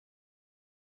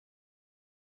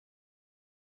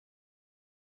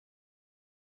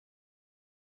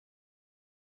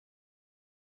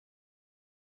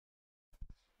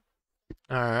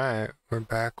Alright, we're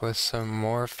back with some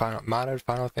more modded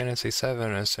Final Fantasy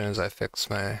 7 as soon as I fix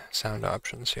my sound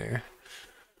options here.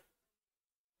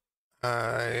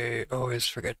 I always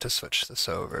forget to switch this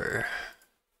over.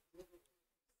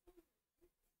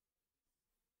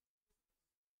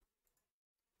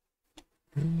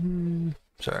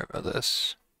 Sorry about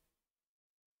this.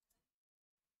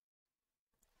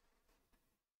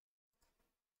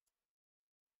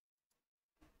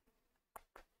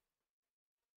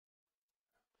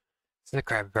 It's the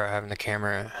crap about having the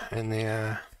camera in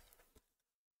the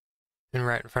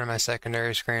right in front of my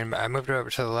secondary screen, but I moved it over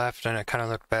to the left and it kind of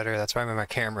looked better. That's why I moved my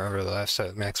camera over to the left, so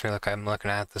it makes me look like I'm looking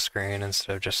at the screen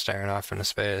instead of just staring off into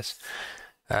space.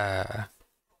 Problem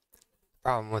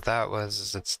with that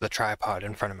was it's the tripod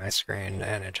in front of my screen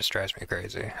and it just drives me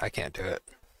crazy. I can't do it.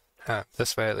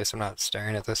 This way at least I'm not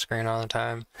staring at the screen all the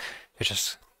time. It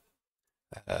just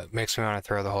makes me want to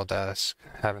throw the whole desk,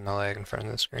 having the leg in front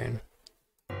of the screen.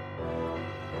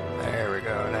 There we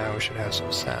go, now we should have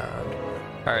some sound.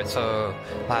 Alright, so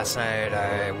last night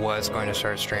I was going to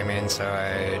start streaming, so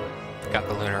I got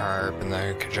the Lunar Harp and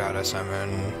the Kajata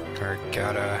summon, or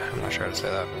Gata, I'm not sure how to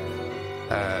say that.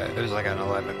 It was like an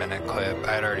 11-minute clip.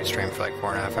 I had already streamed for like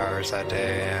 4.5 hours that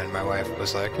day, and my wife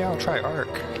was like, yeah, I'll try Arc.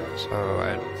 So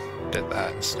I did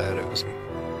that instead. It was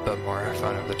a bit more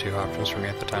fun of the two options for me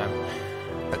at the time.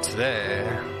 But today,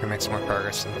 we're gonna make some more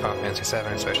progress in Final Fantasy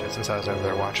 7, especially since I was over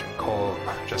there watching Colt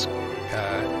just,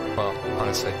 well,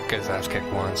 honestly, get his ass kicked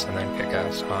once and then kick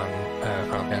ass on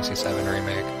Final Fantasy 7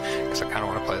 Remake, because I kind of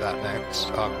want to play that next.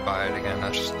 I'll have to buy it again,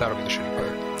 that'll be the shitty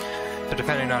part. So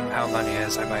depending on how money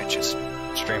is, I might just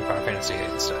stream Final Fantasy 8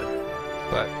 instead.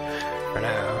 But, for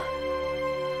now,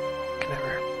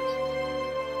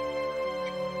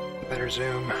 better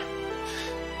zoom.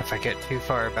 If I get too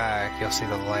far back, you'll see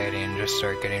the lighting just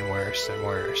start getting worse and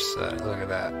worse. Look at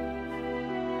that.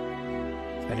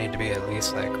 I need to be at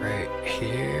least like right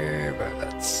here, but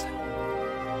that's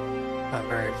not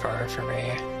very far for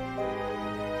me.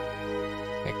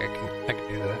 I think I can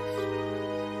do this.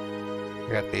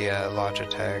 We got the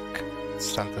Logitech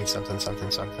something something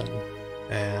something something,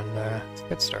 and it's a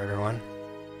good starter one.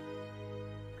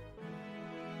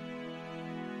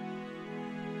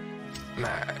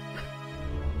 Alright.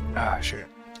 Ah, shoot.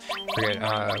 Okay,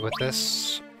 with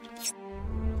this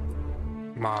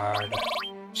mod,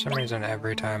 for some reason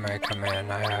every time I come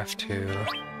in I have to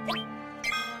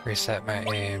reset my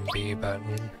A and B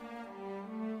button.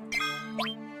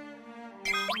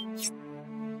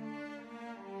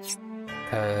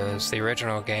 Because the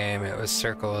original game, it was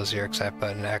circle is your accept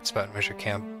button, X button was your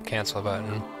cancel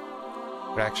button.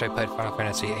 But I actually played Final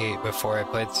Fantasy 8 before I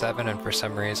played 7, and for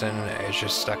some reason it's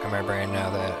just stuck in my brain now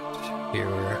that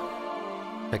you're...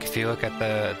 Like, if you look at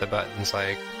the buttons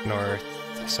like north,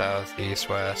 south, east,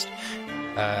 west,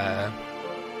 I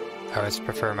always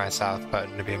prefer my south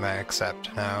button to be my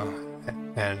accept now,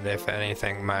 and if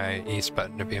anything, my east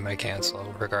button to be my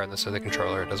cancel, regardless of the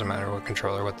controller. It doesn't matter what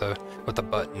controller, what the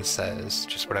button says,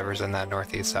 just whatever's in that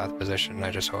northeast, south position.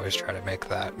 I just always try to make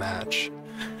that match.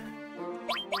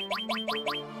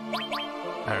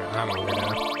 I don't know, I'm a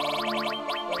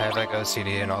weirdo. I have like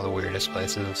OCD in all the weirdest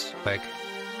places. Like,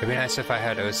 it'd be nice if I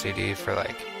had OCD for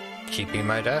like keeping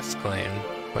my desk clean.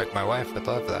 Like, my wife would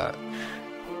love that.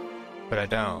 But I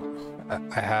don't.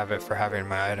 I have it for having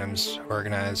my items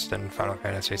organized in Final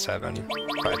Fantasy 7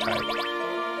 by type.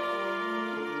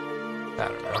 I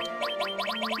don't know.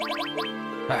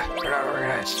 Ah, they're not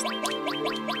organized.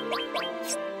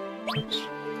 Oops.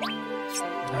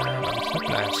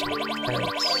 Nice.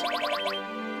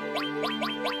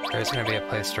 There's gonna be a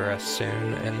place to rest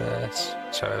soon in this,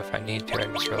 so if I need to, I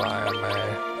can just rely on my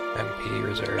MP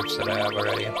reserves that I have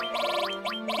already.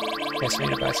 Guess I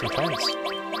need to buy some plants.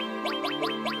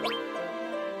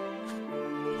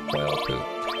 Whale poop.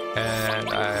 And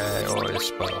I always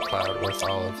spoil Cloud with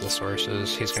all of the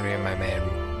sources. He's gonna be my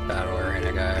main battle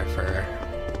arena guy for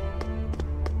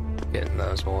getting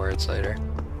those awards later.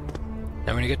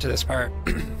 Now when you get to this part,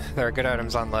 there are good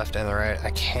items on the left and the right.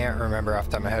 I can't remember off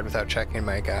the top of my head without checking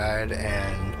my guide,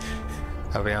 and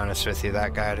I'll be honest with you,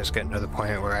 that guide is getting to the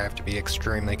point where I have to be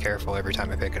extremely careful every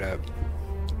time I pick it up.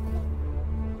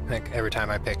 Like, every time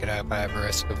I pick it up, I have a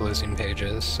risk of losing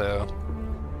pages, so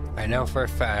I know for a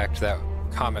fact that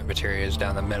comet materia is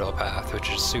down the middle path,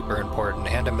 which is super important,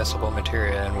 and a missable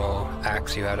materia, and will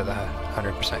axe you out of the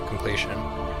 100% completion.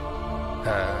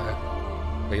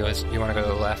 But you want to go to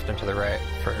the left and to the right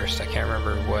first. I can't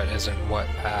remember what is in what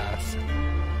path.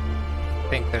 I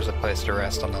think there's a place to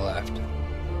rest on the left.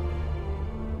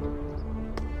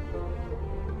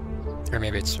 Or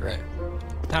maybe it's right.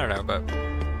 I don't know, but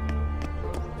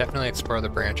definitely explore the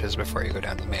branches before you go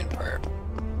down to the main part.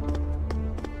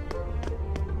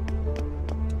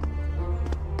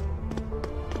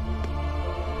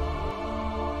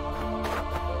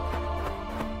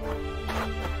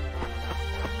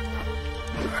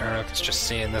 know, because just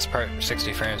seeing this part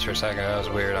 60 frames per second, that was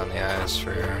weird on the eyes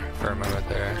for a moment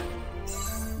there.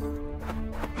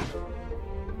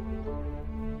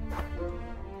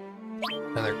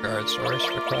 Another guard source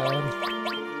for Cloud.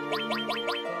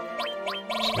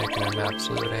 Just making an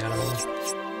absolute animal.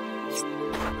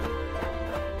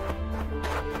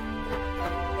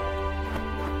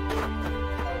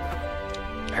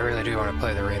 I really do want to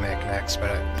play the remake next,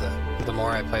 but the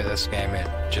more I play this game,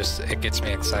 it gets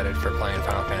me excited for playing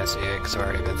Final Fantasy VIII, because I've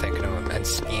already been thinking of and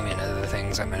scheming of the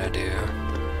things I'm gonna do.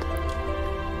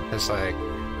 It's like,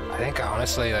 I think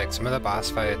honestly, like, some of the boss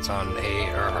fights on 8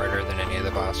 are harder than any of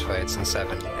the boss fights in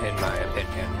 7, in my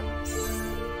opinion.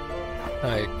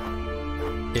 Like,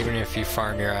 even if you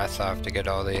farm your ass off to get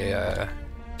all the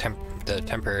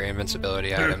temporary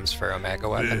invincibility items for Omega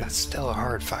Weapon, that's still a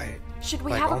hard fight. Should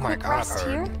we like, have oh a my quick god, rest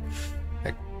hard. here?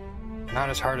 Like, not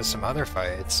as hard as some other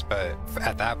fights, but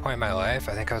at that point in my life,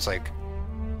 I think I was like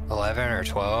 11 or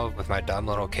 12 with my dumb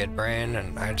little kid brain,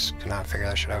 and I just could not figure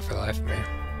that shit out for the life of me.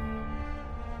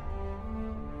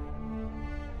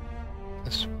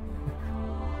 This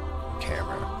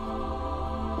camera.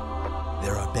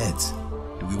 There are beds.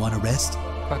 Do we want to rest?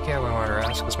 Fuck yeah, we want to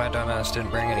rest, because my dumbass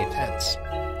didn't bring any tents.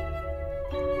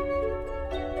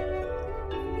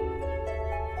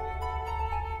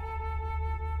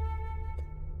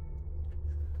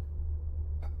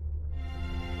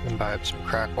 Imbibe some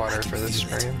crack water for this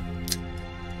stream.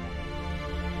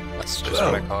 That's just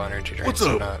what I call energy drinks.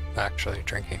 I'm not actually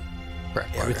drinking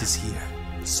crack water. Aerith is here.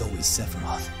 So is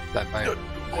Sephiroth. That might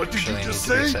what did you actually just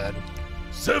need to be say? said.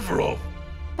 Sephiroth!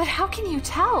 But how can you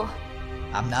tell?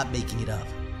 I'm not making it up.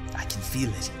 I can feel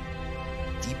it.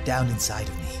 Deep down inside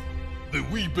of me. Then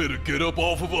we better get up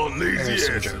off of our lazy There's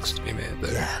some asses. jokes to be made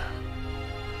there. Yeah.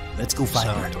 Let's go find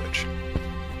Snow her. on Twitch.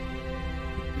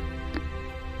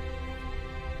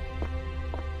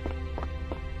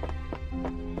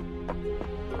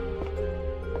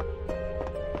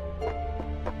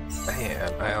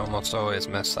 Man, I almost always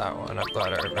miss that one. I'm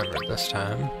glad I remembered this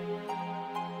time.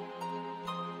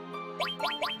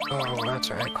 Oh, that's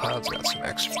right. Cloud's got some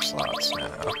extra slots now.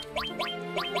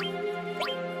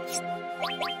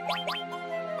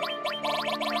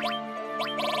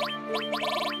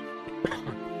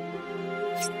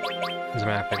 I'm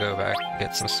gonna have to go back and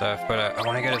get some stuff, but I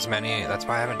want to get as many. That's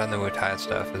why I haven't done the Wutai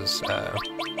stuff. Is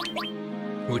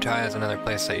Wutai is another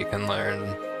place that you can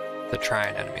learn the try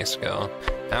an enemy skill.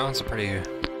 That one's a pretty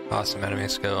awesome enemy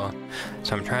skill,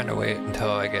 so I'm trying to wait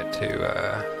until I get to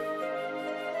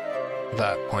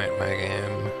that point in my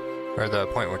game, or the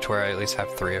point where I at least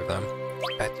have 3 of them.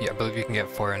 I believe you can get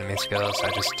 4 enemy skills.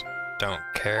 I just don't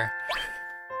care.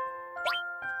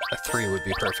 A 3 would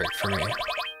be perfect for me.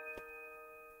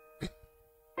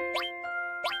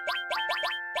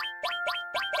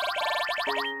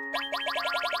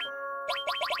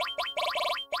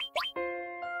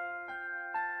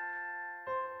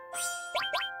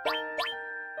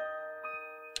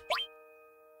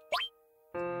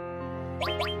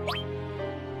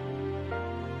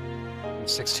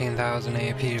 $16,000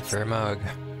 AP for a mug.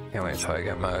 Can't wait till I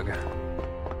get mug.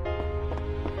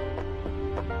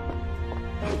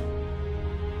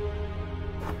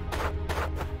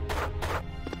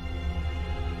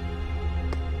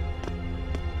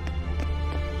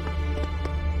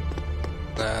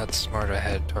 That's more to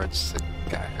head towards the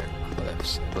Gaia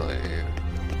Cliffs, I believe.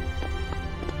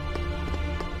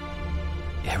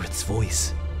 Aerith's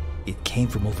voice. It came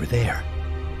from over there.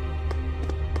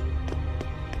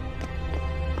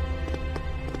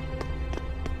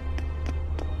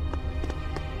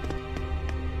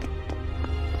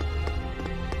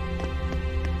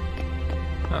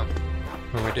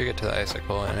 When we do get to the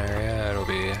Icicle Inn area, it'll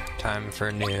be time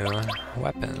for new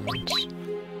weapons.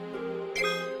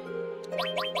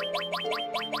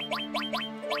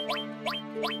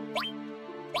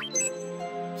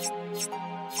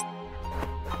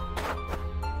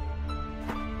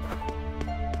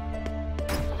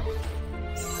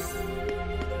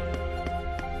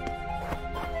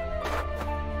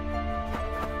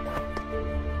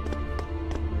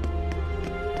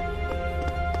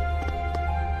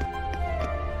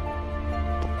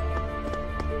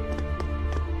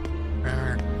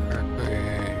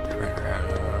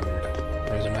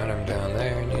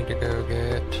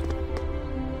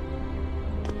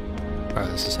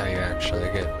 This is how you actually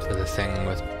get to the thing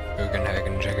with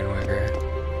Bugenhagen Jiggenwigger.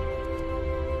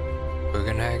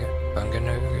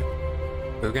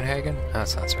 Bugenhagen? That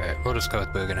sounds right. We'll just go with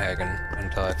Bugenhagen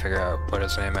until I figure out what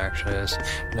his name actually is.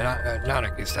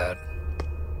 Nanaki's dad.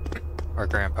 Or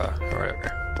grandpa, or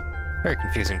whatever. Very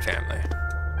confusing family.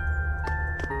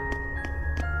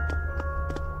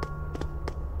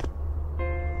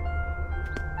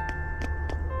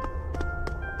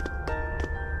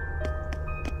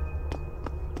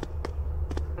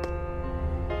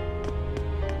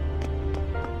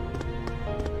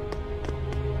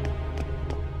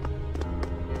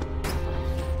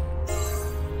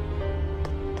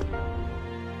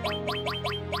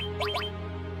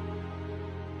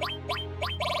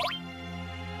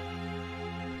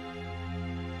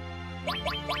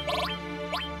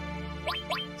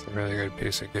 It's a really good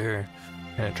piece of gear.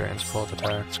 And it drains bolt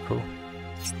attacks, cool.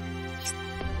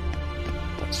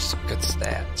 That's some good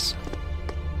stats.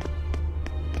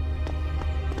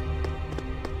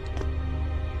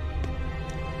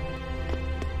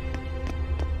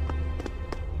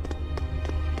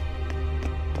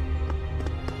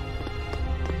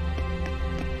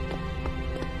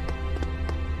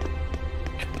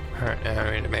 Alright, now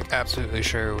we need to make absolutely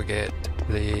sure we get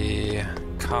the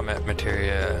comet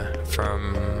materia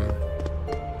from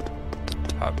the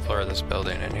top floor of this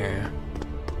building in here.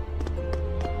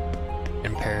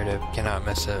 Imperative, cannot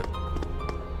miss it.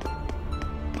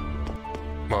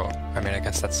 Well, I mean, I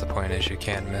guess that's the point, is you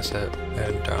can miss it,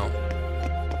 and don't.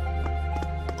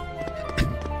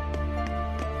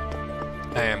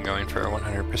 I am going for a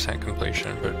 100%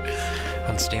 completion, but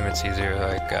on Steam it's easier,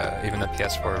 like, even the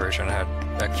PS4 version had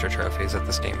extra trophies that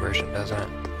the Steam version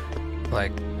doesn't.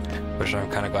 Like, which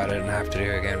I'm kind of glad I didn't have to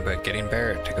do again, but getting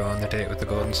Barrett to go on the date with the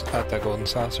golden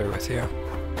saucer with you.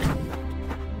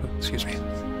 Excuse me.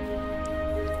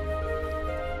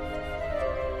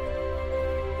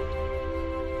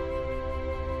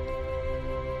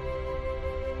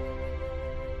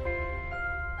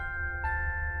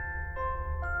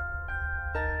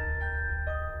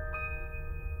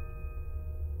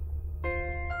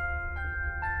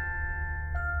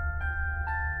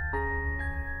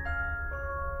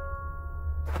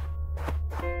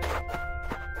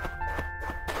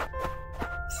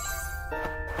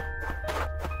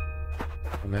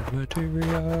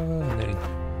 Material. And then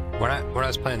when I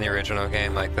was playing the original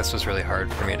game, like, this was really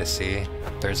hard for me to see.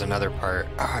 There's another part.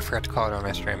 Oh, I forgot to call it on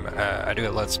my stream. I do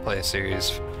a Let's Play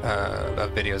series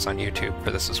of videos on YouTube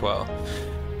for this as well.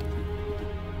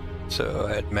 So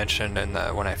I had mentioned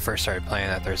when I first started playing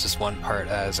that there's this one part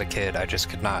as a kid I just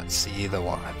could not see the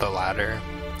ladder.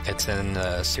 It's in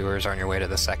the sewers on your way to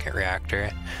the second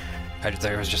reactor.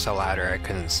 There was just a ladder I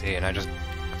couldn't see, and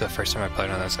the first time I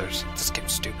played on this, I was like, this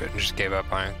game's stupid, and just gave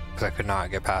up on it because I could not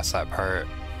get past that part.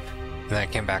 And then I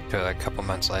came back to it like a couple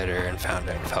months later and found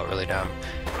it and felt really dumb.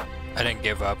 I didn't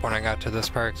give up when I got to this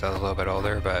part because I was a little bit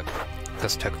older, but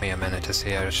this took me a minute to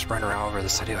see. I was just running around over the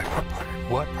city like,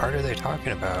 what part are they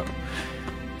talking about?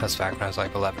 That's back when I was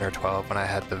like 11 or 12, when I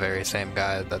had the very same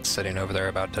guide that's sitting over there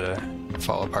about to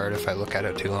fall apart if I look at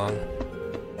it too long.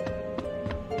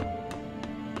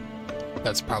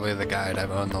 That's probably the guide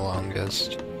I've owned the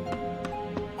longest.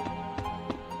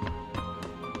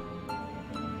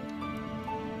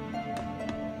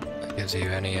 That gives you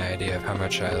any idea of how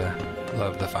much I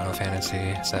love the Final Fantasy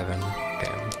VII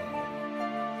game.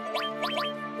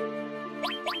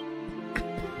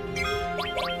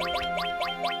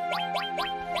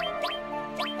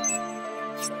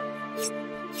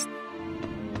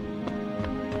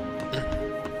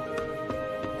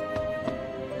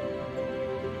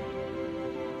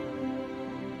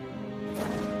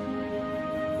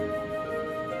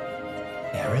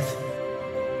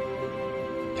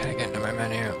 Can I get into my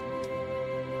menu?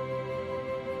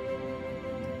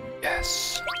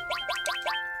 Yes.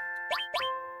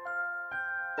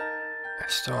 I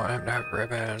still want him to have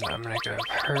ribbon. I'm gonna give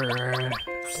her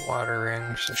water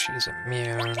ring so she's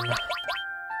immune.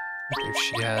 If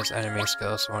she has enemy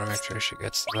skills, so I want to make sure she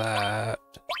gets that.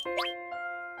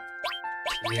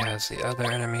 He has the other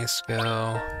enemy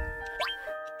skill.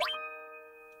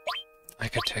 I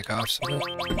could take off some of it.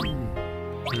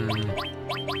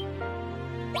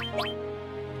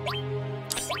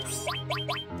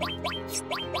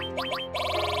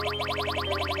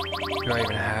 Do I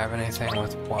even have anything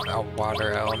with a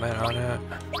water element on it?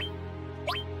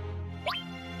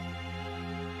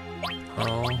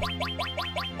 Oh.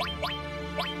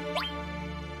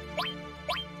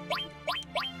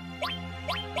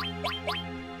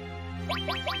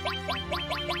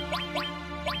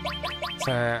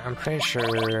 So I'm pretty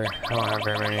sure I don't have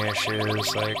very many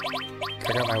issues. Like,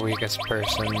 I got my weakest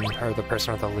person, or the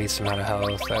person with the least amount of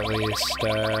health, at least.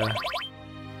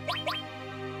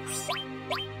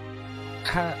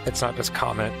 It's not just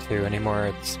Comet 2 anymore,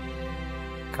 it's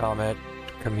Comet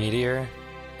Cometeor.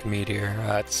 Cometeor,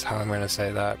 that's how I'm gonna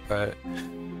say that, but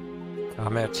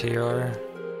Cometeor?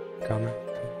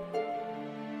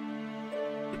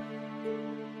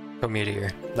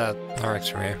 Cometeor. That works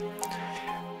for me.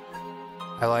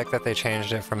 I like that they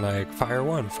changed it from like Fire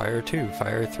 1, Fire 2,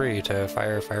 Fire 3 to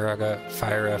Fire-Aga.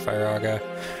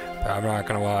 But I'm not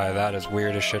gonna lie, that is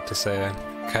weird as shit to say.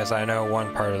 Because I know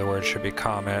one part of the word should be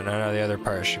comet, and I know the other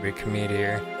part should be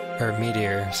cometeor, or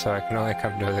meteor, so I can only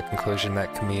come to the conclusion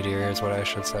that cometeor is what I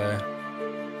should say.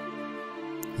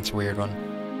 It's a weird one.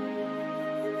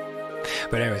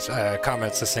 But anyways,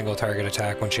 comet's a single target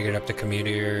attack. Once you get up to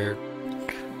cometeor,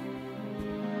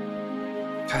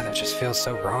 God, that just feels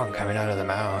so wrong coming out of the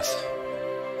mouth.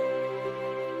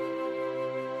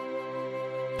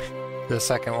 The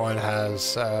second one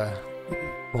has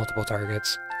multiple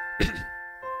targets.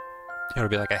 It'll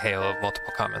be like a hail of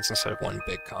multiple comments instead of one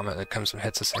big comment that comes and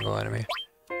hits a single enemy.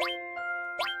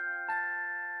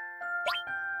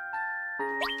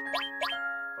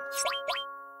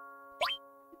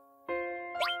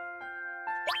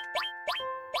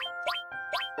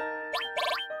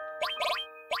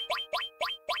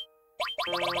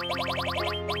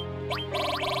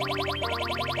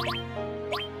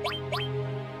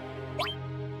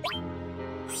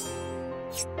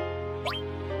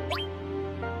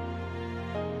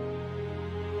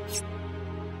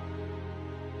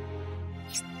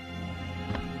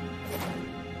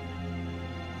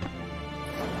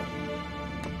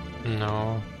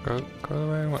 No, go the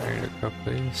way I want you to go,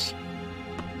 please.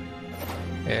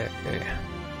 Yeah.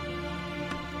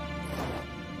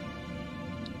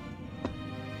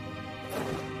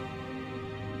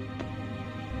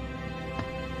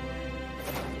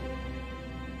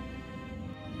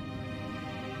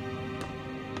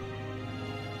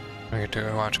 I get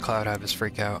to watch Cloud have his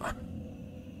freak out.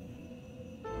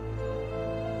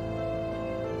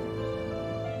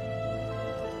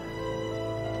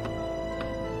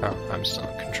 Oh, I'm still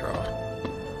in control.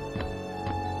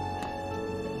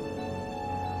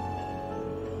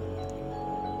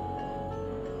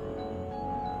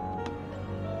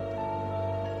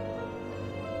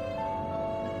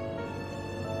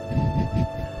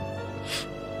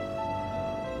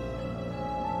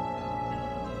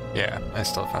 Yeah, I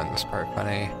still find this part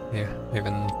funny, yeah,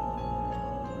 even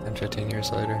 10, 15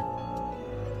 years later.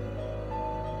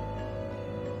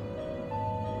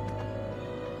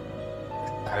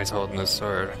 Now he's holding his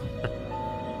sword.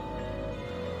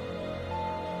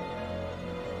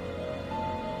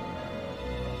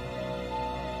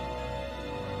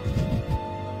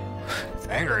 He's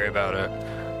angry about it.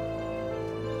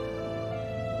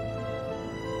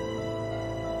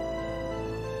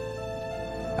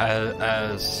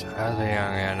 As a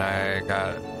youngin', I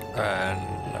got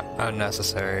an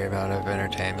unnecessary amount of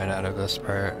entertainment out of this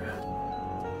part.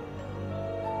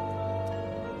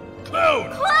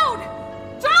 Cloud!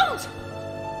 Cloud! Don't!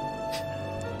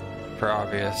 For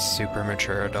obvious, super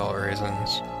mature adult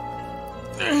reasons.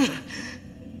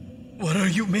 What are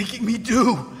you making me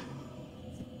do?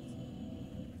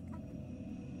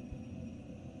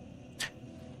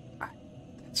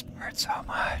 This part so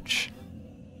much.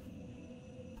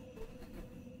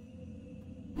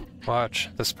 Watch,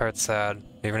 this part's sad,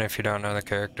 even if you don't know the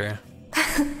character.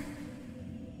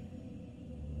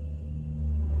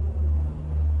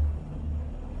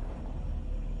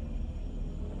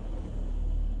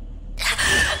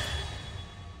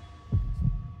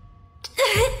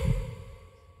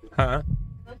 Huh?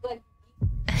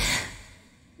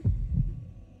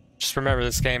 Just remember,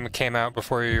 this game came out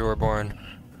before you were born.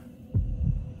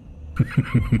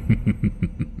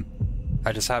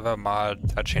 I just have a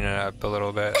mod touching it up a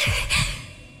little bit.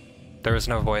 There was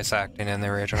no voice acting in the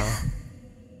original.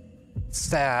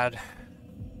 Sad.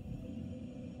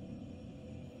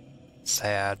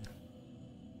 Sad.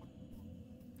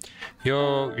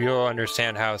 You'll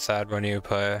understand how sad when you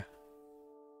play.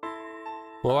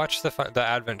 We'll watch the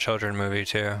Advent Children movie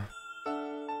too.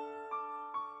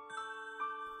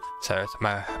 Sorry, it's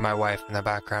my wife in the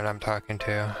background I'm talking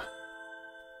to.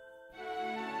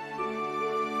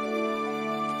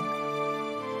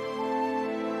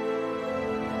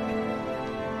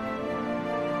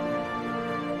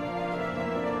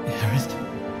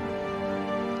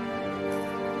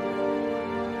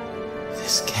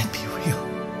 This can't be real.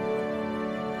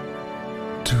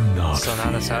 Do not Still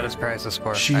not as sad as Crisis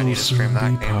Core. She I will need to stream soon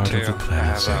that be game part too. of the I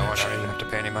planet's have that one. I energy. don't even have to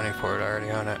pay any money for it. I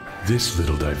already own it. This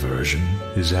little diversion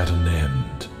is at an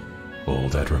end. All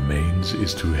that remains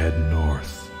is to head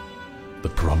north. The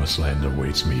promised land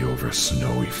awaits me over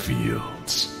snowy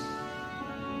fields.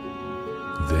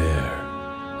 There,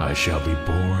 I shall be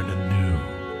born anew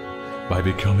by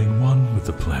becoming one with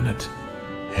the planet.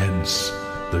 Hence,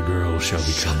 the girl shall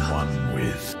become one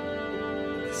with.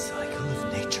 The cycle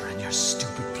of nature and your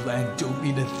stupid plan don't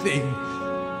mean a thing.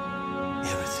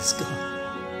 Aerith is gone.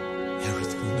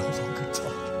 Aerith will no longer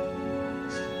talk.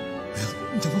 Will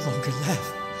no longer laugh.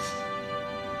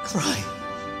 Cry.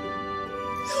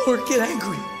 Or get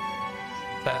angry.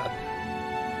 Sad.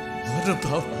 What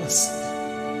about us?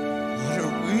 What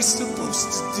are we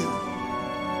supposed to do?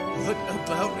 What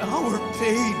about our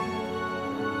pain?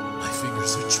 My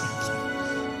fingers are trembling.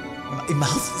 My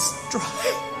mouth is dry.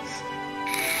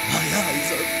 My eyes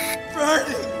are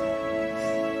burning.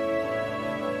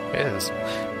 It is.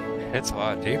 It's a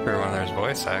lot deeper when there's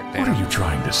voice acting. What are you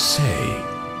trying to say?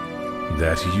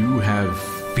 That you have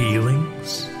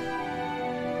feelings?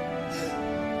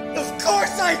 Of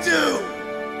course I do!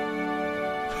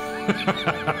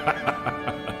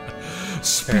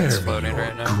 Spare me Exploding your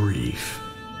right now. grief.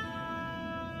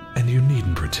 And you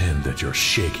needn't pretend that you're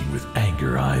shaking with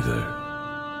anger either.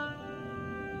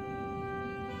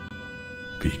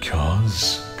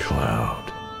 Because,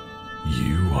 Cloud,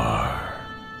 you are.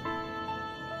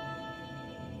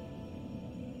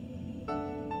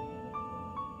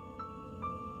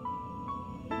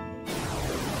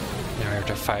 Now we have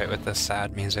to fight with the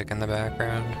sad music in the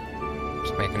background.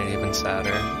 Just making it even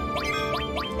sadder.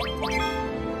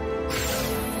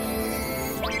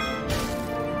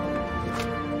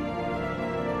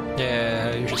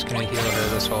 Yeah, you're just gonna heal her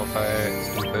this whole fight.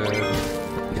 Stupid.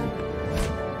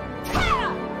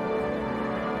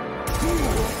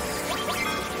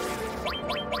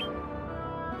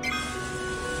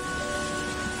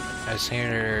 I just need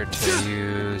her to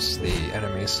use the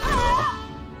enemy skill.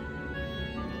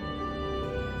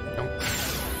 Nope.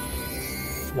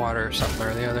 Water or something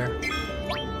or the other.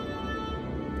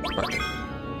 Fuck it.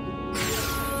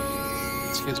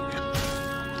 Excuse me.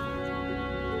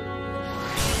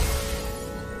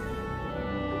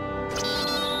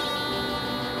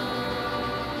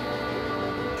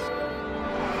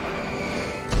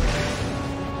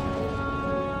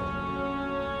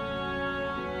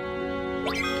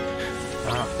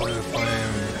 Blue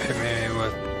flame hit me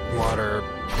with water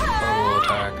bubble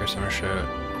attack or some shit.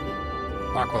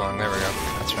 Aqua lung, there we go.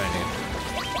 That's what I need.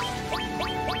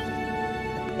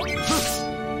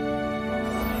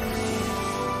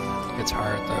 It's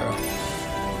hard though.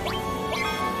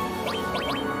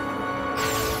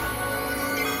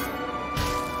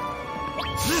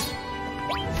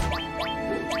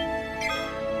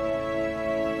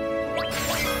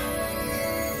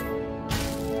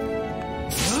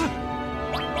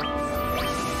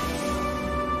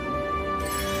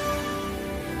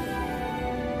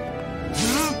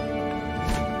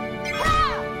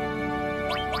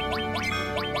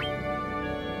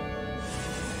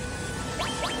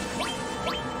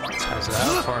 How's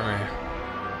that for me?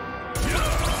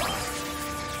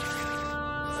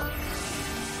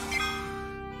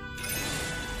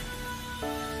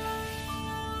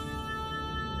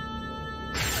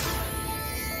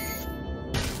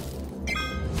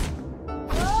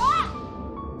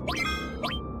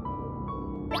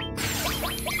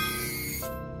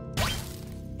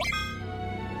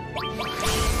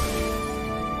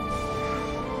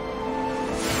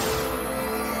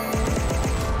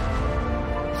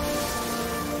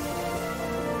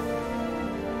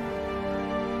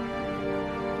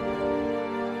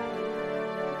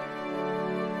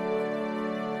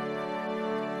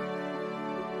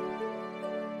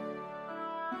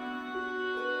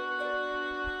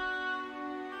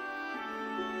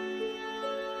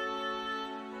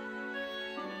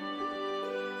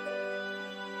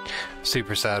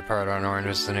 Super sad part on Orange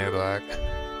is the New Black.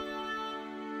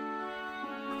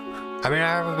 I mean,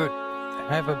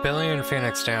 I have a billion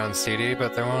Phoenix Downs CD,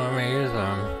 but they won't let me use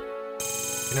them.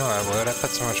 You know I would. I put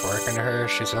so much work into her.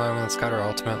 She's the only one that's got her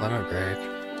ultimate limit break.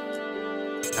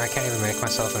 I can't even make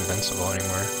myself invincible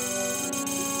anymore.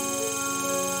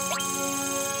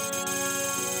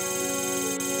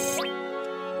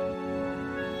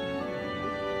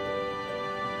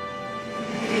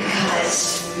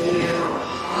 Because you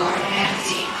are an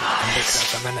empty puppet.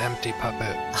 Because I'm an empty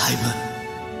puppet. I'm a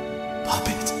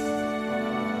puppet.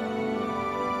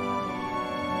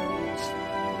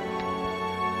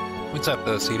 What's up,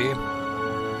 though, CD?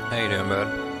 How you doing, bud?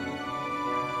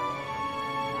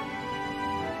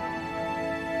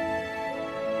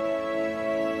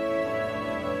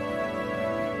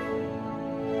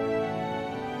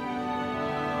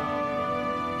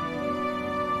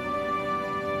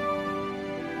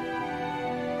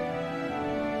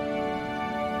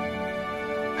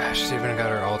 She's even got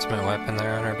her ultimate weapon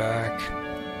there on her back.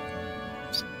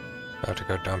 Just about to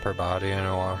go dump her body in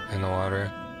the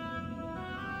water.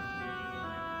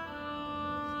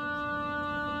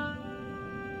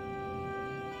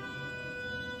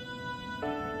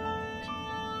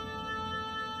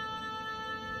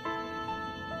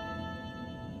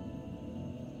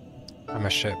 I'm a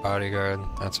shit bodyguard.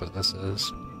 That's what this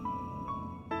is.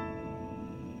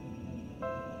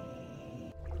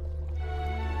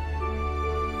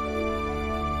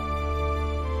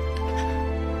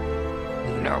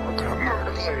 Now we're gonna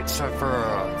murder Late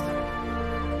Sephiroth.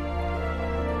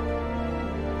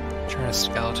 Turn a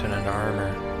skeleton into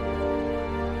armor.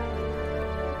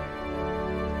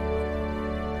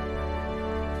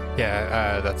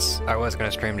 Yeah, I was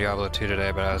gonna stream Diablo 2 today,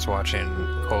 but I was watching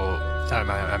Colt.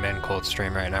 I'm in Colt's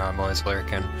stream right now. I'm always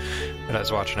lurking, but I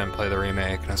was watching him play the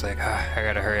remake, and I was like, I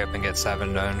gotta hurry up and get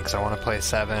 7 done because I want to play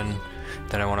 7,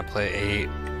 then I want to play 8,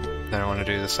 then I want to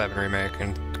do the 7 remake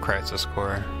and Crisis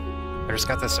Core. I just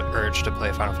got this urge to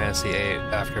play Final Fantasy 8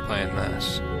 after playing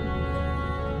this.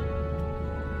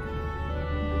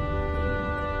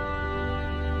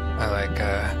 I like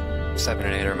 7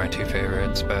 and 8 are my 2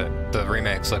 favorites, but the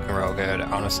remake's looking real good.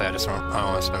 Honestly, I don't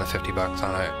want to spend the $50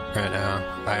 on it right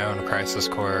now. I own Crisis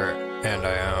Core and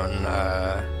I own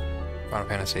Final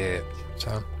Fantasy 8,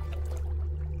 so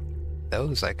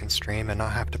those I can stream and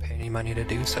not have to pay any money to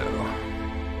do so.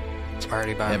 So I'm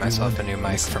already buying myself a new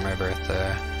mic for my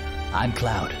birthday. I'm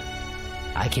Cloud.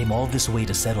 I came all this way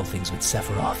to settle things with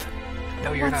Sephiroth.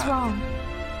 No, you're not. What's wrong?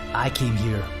 I came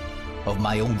here of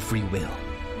my own free will.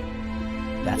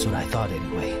 That's what I thought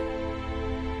anyway.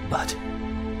 But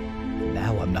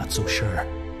now I'm not so sure.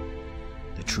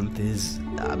 The truth is,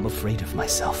 I'm afraid of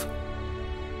myself.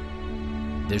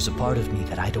 There's a part of me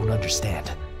that I don't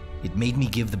understand. It made me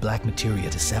give the black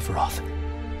materia to Sephiroth.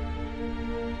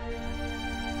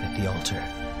 At the altar.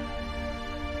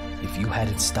 If you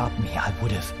hadn't stopped me, I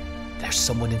would have. There's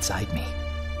someone inside me.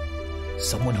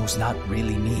 Someone who's not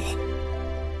really me.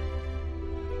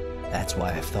 That's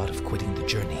why I've thought of quitting the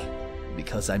journey.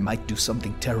 Because I might do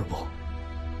something terrible.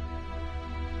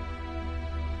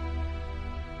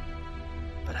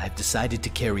 But I've decided to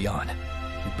carry on.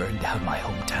 He burned down my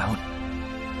hometown.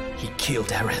 He killed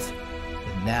Aerith.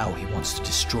 And now he wants to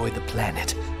destroy the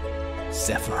planet.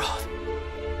 Sephiroth.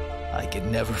 I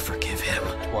can never forgive him.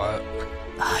 What?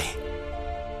 I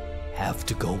have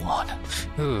to go on.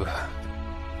 Ooh.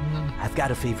 I've got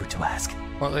a favor to ask.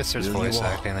 Well, at least there's Will you voice all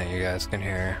acting that you guys can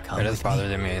hear. come It does with me?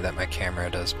 bother me that my camera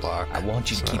does block. I want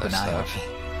you to some keep of an this eye on stuff.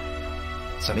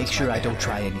 me. So Make does sure my I don't banner.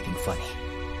 try anything funny.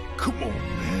 Come on,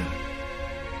 man.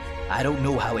 I don't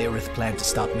know how Aerith planned to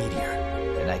stop Meteor,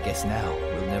 and I guess now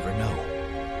we'll never know.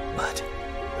 But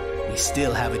we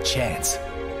still have a chance.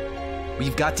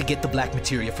 We've got to get the black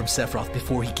materia from Sephiroth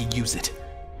before he can use it.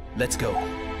 Let's go.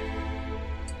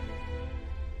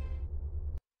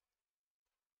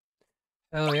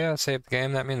 Hell yeah, save the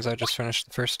game. That means I just finished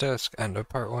the first disc. End of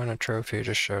part 1, a trophy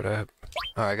just showed up.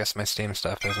 Oh, I guess my Steam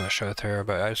stuff doesn't show through,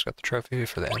 but I just got the trophy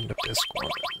for the end of disc 1.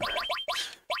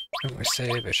 When we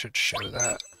save, it should show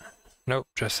that. Nope,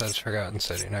 just says Forgotten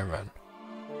City, never mind.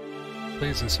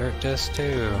 Please insert disc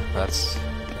 2. That's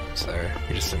there.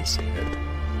 You just didn't see it.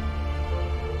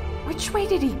 Which way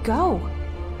did he go?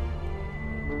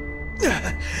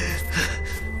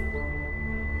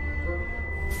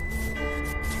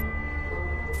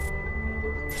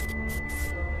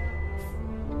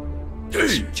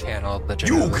 Hey, Channeled the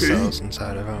You genetic okay? cells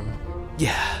inside of him.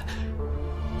 Yeah,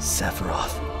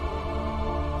 Sephiroth.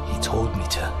 He told me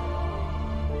to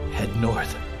head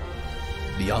north,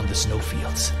 beyond the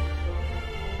snowfields.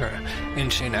 We're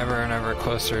inching ever and ever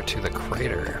closer to the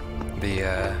crater.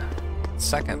 The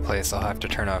second place I'll have to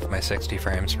turn off my 60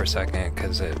 frames per second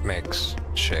because it makes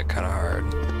shit kind of hard.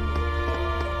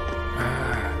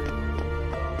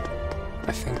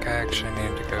 I think I actually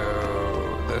need to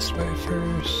go this way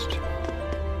first.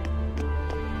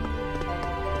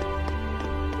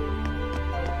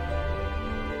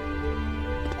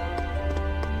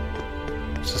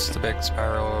 Is this the big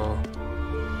spiral?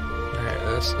 Alright,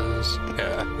 this is...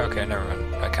 yeah, okay, never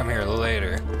mind. I come here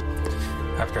later,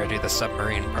 after I do the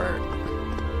submarine part.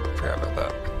 Forgot about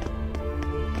that.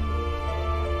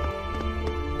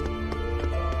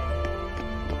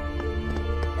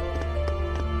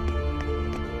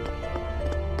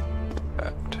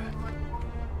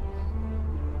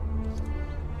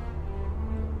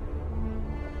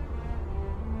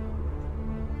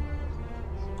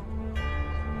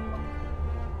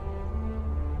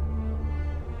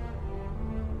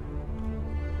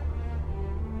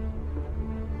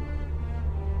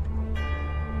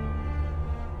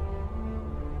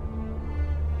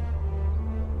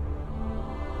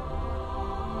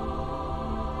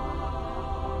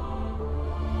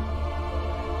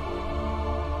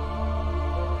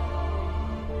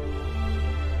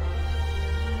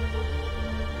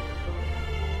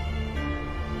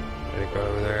 Go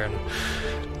over there and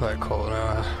let Cole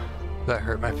know. That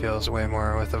hurt my feels way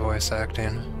more with the voice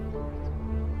acting.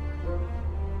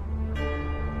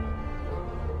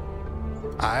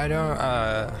 I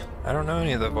don't know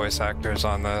any of the voice actors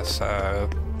on this.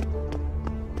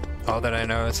 All that I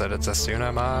know is that it's a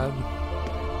Suna mod.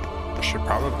 I should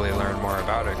probably learn more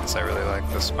about it because I really like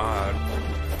this mod,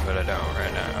 but I don't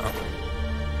right now.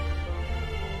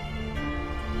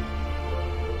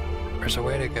 There's a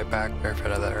way to get back there for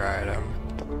another item.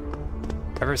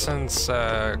 Ever since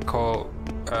Colt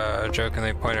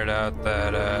jokingly pointed out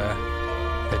that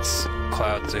it's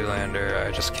Cloud Zoolander,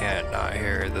 I just can't not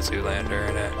hear the Zoolander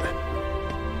in it.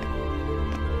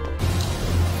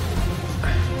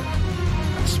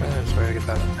 There's a way to get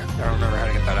that. I don't remember how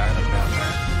to get that item down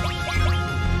there.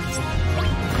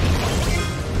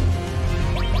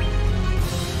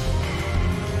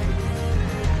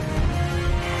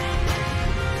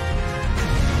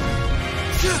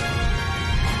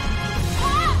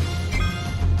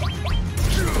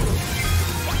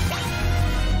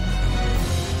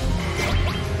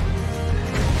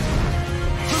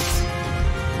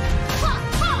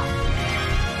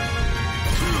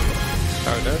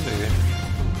 Oh, does he?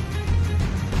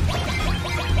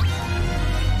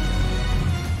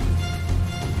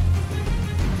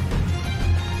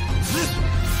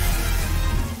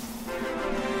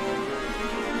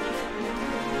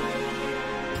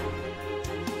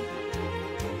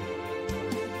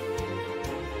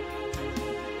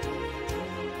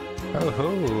 Oh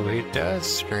ho, he does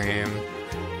stream.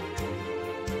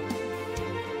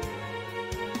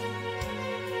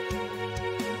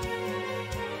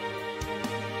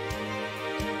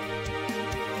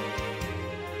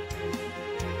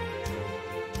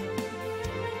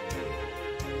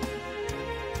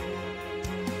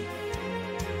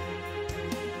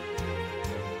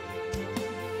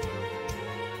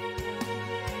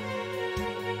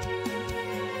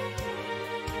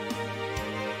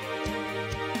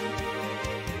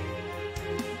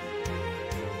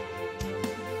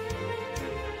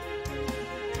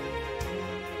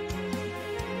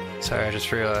 Sorry, I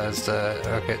just realized,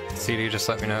 okay, CD just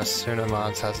let me know Suna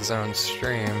Mods has his own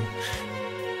stream.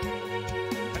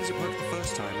 How does it work the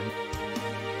first time?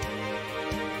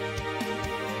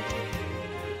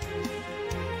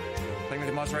 Playing with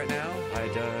the mods right now? I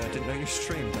didn't know you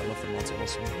streamed. I love the mods,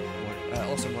 awesome.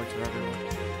 Awesome work to everyone.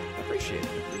 Appreciate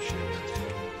it, appreciate it.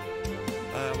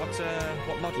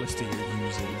 What mod list are you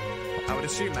using? I would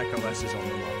assume macOS is on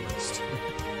the mod list.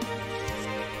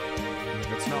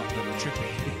 If it's not, then it should be.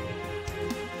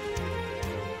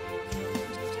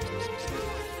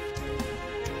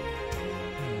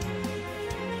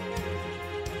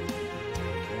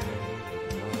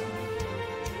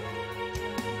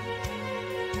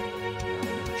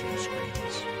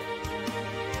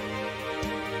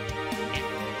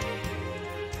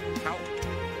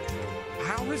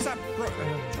 How is that bro? Oh my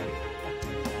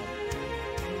fucking god.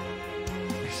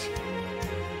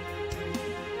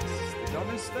 This is the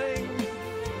dumbest thing.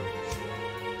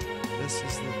 This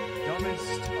is the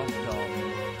dumbest of dumb.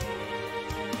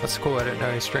 That's cool, I didn't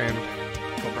know he streamed.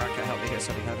 Got bracket, help me get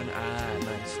 7 heaven. Ah,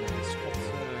 nice, nice.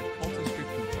 Colt is good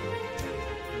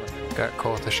people. Got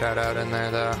Colt a shout out in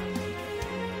there though.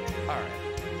 Alright.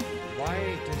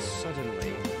 Why does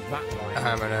suddenly that line...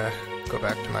 I'm gonna go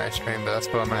back to my stream, but that's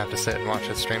cool. I'm gonna have to sit and watch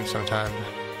it stream sometime.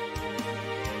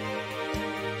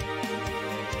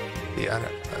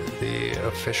 The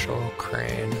official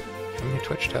Crane. How many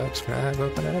Twitch tabs can I have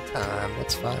open at a time?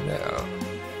 Let's find out.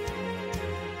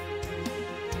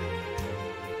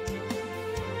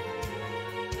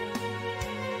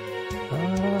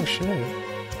 Oh shit.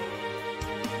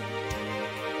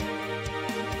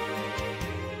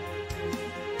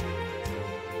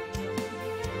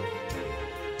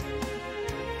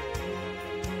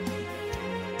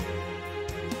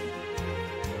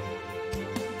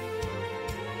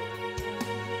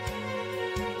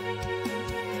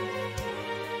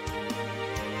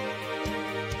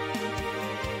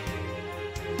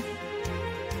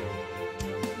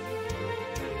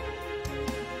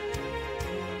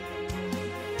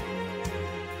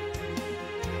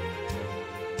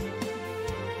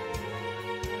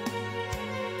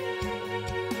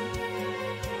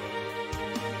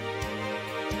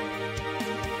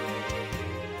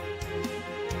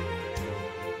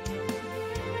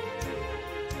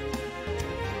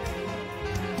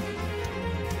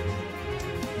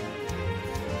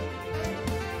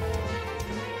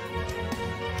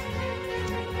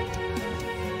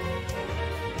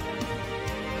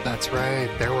 That's right,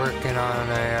 they're working on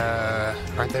a,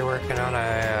 aren't they working on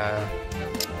a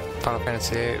Final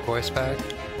Fantasy VIII voice pack?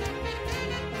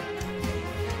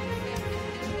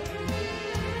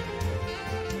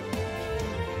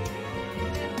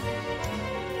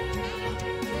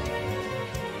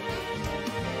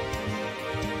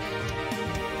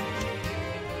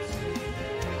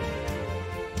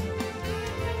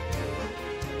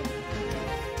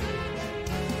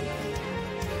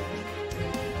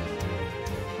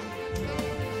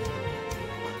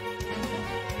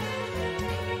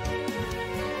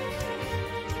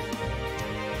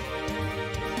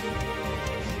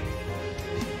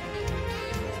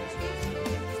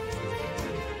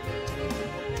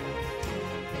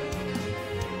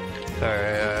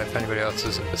 Sorry, if anybody else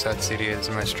is besides CD is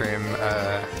in my stream,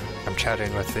 I'm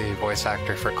chatting with the voice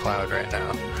actor for Cloud right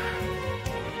now.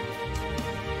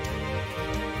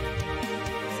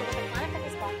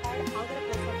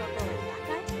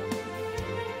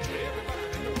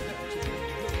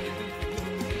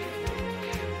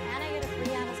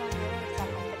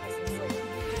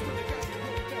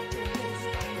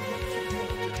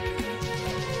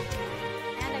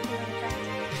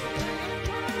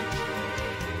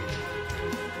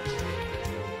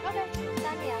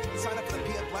 Sign up for the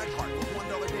PF Black Card for $1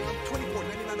 down,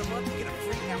 $24.99 a month, get a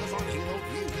free Amazon Halo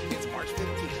View. It's March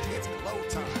 15th. It's glow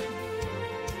time.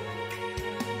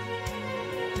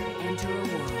 Enter a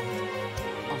world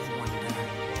of wonder,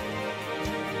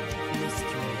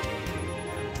 mystery,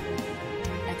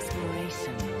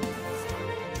 exploration,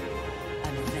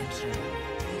 adventure,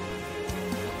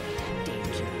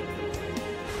 danger.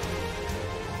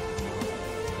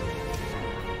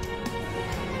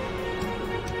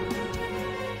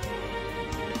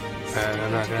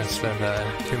 I'm not gonna spend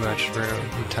too much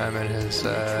time in his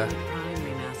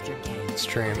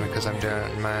stream because I'm doing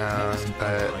it on my own,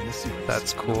 but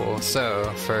that's cool.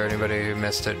 So, for anybody who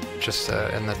missed it, just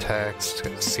in the text,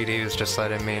 CD was just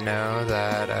letting me know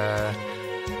that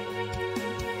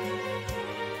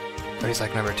he's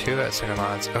like number 2 at Suna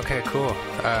Mods. Okay, cool.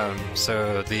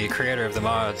 So the creator of the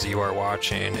mods you are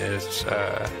watching is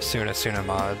Suna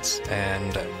Mods,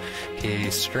 and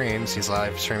he's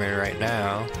live streaming right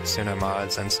now, Suna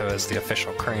Mods, and so is the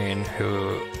official Crane,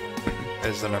 who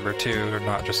is the number 2,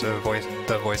 not just the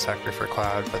voice actor for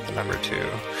Cloud, but the number 2,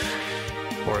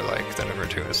 or like the number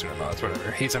 2 of Suna Mods,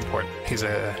 whatever. He's important. He's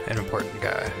an important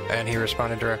guy, and he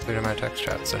responded directly to my text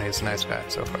chats, and he's a nice guy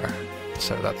so far.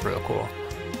 So that's real cool.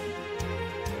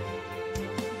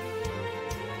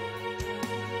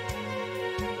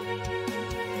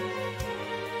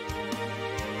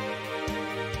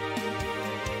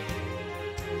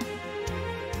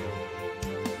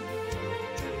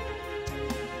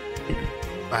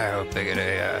 I hope they get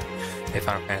a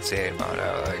Final Fantasy VIII mod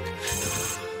out. Like,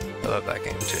 I love that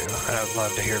game too, and I would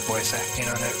love to hear voice acting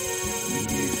on it.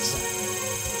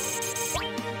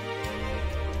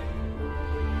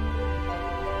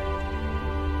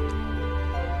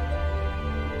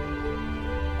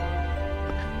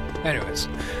 Anyways.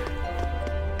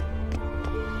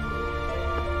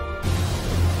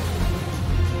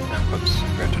 Whoops, I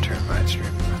forgot to turn my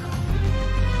stream.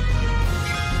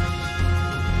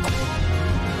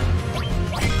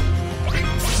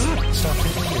 Stop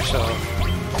hitting yourself.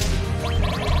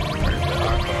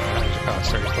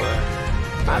 Cost 34.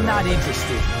 I'm not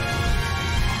interested.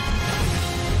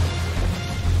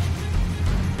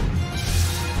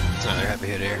 It's another heavy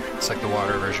hit here. It's like the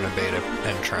water version of Beta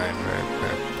and Trine,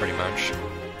 right? Pretty much.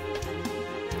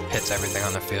 Hits everything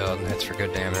on the field, hits for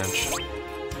good damage.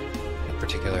 A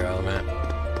particular element.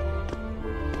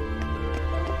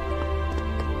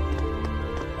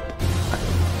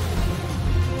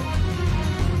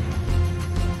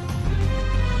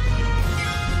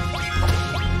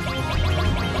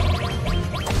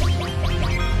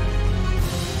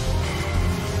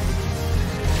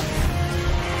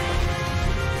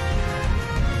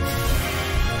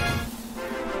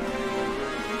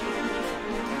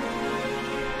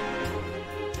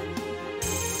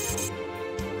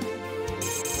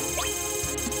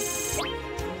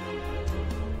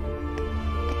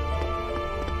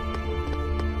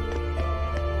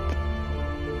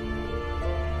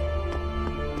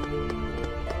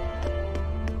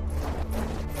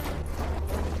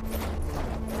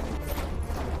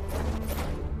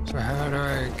 So how do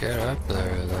I get up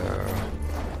there, though?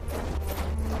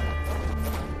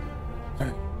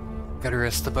 Gotta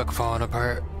risk the book falling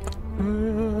apart.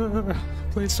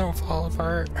 Please don't fall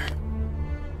apart.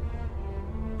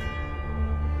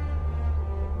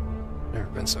 Never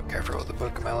been so careful with a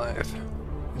book in my life.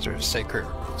 These are sacred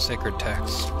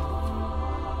texts.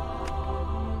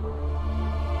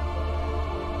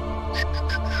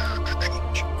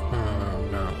 Oh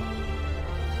no.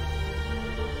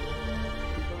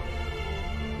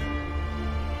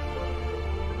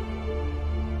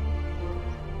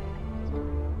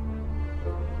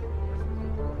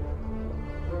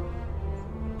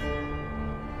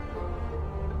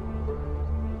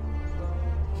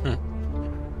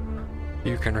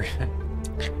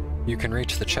 You can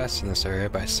reach the chest in this area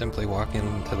by simply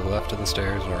walking to the left of the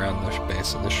stairs and around the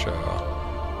base of the show.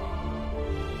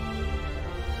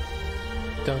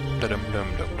 Dum da dum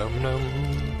dum dum dum dum.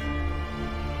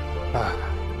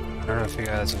 I don't know if you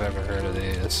guys have ever heard of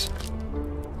these.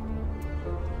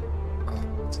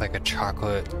 It's like a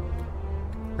chocolate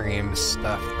cream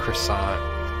stuffed croissant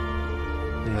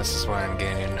And this is why I'm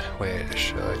gaining weight,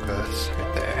 shit like this,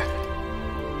 right there.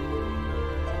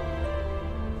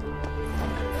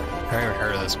 I haven't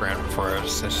heard of this brand before. I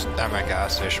was just at my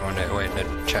gas station one day waiting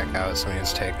to check out. Somebody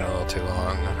was taking a little too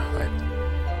long.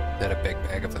 I did a big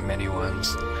bag of the mini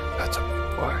ones. That's a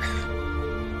big boy.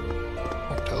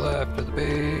 Up to the left of the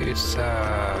base.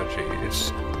 Ah,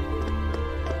 jeez.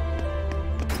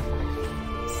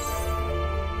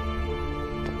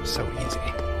 So easy.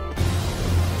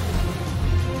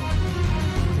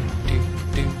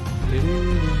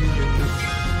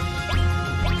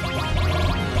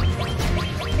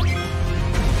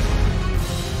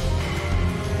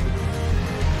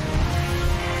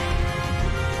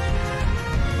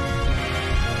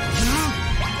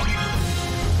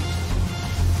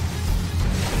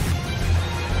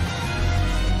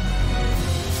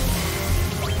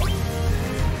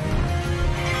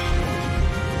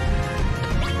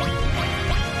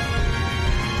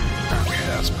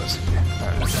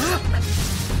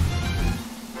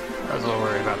 I was a little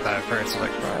worried about that at first. I was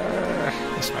like,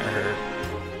 this might hurt.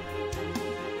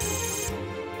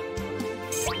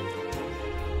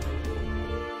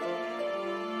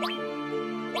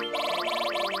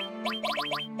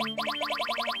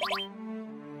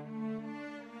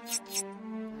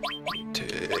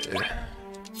 Dude.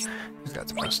 He's got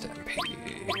the most MP.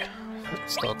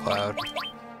 Still Cloud.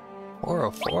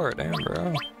 404, damn,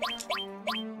 bro.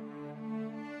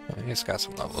 Yeah, he's got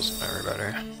some levels in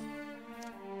everybody.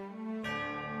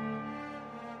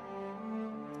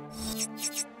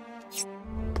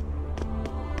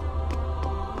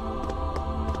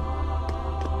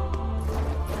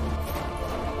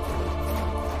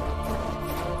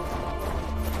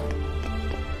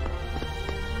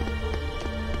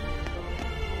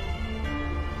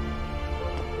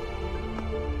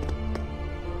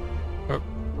 Oh,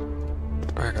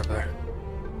 back up there.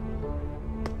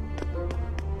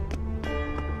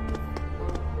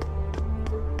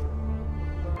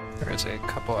 There's a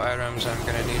couple items I'm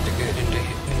gonna need to get in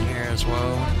here as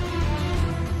well.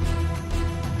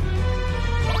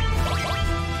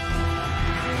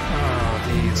 Oh,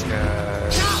 these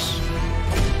guys.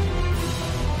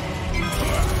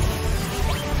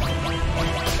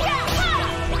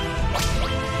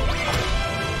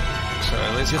 So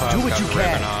at least Just Cloud's do what got you the can.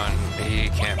 ribbon on. He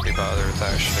can't be bothered with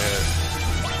that shit.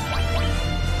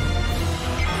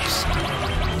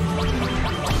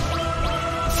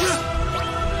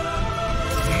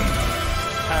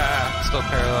 Ah, still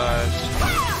paralyzed.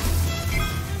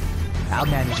 I'll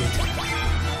manage it.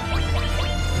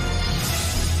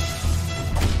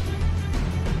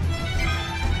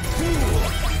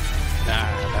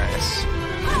 Ah, nice.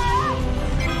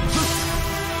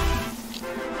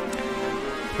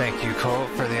 Thank you, Colt,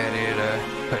 for the idea to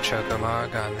put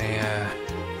Chocomog on the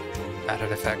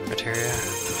added effect materia.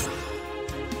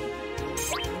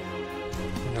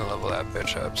 I'm gonna level that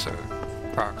bitch up so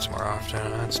it procs more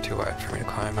often. It's too wide for me to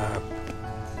climb up.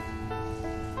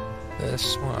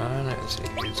 This one is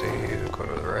easy. Go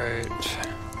to the right.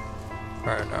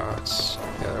 Or no, it's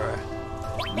the other way.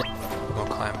 We'll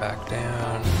climb back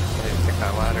down. Take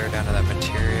that ladder down to that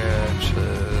materia, which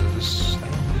is... I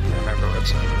don't remember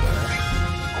what's over there.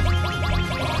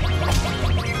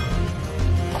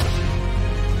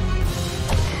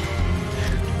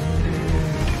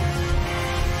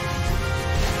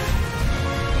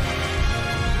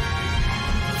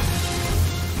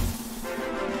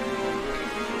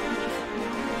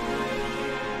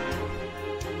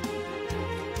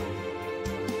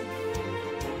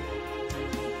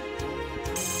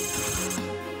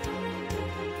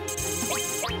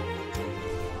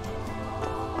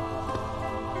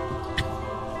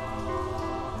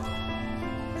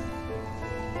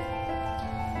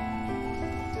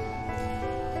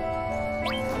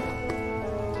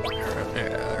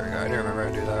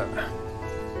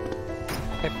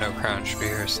 Hypno Crown should be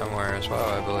here somewhere as well,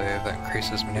 I believe. That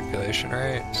increases manipulation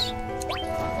rates.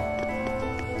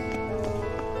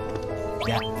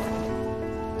 Yeah.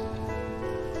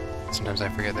 Sometimes I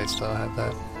forget they still have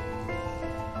that.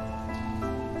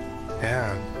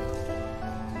 Yeah.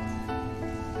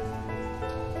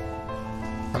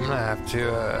 I'm gonna have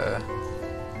to,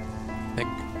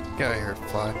 get out of here,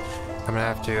 fly. I'm gonna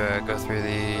have to go through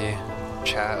the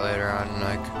chat later on.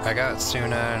 Like, I got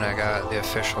Suna and I got the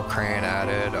official crane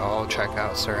added. I'll check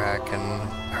out Surrak and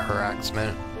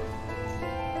Harassment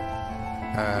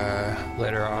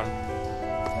later on.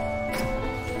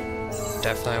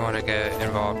 Definitely want to get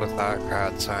involved with that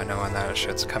crowd so I know when that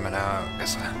shit's coming out,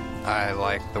 because I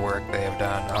like the work they have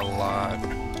done a lot.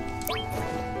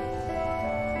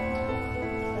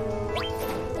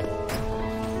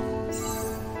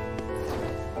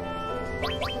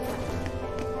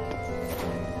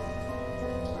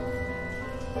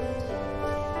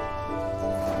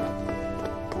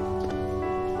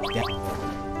 Yeah.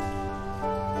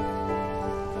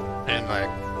 And like,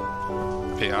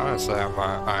 to be honest,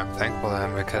 I'm thankful to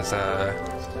him because I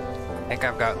think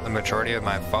I've got the majority of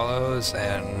my follows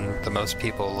and the most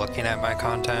people looking at my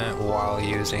content while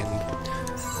using.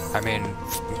 I mean,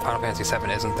 Final Fantasy 7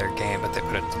 isn't their game, but they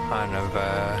put a ton of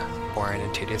boring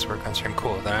and tedious work on stream.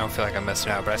 Cool. Then I don't feel like I'm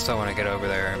missing out, but I still want to get over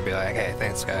there and be like, hey,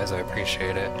 thanks guys, I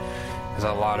appreciate it. Because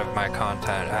a lot of my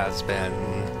content has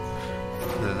been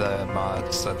the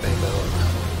mods that they build.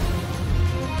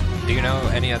 Do you know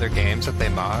any other games that they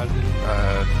mod?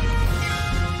 I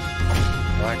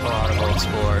like a lot of old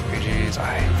school RPGs.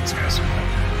 I hate these guys so much.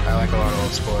 I like a lot of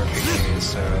old school RPGs,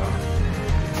 so...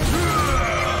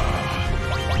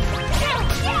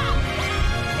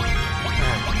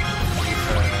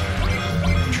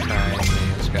 trying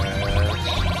these guys.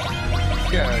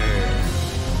 Get out of here.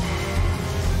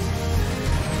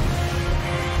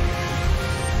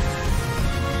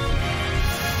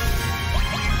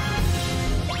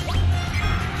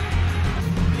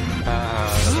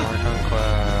 The Morgan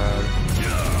Club.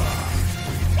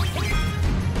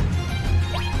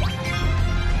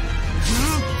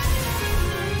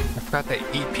 I forgot they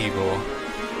eat people.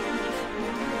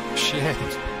 Shit.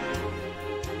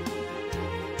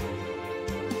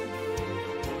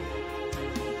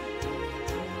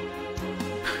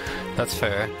 That's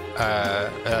fair.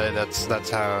 That's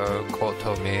how Colt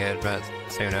told me he had met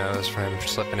Thunos from him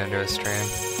slipping into his stream.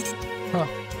 Huh.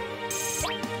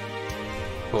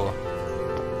 Cool.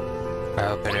 I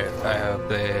hope they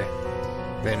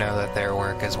know that their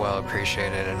work is well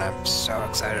appreciated, and I'm so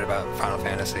excited about Final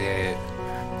Fantasy VIII.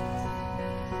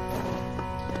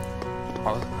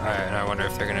 And I wonder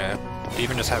if they're gonna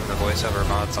even just having the voiceover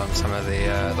mods on some of the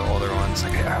older ones.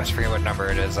 Like, I always forget what number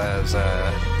it is. That has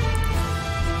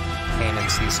Kane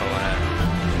and Cecil in it.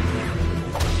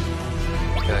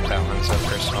 I feel like that one's a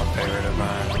personal favorite of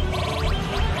mine.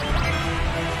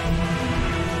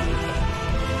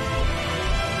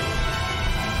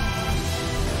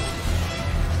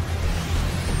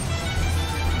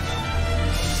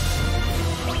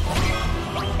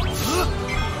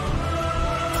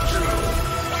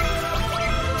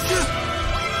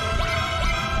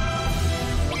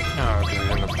 Oh, dude,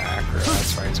 in the back row.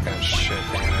 That's why he's got shit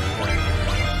damage right now.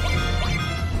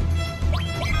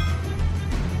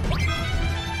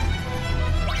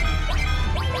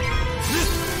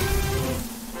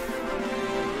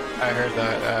 I heard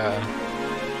that,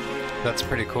 that's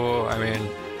pretty cool. I mean,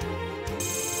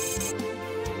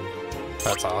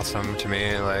 that's awesome to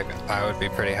me. Like, I would be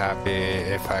pretty happy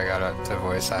if I got up to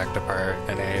voice act a part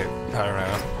in 8. I don't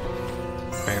know.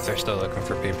 I mean, if they're still looking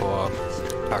for people, I'll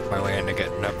talk my way into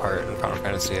getting a part in Final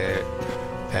Fantasy VIII.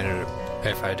 And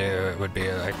if I do, it would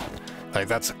be like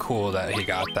that's cool that he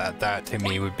got that. That to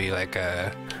me would be like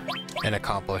an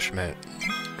accomplishment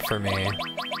for me.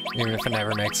 Even if it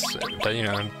never makes, you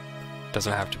know,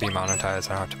 doesn't have to be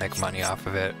monetized, I don't have to make money off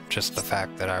of it. Just the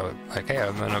fact that I would, like, hey,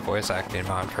 I'm in a voice acting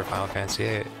mod for Final Fantasy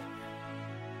VIII.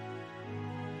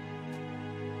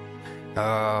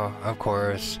 Oh, of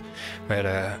course. We had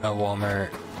a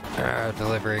Walmart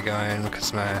delivery going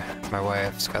because my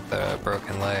wife's got the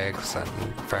broken legs and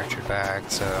fractured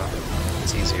back, so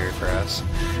it's easier for us.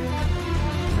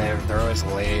 And they're always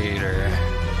late or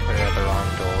put it at the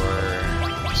wrong door.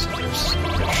 So there's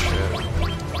stupid shit.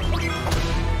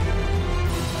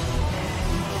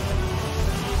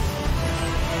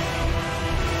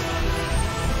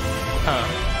 Huh.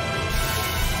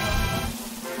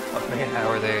 Oh, man, how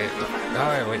are they?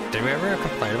 Oh, wait, did we ever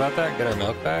complain about that? Get our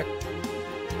milk back?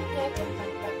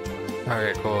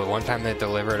 Alright, cool. One time they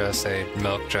delivered us a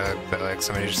milk jug that, like,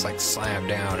 somebody just, like, slammed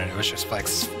down and it was just, like,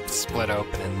 split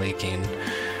open and leaking.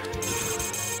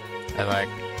 And, like,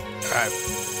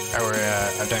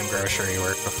 I've done grocery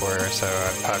work before, so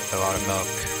I've pumped a lot of milk.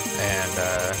 And,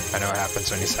 I know what happens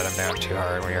when you set them down too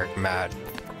hard when you're mad.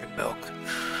 Fucking milk.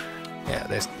 Yeah,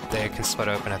 they can split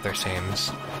open at their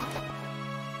seams.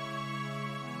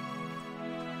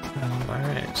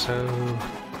 Alright, so...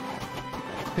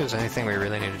 if there's anything we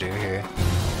really need to do here.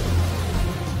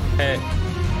 Hey!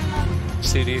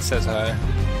 CD says hi.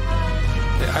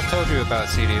 I've told you about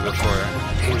CD before.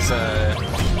 He's,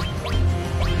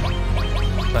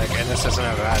 like, and this isn't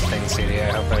a bad thing, CD.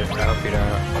 I hope you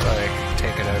don't, like,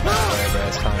 take it out of my way, but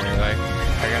it's funny. Like,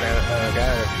 I got a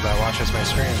guy that watches my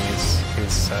stream. He's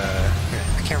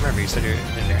I can't remember. You said you're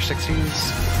in your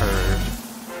 60s or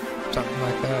something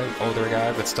like that. Older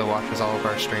guy, but still watches all of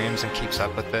our streams and keeps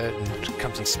up with it and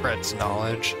comes and spreads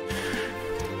knowledge.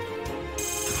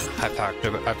 I've talked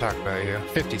about you.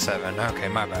 57. Okay,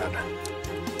 my bad.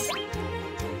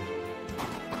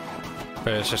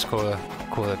 But it's just cool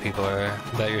cool that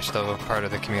that you're still part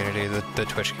of the community, the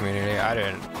Twitch community. I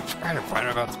didn't find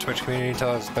out about the Twitch community until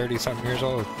I was 30-something years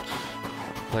old,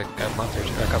 like a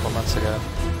couple months ago.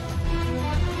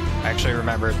 I actually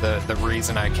remembered the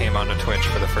reason I came onto Twitch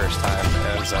for the first time.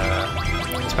 It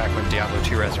was back when Diablo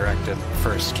 2 Resurrected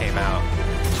first came out,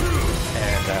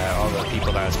 and all the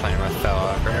people that I was playing with fell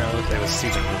off. Or no, it was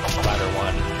season ladder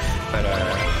 1, but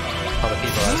all the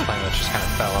people I was playing with just kind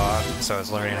of fell off. So I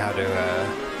was learning how to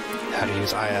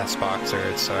use IS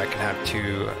boxers, so I can have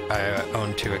I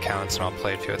own 2 accounts and I'll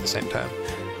play 2 at the same time.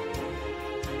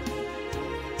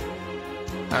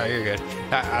 Oh, you're good.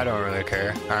 I don't really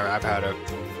care. I've had a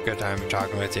good time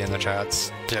talking with you in the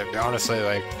chats. Yeah, honestly,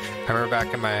 like, I remember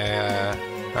back in my,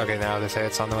 okay, now they say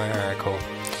it's on the way. Alright, cool.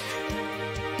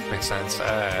 Makes sense.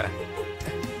 Oh,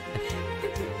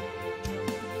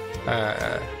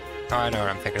 I know what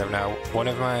I'm thinking of now. One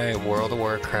of my World of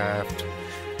Warcraft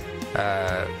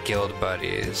guild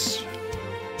buddies,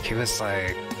 he was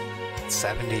like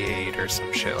 78 or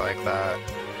some shit like that.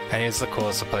 And he's the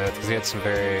coolest to play with because he had some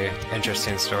very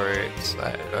interesting stories,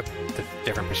 a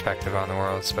different perspective on the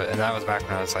worlds. And that was back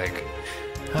when I was like,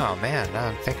 oh man, now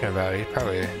I'm thinking about it, he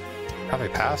probably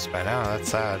passed by now. That's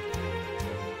sad.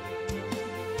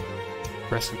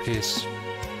 Rest in peace,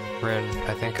 Rin,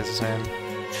 I think is his name.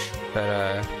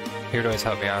 But he would always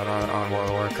help me out on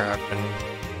World of Warcraft, and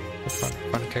it's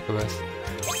fun to kick it with.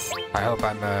 I hope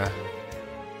I'm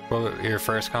what, your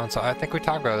first console? I think we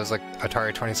talked about it was like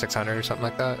Atari 2600 or something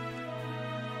like that.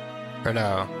 Or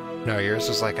no, yours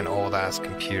was like an old ass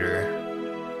computer.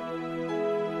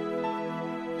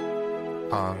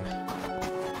 Pong.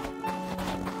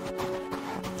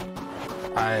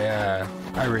 I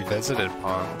revisited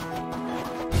Pong,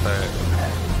 but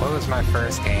what was my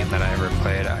first game that I ever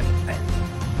played? I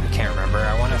can't remember.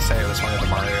 I want to say it was one of the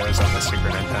Marios on the Super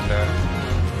Nintendo.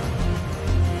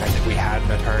 I think we had an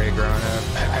Atari growing up.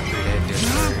 I predid the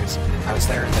Ataris. I was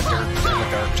there in the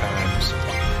dark times.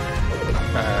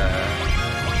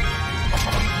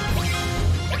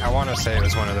 I want to say it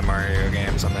was one of the Mario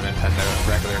games on the Nintendo,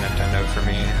 regular Nintendo for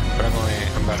me. But I'm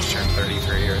about to turn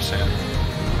 33 here soon.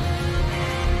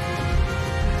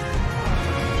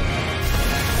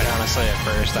 And honestly, at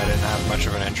first, I didn't have much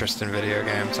of an interest in video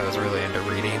games. I was really into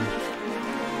reading.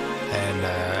 And,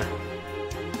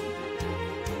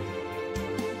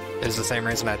 is the same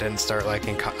reason I didn't start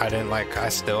liking, I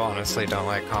still honestly don't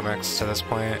like comics to this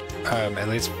point. At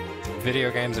least video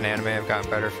games and anime have gotten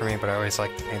better for me, but I always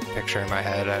like to paint the picture in my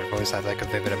head. I've always had like a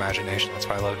vivid imagination. That's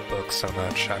why I love books so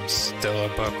much. I'm still a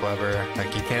book lover.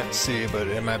 Like, you can't see, but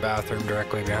in my bathroom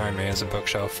directly behind me is a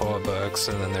bookshelf full of books,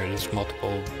 and then there's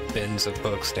multiple bins of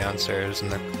books downstairs in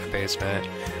the basement.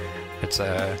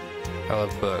 I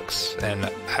love books, and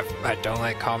I don't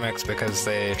like comics because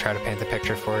they try to paint the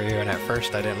picture for you, and at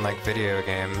first I didn't like video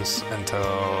games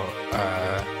until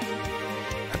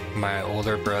my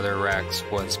older brother Rex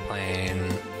was playing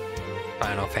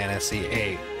Final Fantasy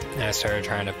VIII, and I started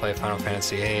trying to play Final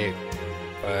Fantasy VIII,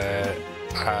 but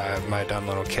my dumb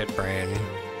little kid brain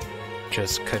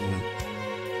just couldn't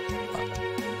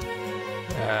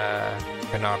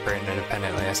operate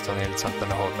independently. I still needed something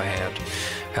to hold my hand,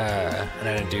 and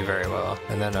I didn't do very well.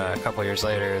 And then a couple years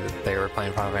later, they were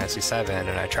playing Final Fantasy VII, and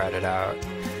I tried it out,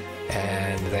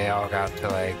 and they all got to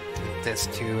like this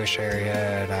 2-ish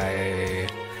area, and I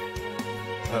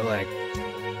put like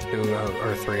 200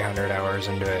 or 300 hours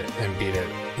into it and beat it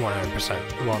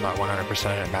 100%. Well, not 100%,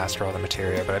 and master all the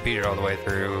materia, but I beat it all the way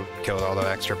through, killed all the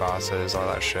extra bosses, all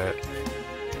that shit.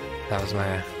 That's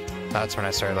when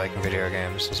I started liking video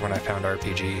games, was when I found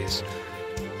RPGs.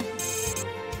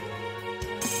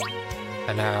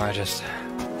 And now I just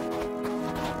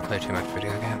play too much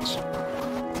video games.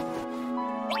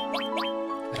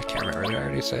 I can't remember, did I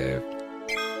already save?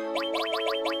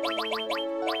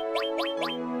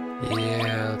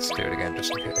 Yeah, let's do it again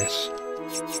just in case.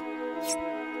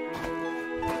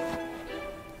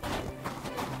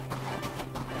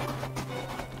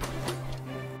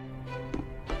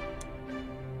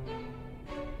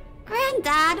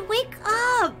 Granddad, wake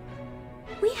up!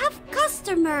 We have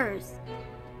customers!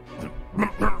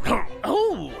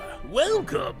 Oh,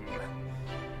 welcome!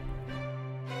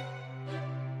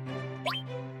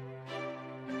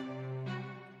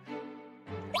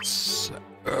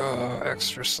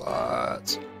 Extra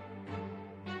slots.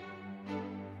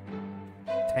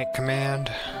 Tank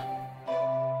command.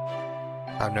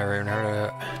 I've never even heard of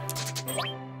it.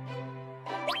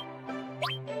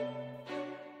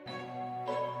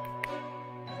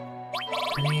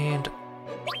 I need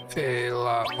a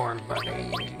lot more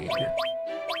money.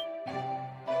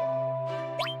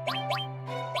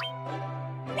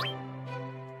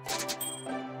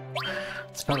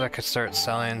 suppose I could start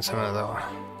selling some of the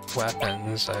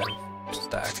weapons I've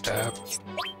stacked up.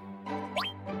 I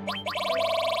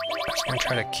was gonna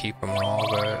try to keep them all,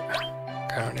 but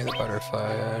I don't need the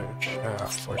butterfly edge. Oh,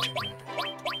 14.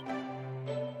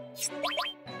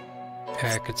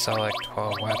 Okay, I could sell like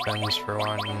 12 weapons for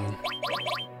one.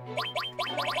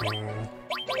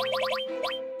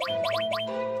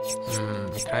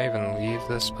 Can I even leave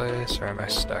this place, or am I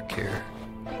stuck here?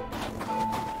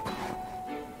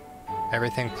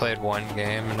 Everything played one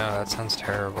game? No, that sounds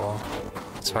terrible.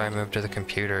 That's why I moved to the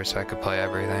computer, so I could play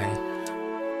everything.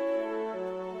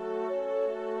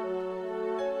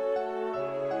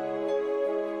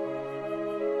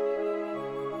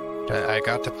 I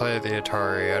got to play the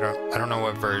Atari. I don't know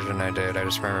what version I did. I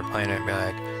just remember playing it and being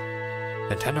like,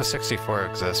 Nintendo 64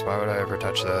 exists, why would I ever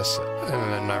touch this?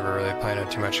 And then never really playing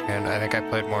it too much again. I think I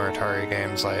played more Atari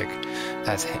games like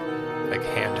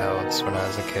handhelds when I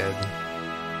was a kid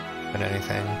than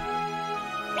anything.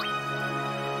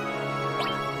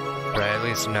 But I at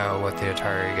least know what the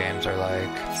Atari games are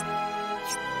like.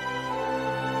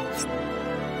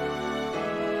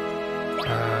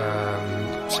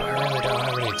 So I really don't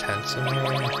have any tents in here,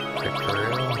 like for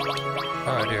real.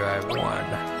 Oh, I do, I have one.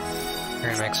 We're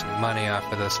gonna make some money off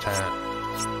of this tent.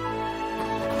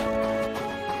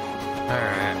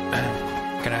 Alright.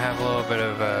 Gonna have a little bit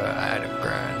of a item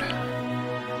grind.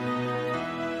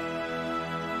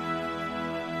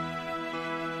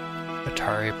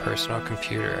 Atari personal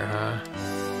computer, huh?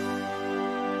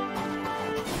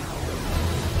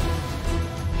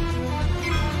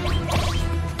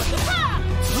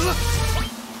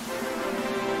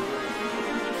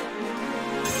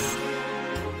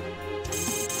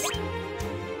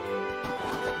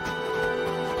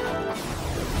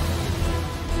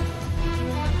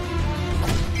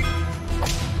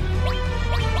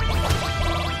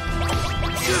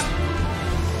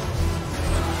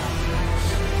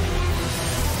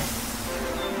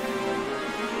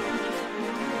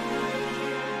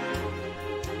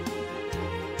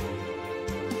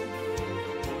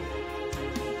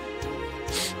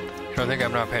 I don't think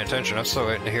I'm not paying attention. I'm still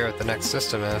waiting to hear what the next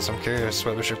system is. I'm curious,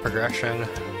 what was your progression?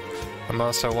 I'm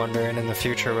also wondering in the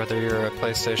future whether you're a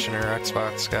PlayStation or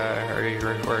Xbox guy, or you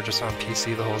were just on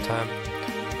PC the whole time.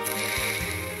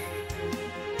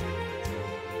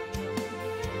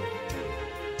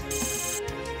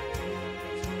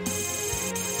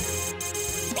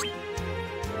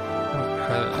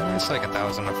 It's like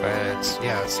 1,000 to fight.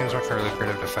 Yeah, it seems much more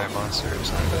lucrative to fight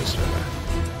monsters than it is to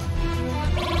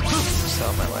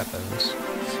sell my weapons.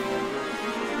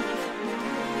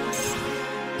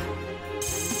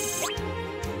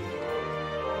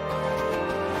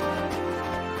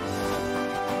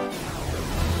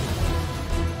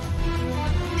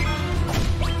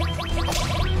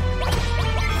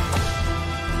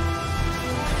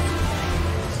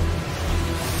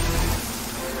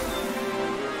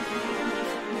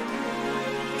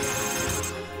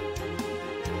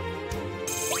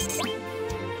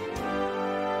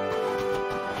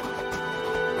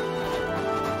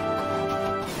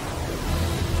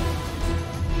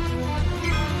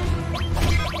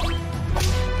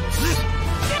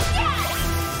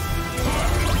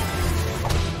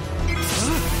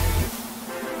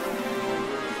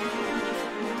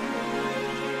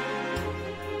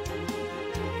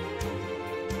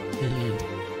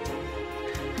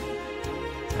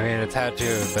 I mean, it's had to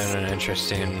have been an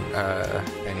interesting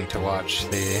thing to watch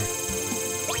the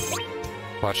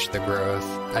growth.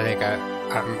 I think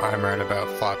I'm right about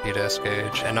floppy disk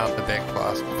age, and not the big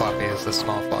floppies, the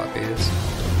small floppies.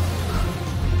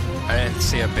 I didn't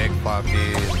see a big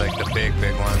floppy, like the big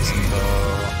ones,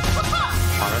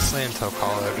 until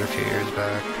college a few years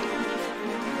back.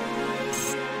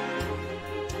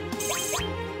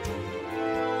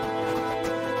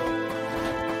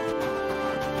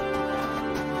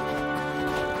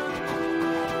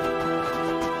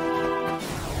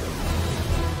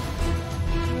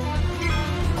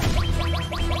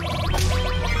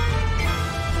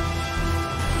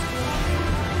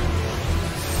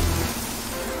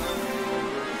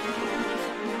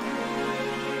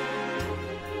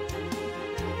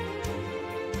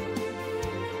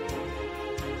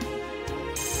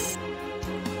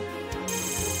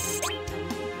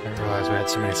 I didn't realize we had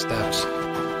so many steps in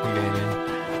gaming.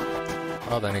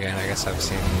 Well, then again, I guess I've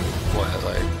seen, what,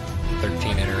 like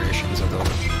 13 iterations of the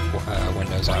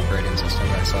Windows operating system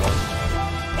myself.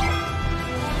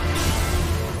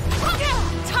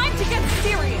 Time to get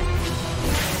serious!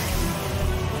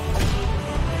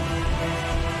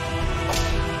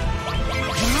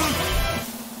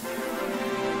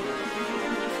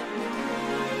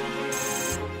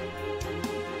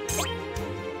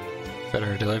 that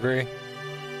our delivery?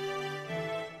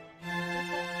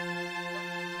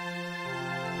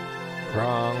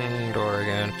 Wrong door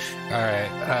again.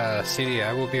 Alright, CD,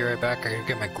 I will be right back. I gotta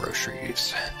get my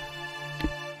groceries.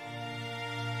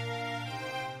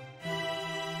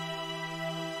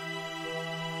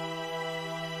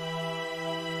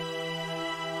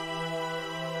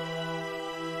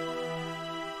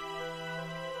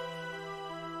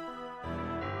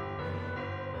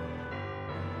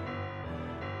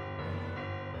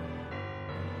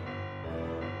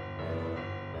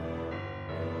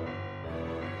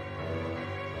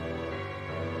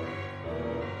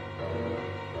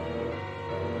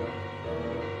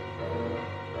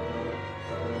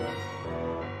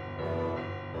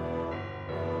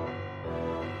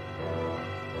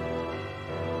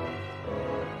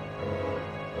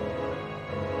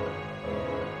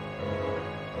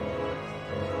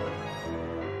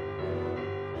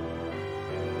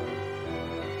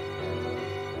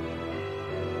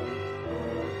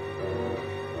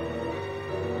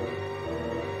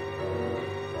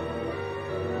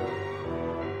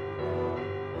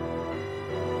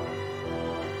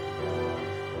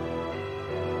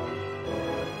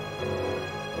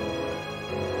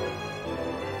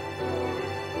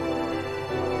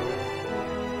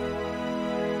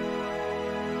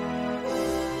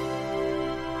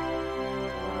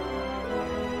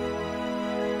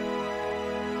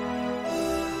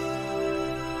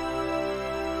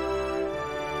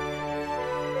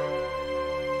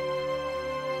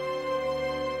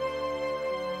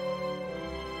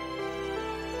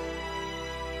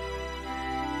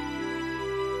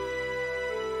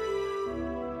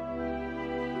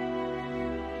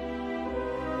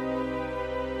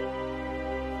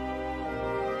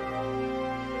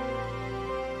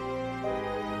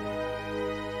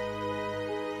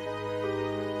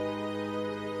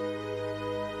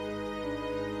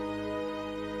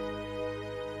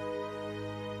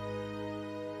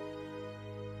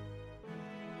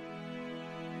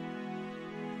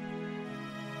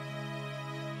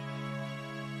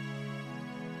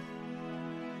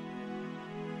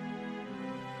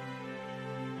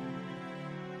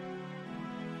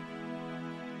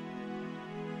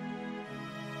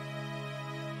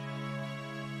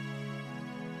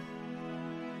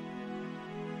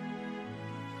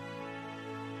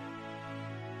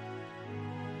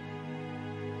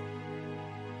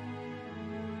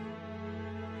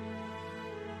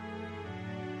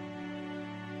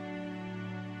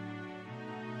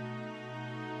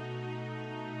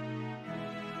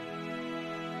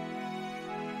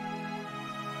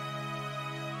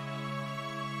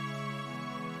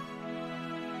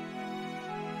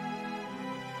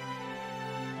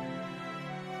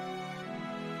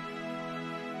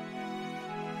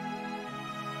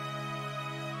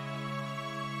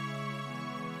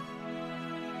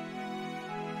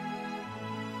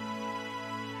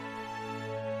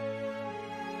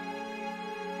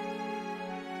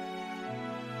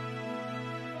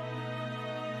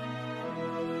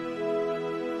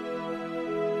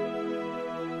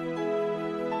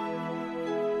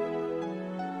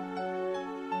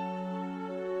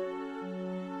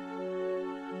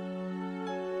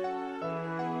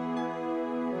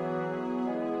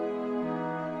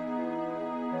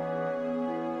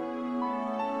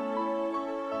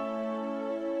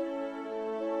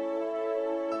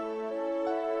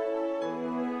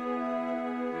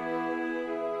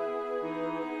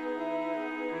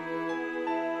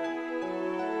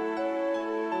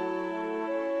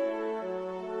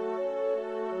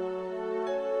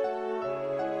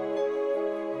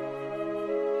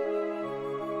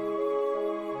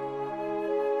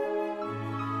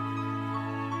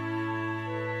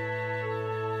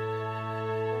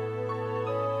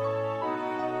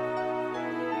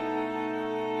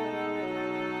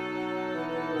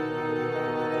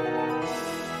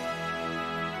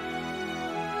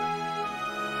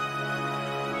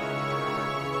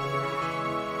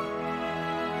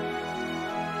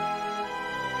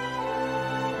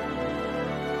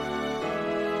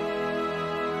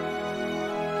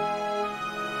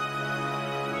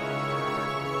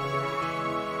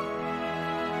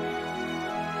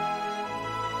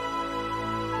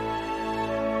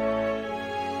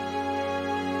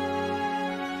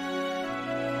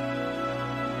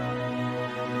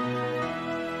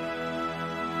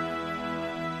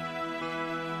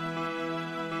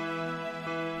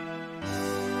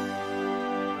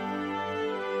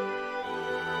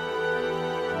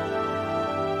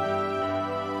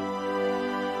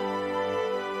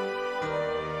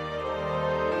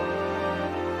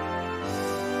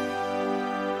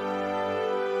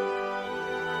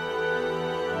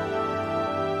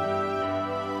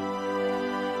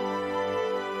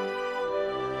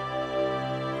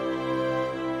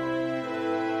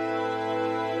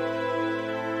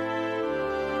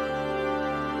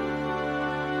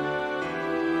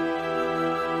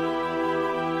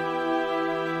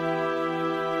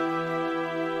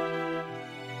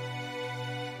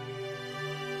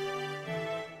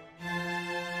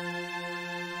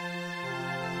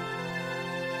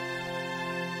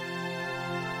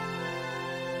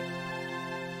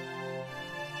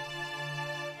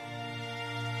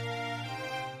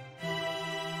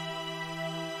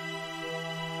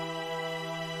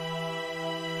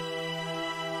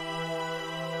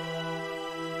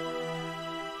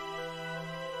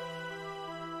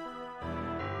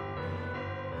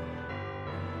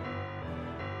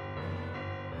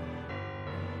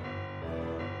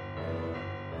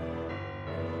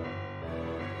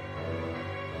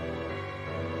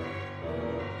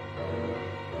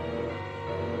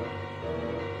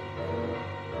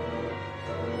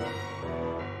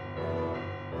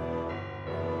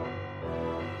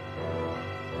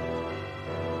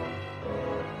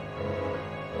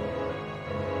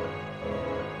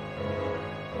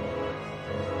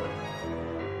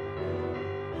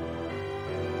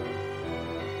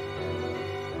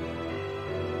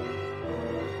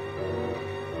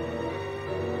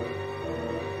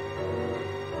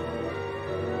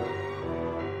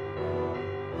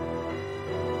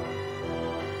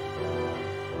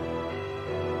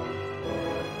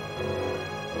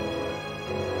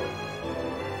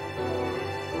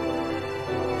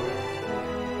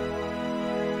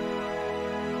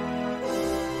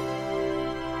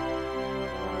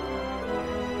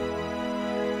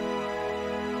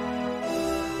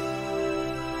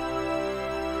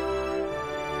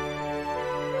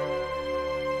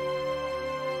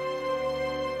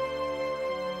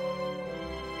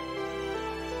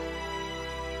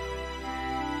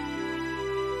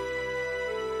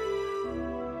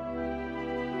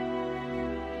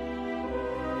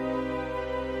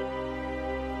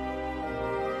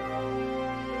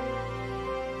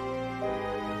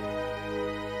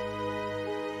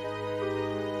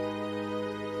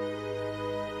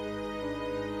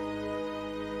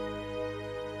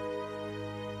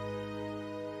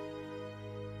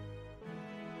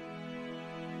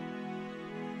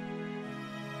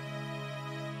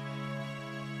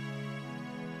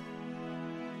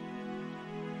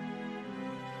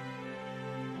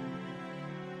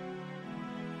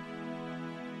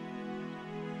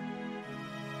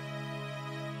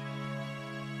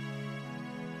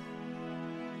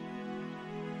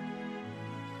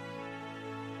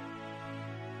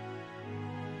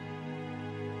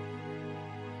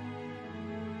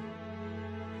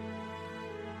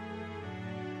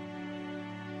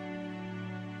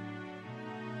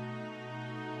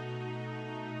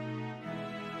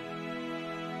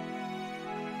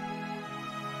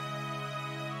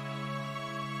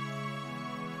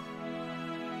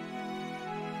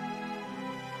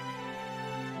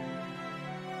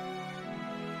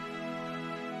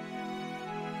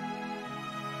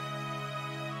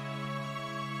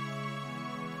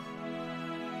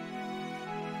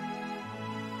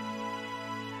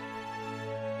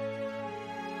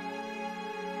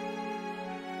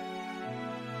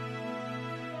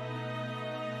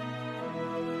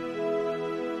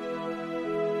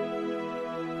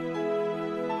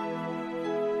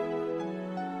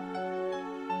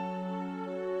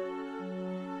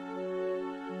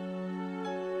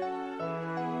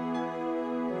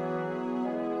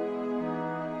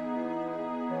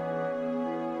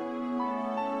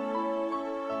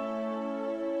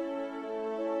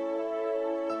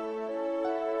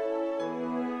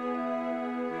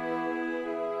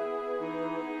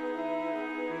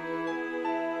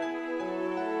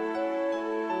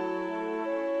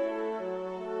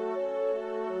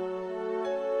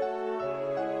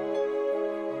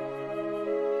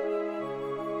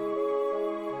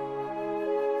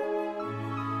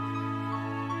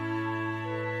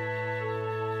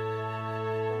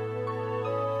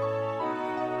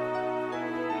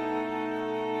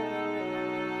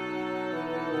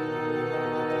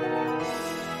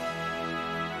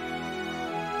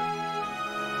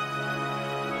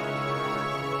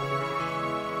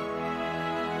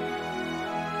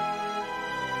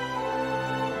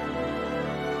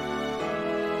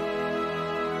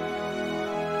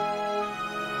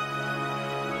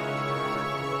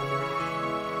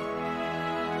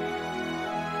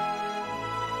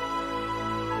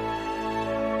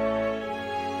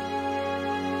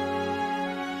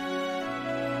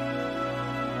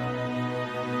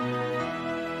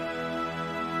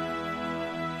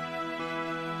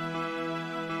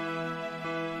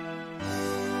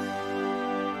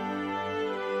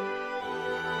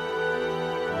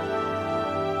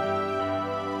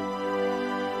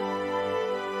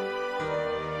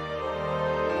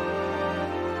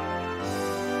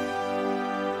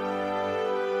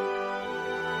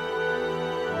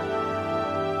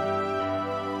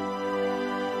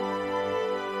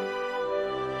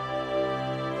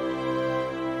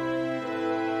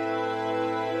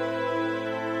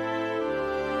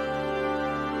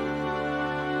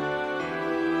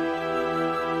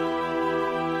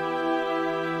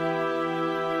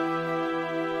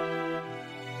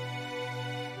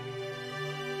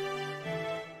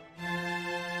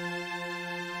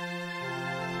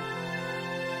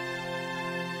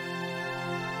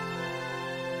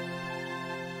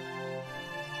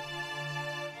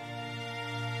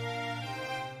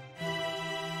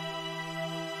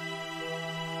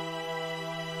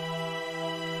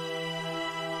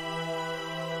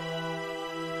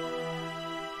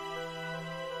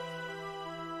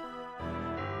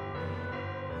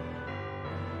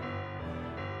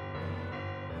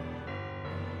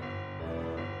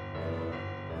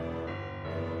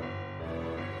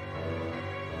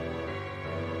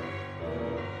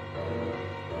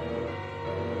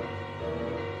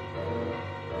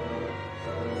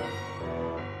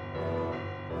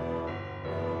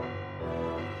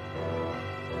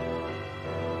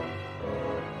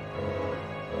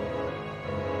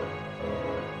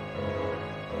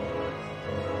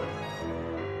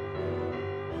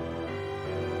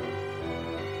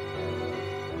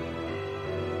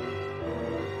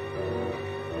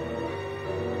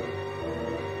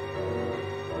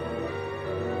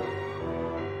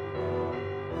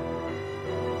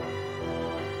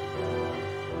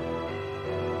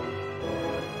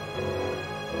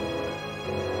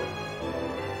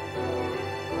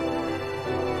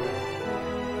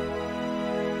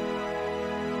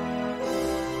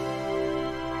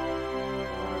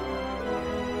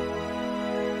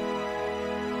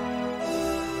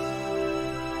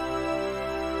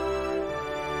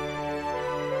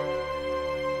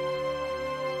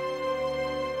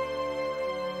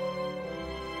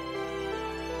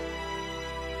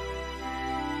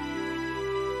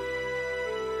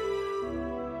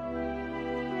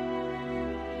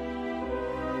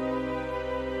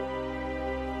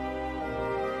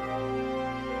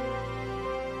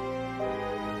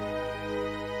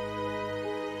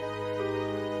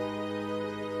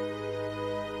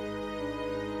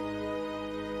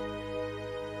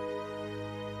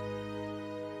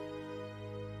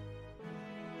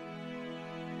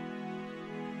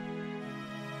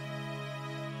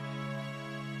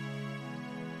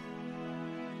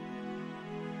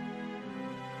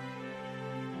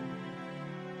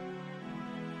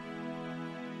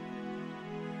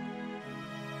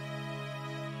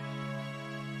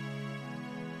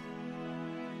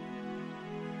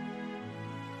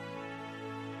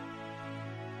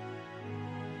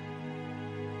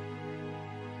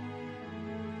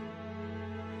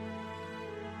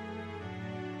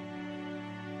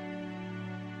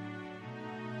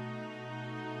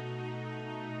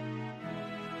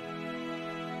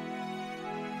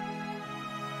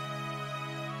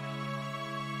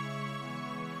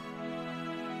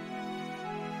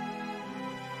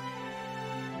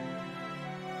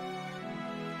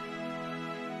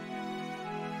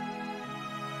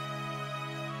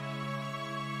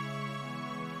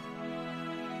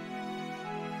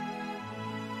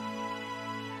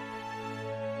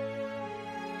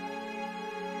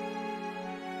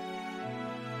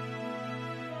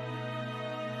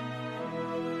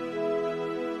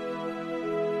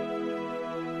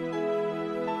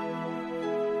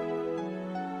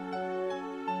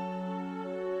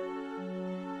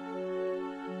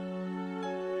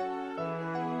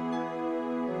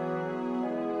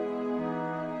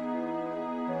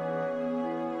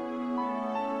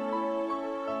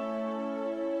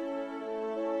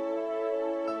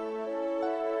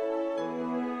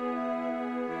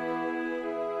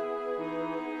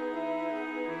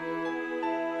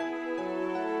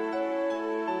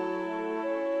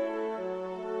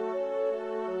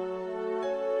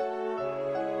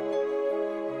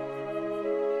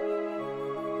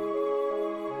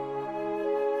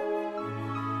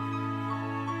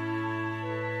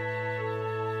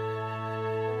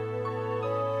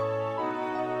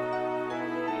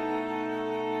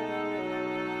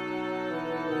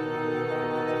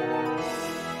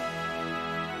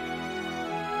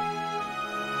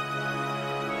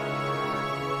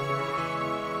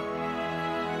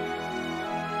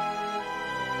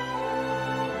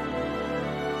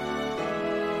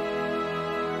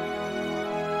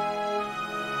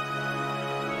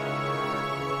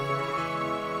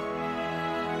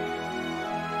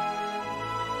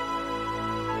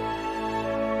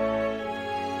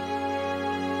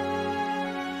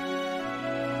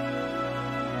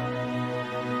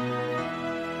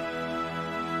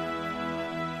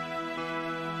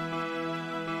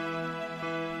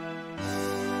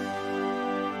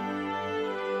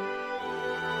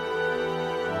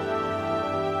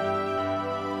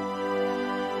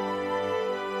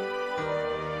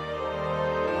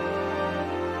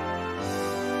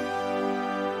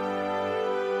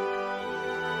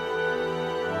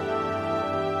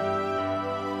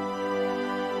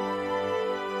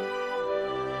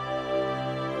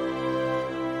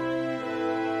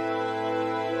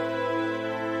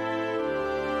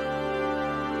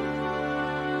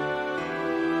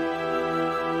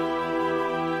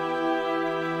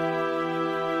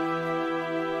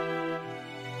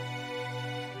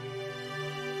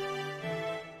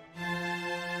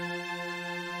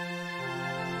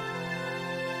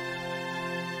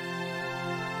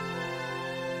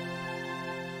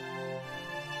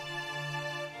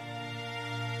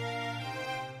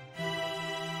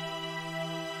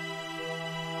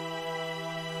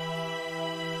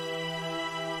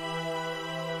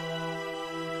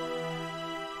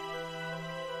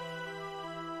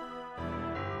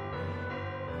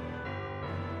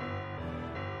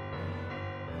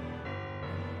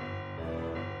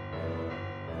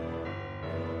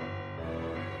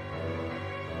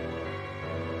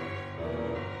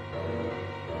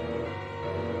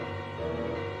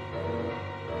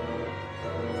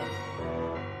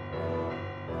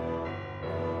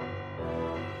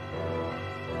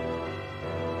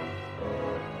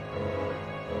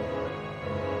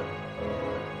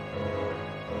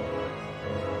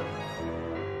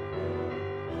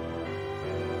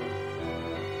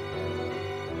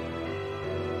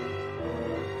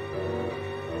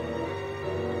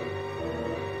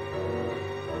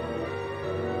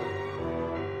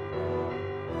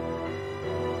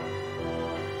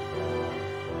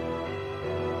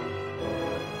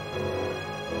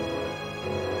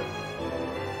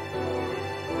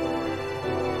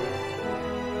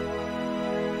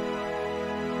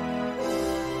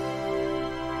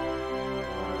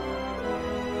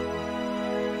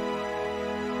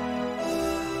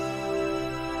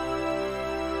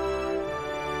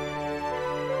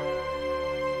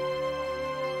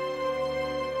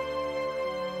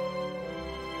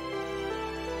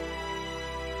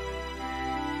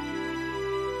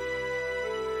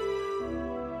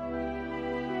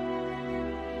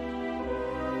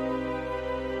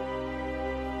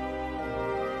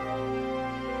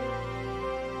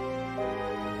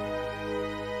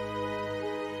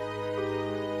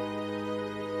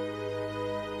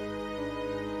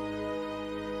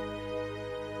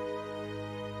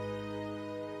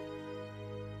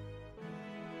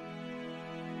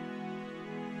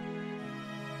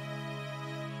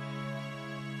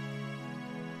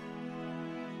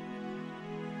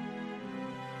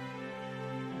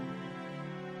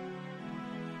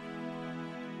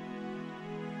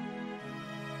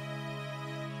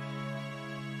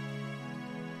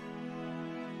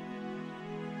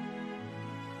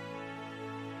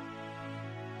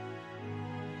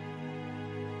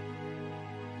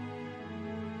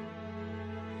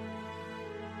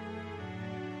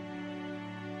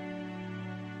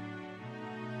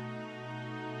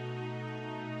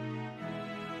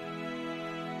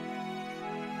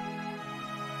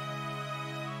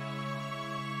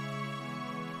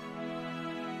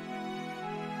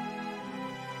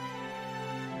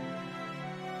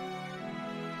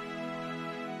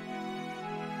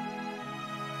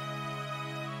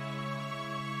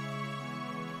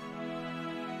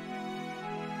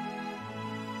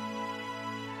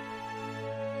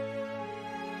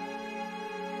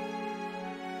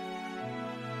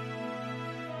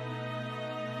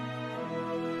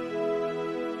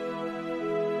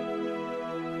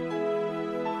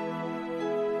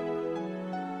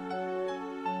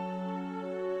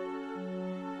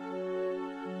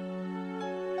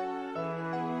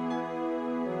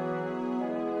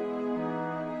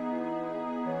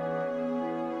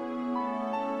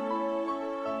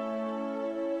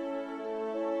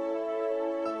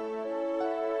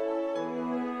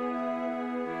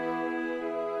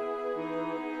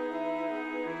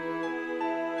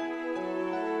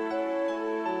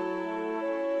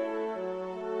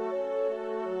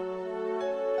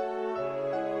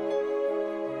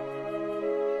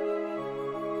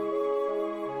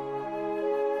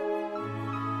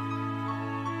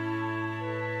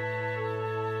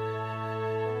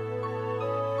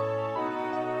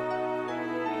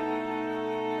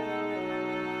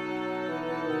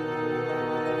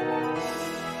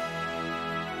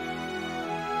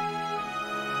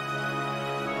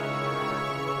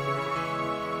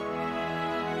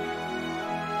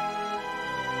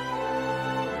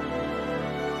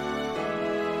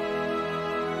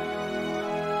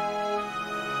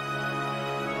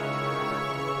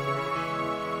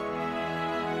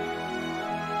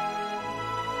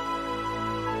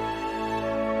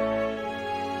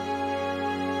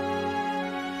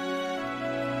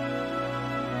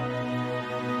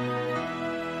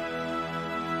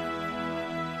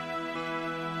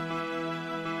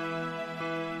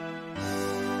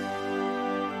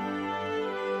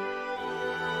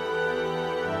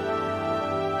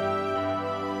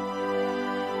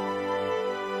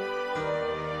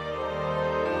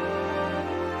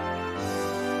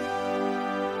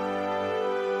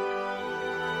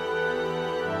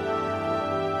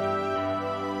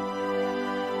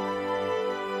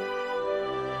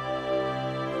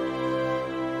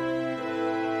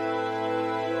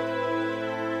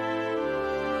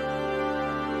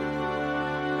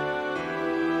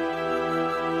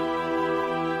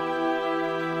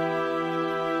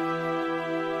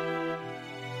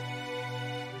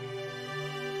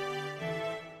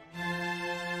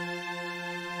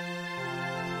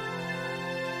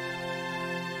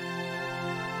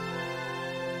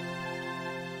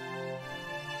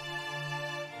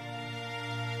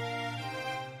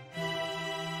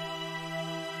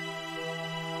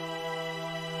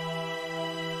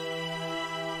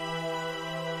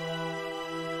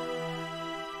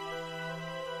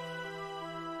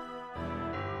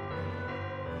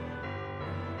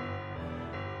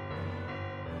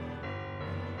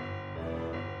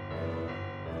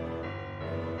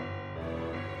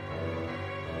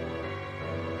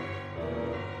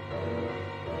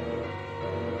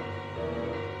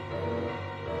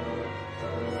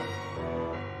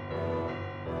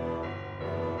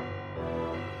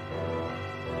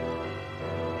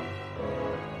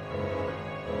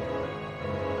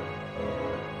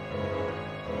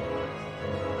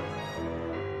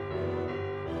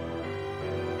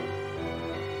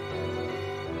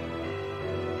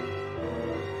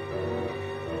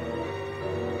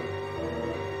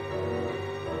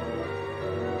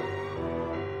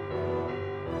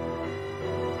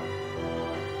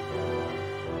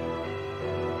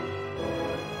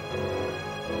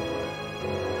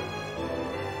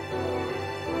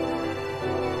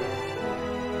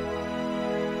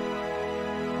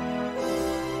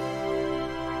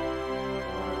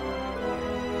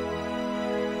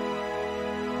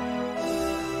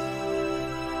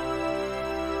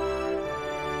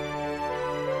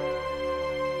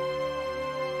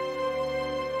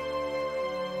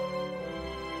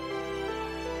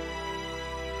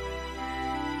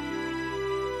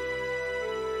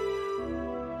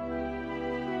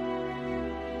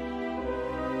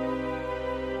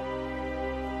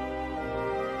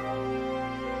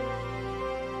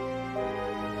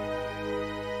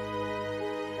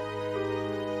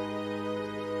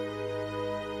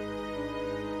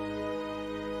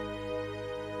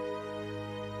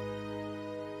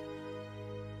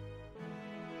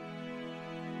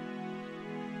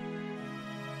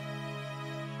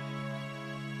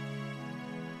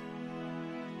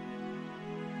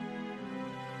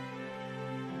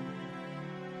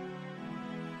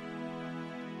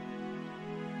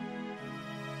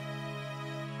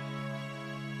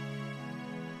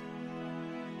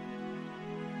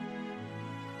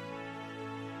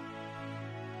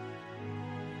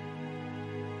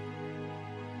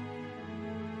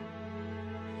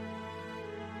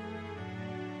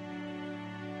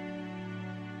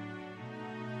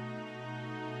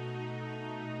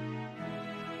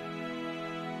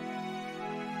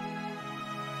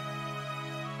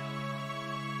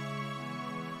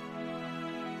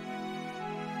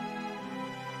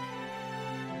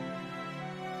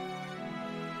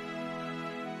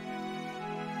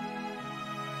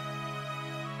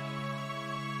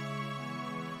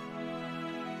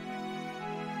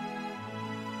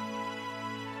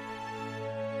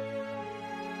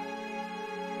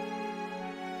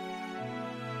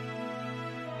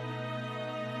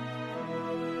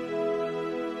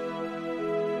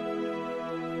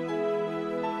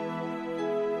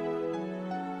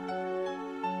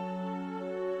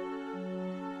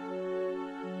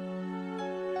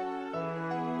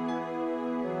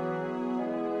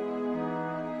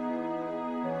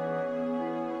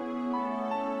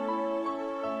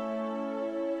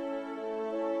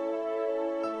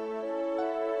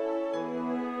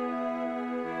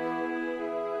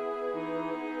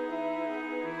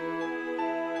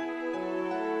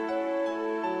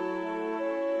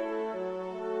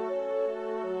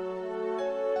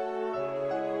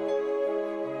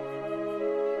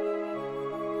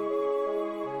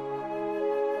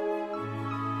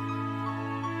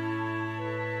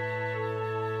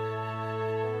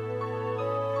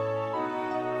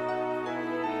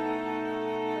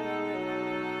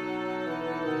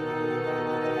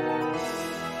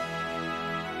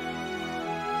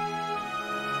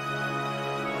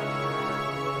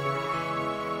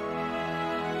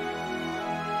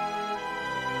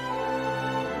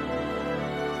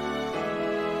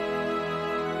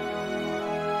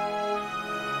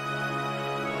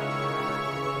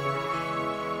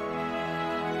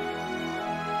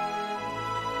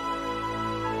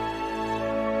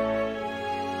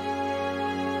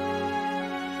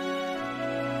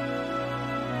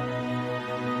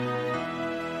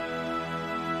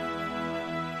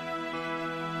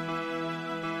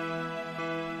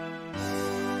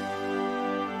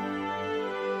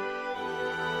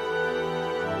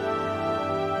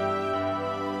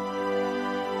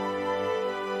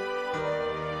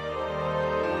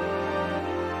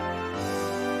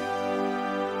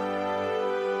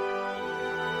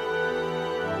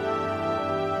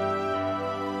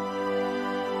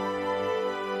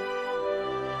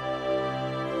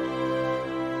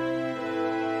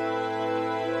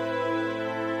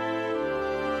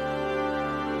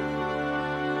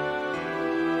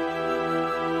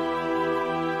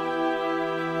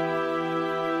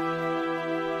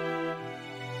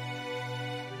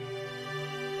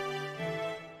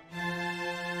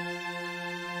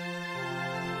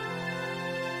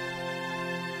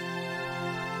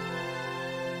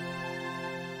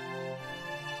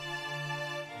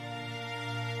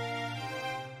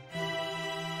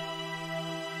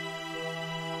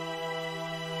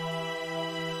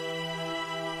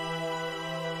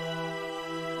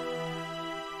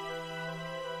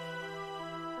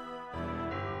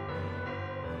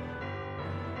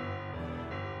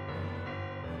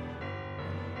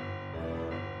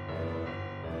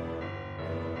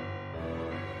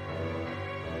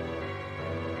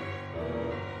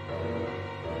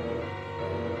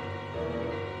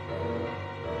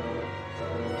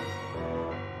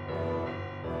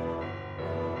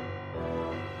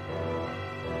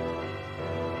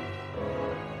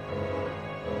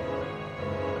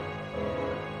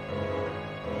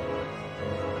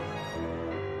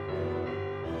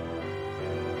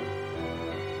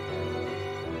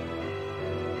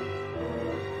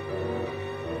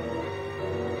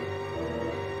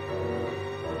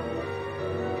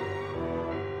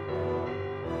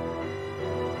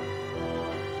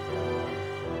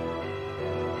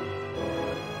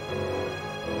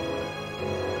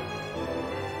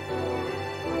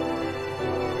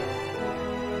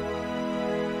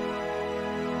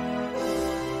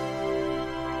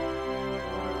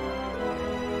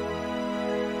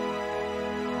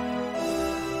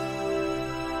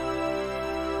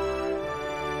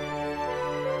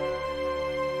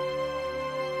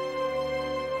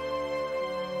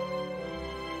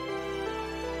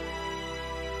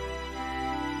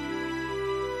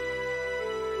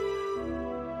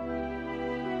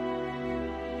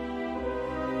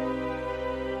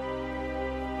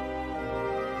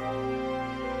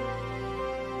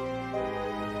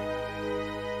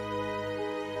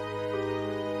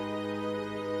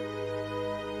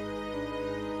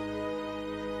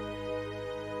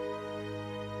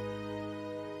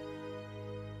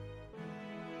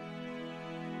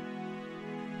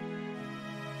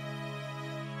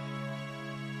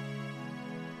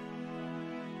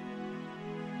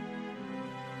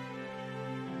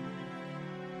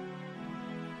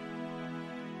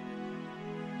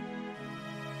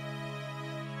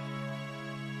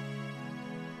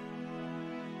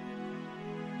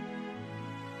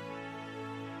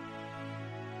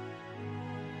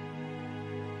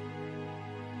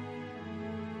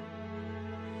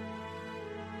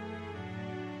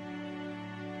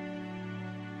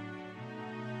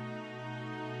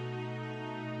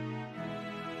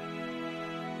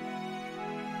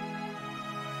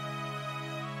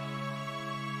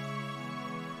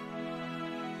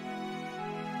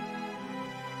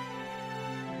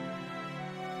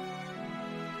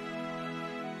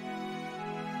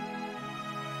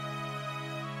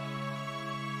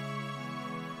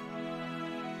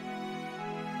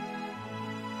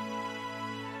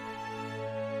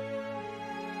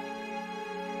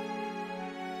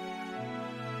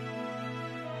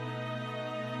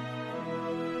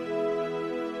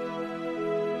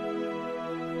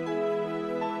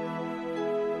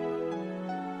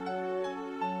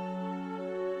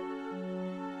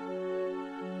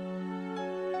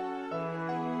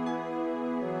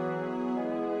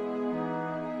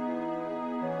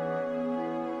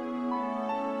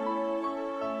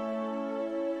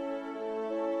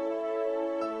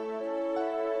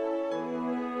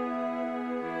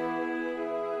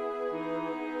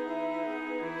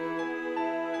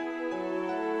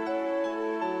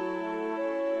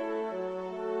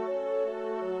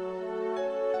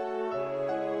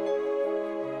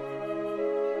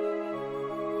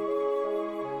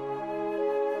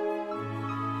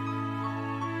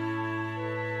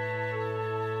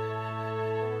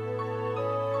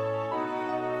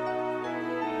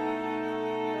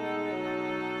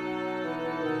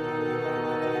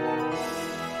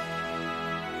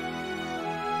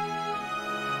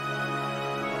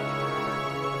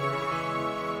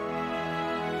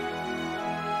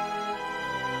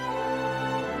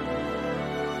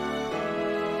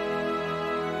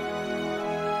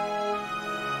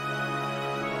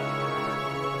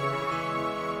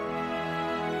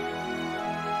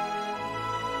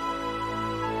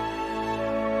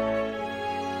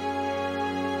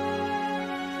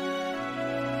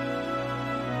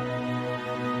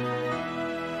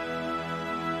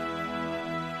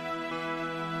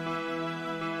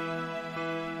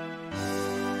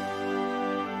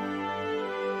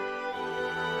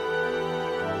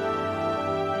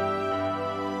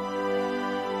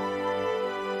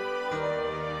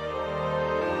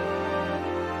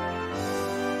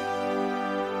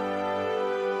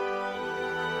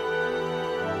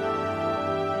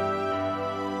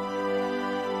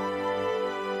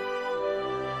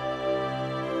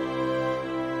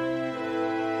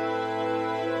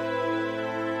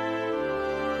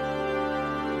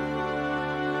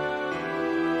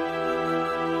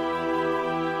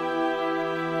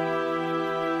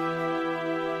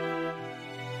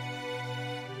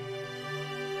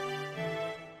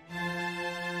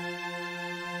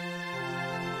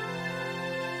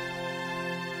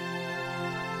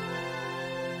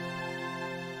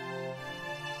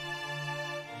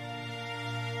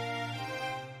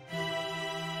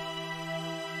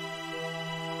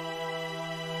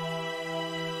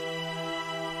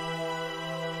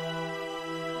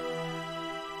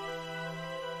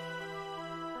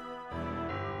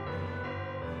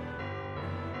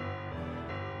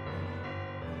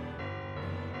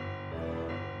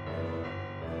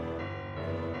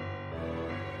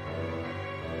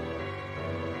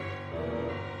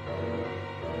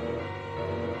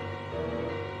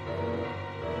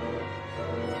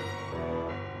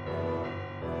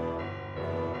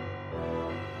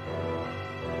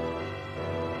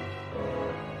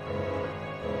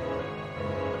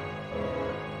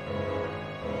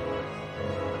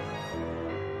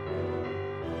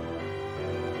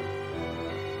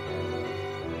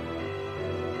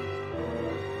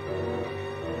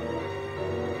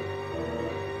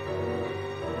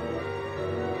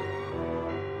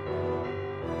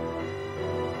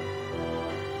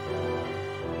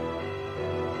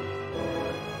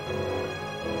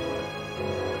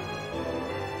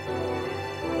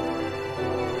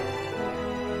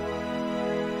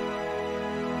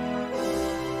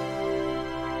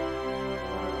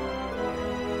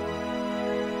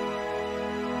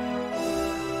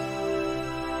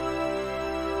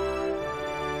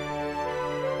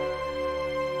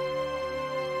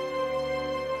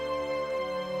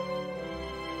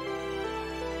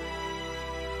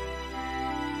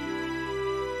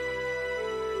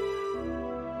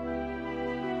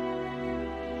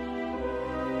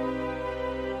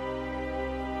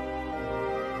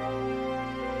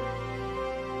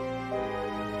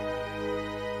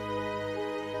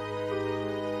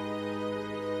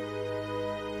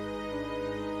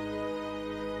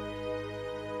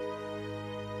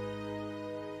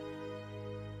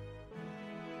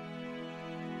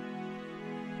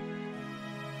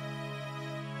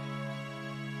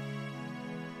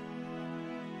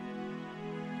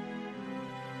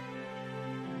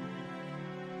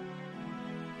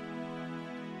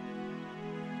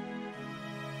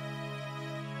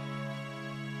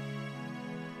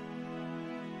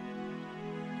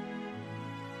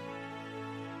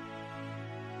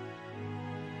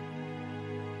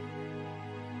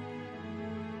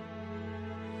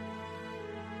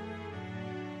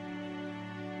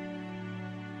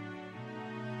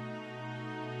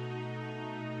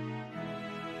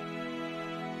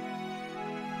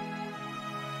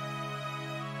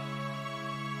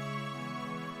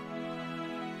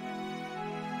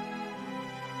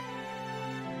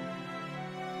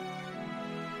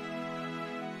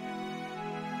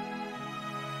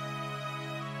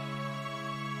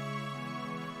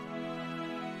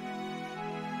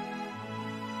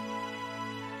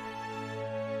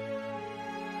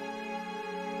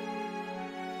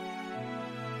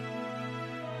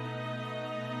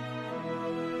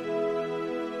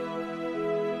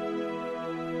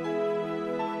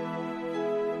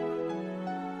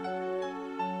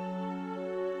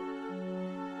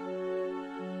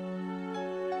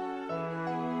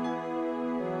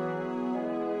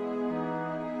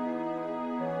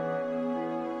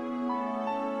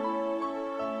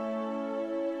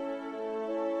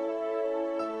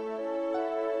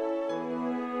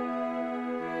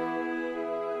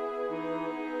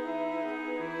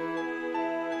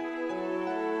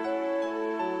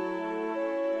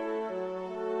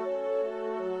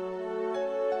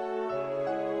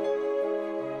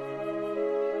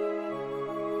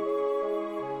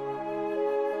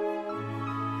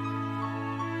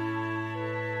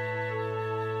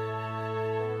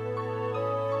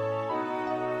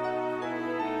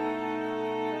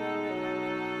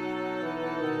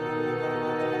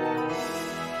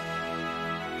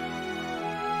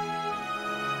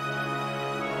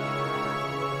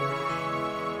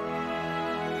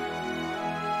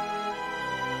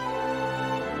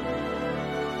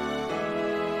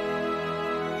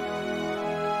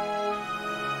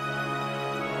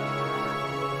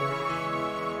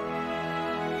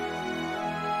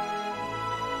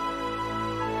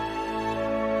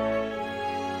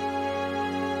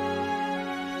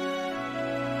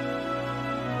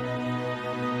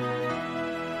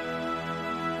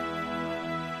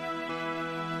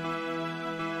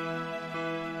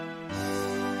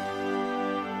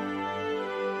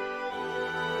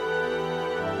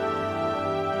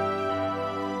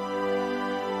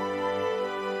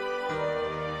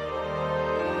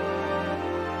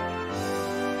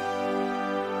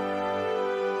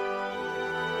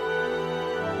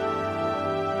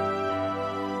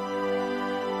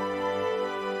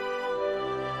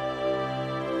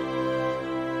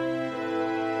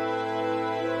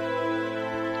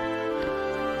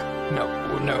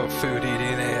 no food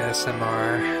eating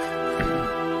ASMR.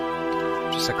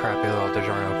 Just a crappy little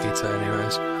DiGiorno pizza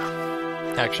anyways.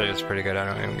 Actually, it's pretty good. I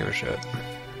don't even give a shit.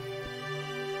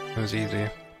 It was easy.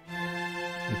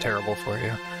 And terrible for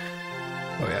you.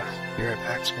 Oh yeah, be right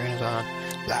back. Screen is on.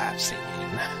 Live scene.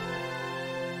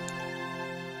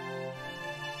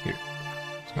 Here.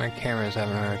 So my camera's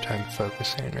having a hard time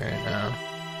focusing right now.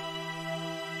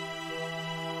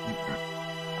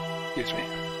 Excuse me.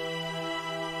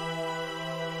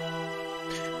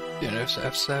 Doing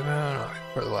FF7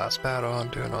 for the last battle. I'm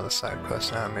doing all the side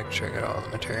quests now. Make sure I get all the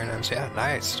materials. Yeah,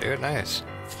 nice, dude, nice.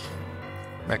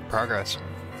 Make progress.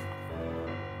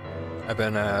 I've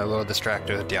been a little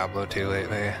distracted with Diablo 2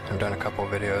 lately. I've done a couple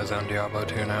videos on Diablo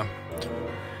 2 now.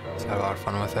 So I had a lot of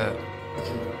fun with it.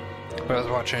 But I was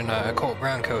watching Colt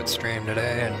Browncoat stream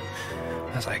today, and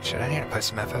I was like, shit, I need to play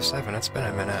some FF7. It's been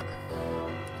a minute.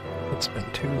 It's been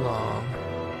too long.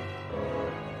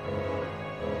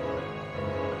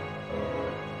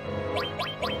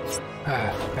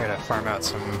 I gotta farm out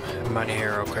some money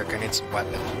here real quick. I need some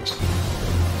weapons.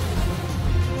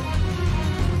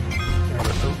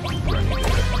 I need to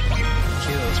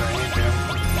heals, I need to.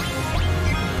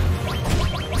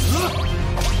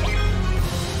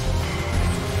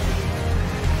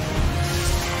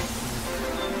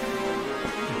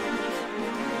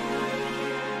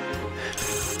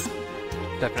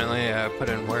 Definitely put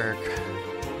in work.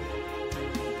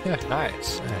 Yeah,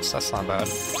 nice, nice. That's not bad.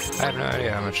 I have no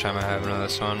idea how much time I have into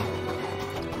this one.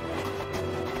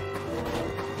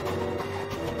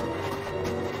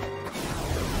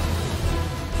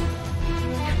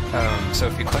 So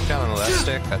if you click down on the left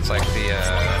stick, that's like the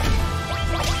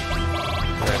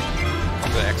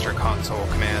extra console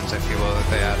commands, if you will, that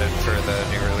they added for the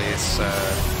new release.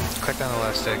 Click down the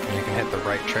left stick and you can hit the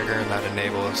right trigger, and that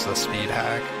enables the speed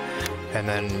hack. And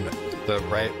then the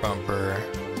right bumper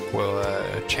will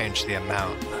change the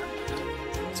amount.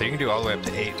 So you can do all the way up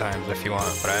to 8 times if you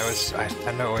want, but I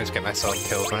tend to always get myself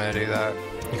killed when I do that.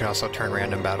 You can also turn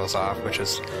random battles off, which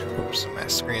is, oops, my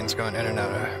screen's going in and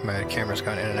out of, my camera's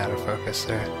going in and out of focus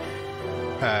there.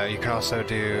 You can also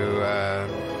do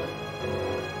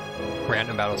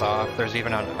random battles off. There's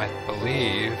even on, I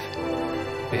believe,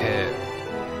 you hit,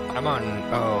 I'm on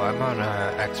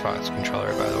Xbox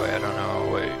controller, by the way. I don't know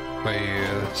what you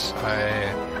use.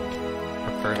 I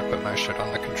prefer to put my shit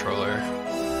on the controller.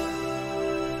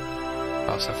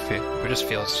 Also, it just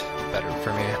feels better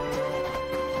for me.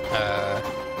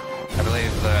 I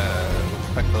believe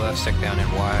click the left stick down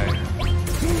in Y.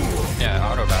 Yeah,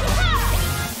 auto battle.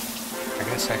 I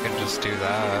guess I could just do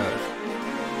that.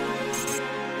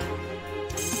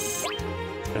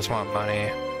 I just want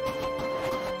money.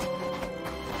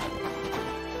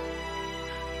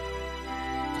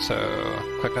 So,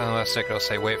 click on the left stick, it'll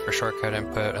say wait for shortcut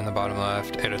input in the bottom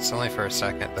left. It's only for a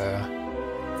second though.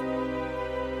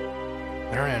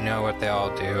 I don't even know what they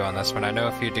all do on this one. I know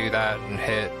if you do that and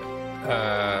hit,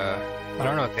 I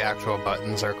don't know what the actual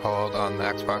buttons are called on the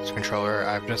Xbox controller.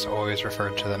 I've just always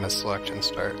referred to them as select and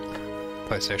start.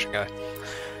 PlayStation guy.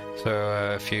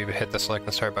 So if you hit the select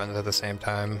and start buttons at the same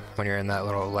time when you're in that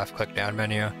little left click down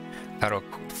menu, that'll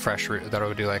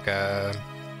do like a,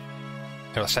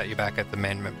 it'll set you back at the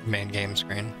main game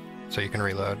screen, so you can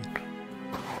reload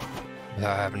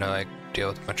without having to like deal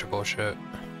with a bunch of bullshit.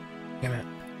 Damn it.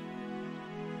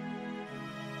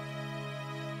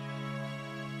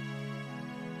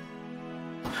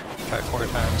 Try 4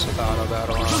 times with auto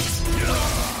battle on. Yeah,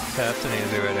 that's an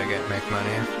easy way to make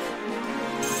money.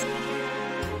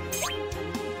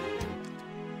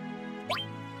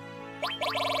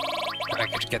 I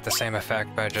could get the same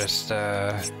effect by just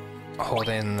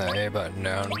holding the A button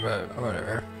down, but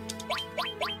whatever.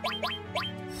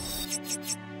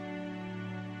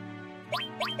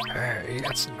 Alright, you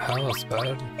got some health,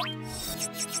 bud.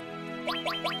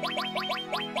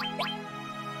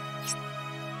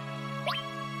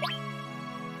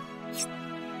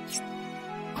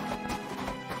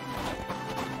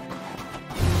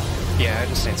 Yeah, I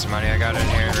just need some money. I got in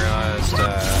here and realized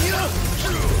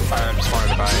I just wanted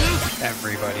to buy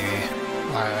everybody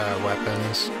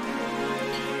weapons.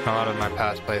 A lot of my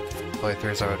past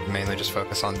playthroughs, I would mainly just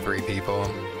focus on 3 people.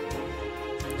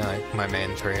 Like my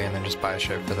main 3, and then just buy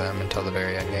shit for them until the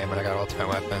very end game when I got ultimate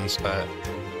weapons, but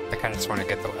I kinda just want to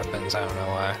get the weapons, I don't know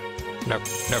why. No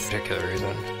particular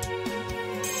reason.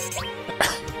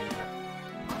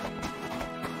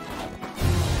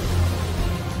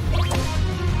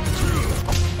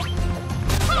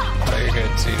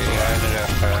 CD. I ended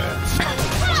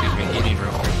up, eating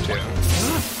real quick too.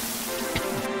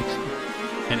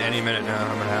 In any minute now,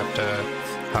 I'm gonna have to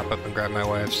hop up and grab my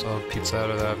wife's little pizza out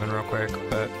of the oven real quick,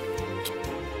 but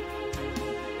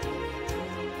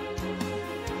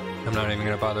I'm not even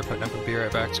gonna bother putting up a be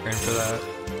right back screen for that.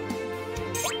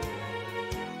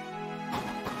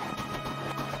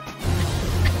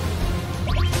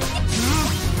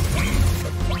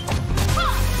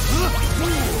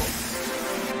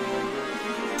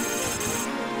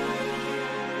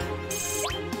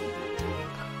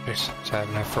 Just have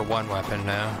enough for one weapon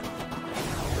now.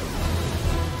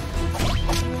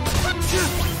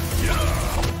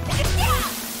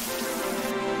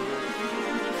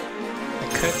 I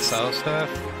could sell stuff,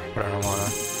 but I don't wanna.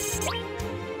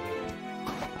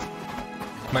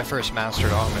 My first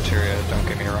mastered all materia, don't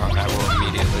get me wrong, I will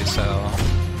immediately sell.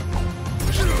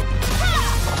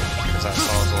 Because that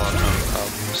solves a lot of money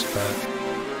problems, but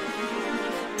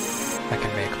I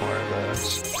can make more of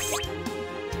those.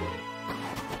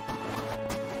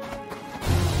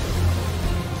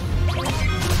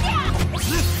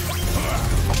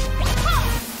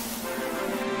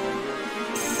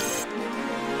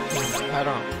 I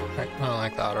don't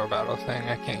like the auto battle thing.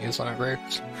 I can't use limit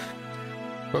breaks.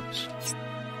 Whoops.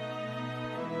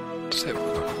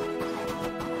 Disable.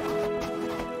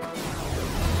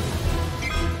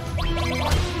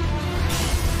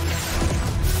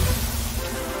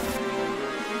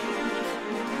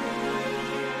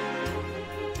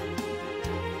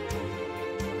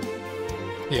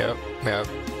 Yep.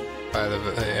 Buy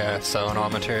the selling all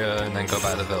materia and then go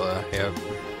buy the villa. Yep.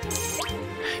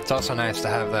 It's also nice to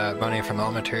have that money from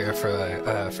all materia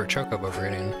for chocobo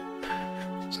breeding.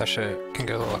 So that shit can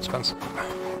get a little expensive. Oh,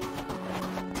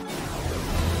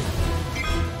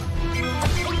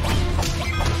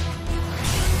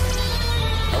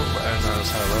 I didn't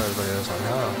notice how low everybody is on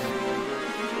health.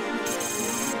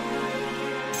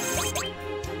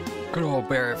 Good old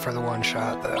Barrett for the one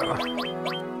shot though.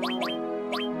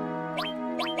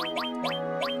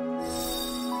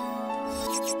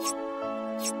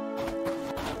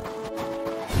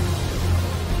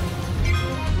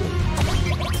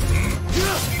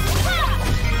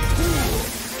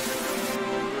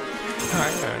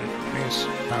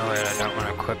 Oh wait, I don't want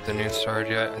to equip the new sword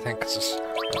yet. I think this is...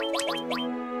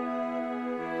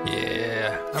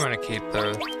 Yeah, I'm gonna keep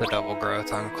the double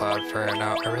growth on Cloud for right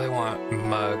now. I really want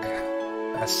Mug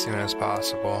as soon as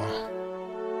possible.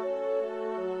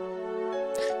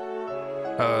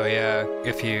 Oh yeah,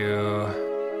 if you...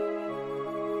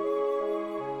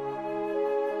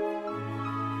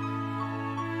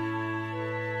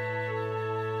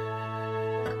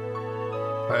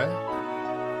 What?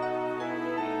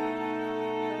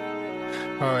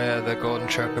 Oh yeah, the golden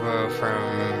chocobo from...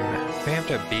 We have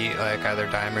to beat like either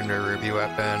diamond or ruby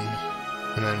weapon,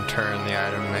 and then turn the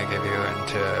item they give you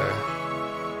into...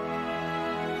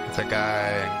 It's a guy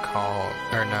and calm...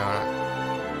 Or no...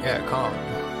 Yeah, calm.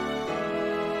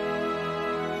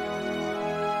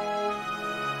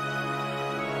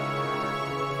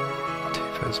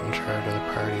 Tifa's in charge of the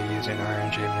party using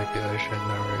RNG manipulation,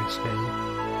 no racing.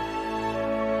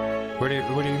 What do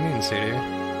you mean, CD?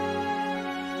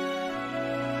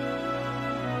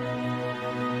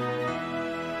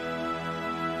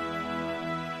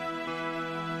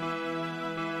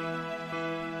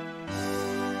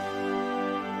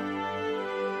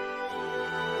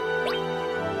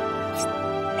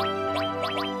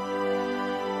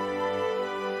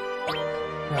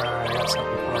 I got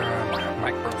something for a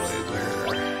micro laser.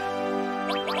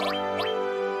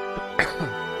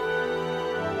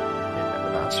 Yeah, the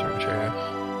master chair.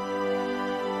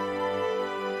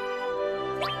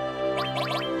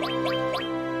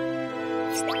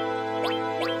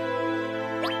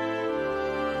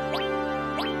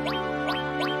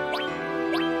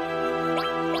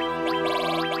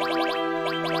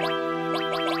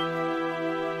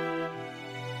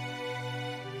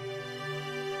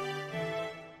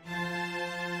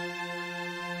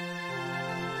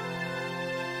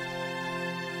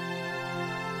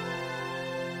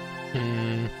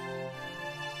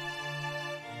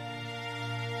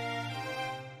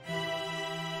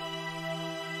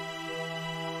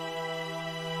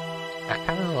 I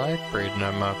kind of like breeding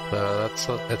them up though.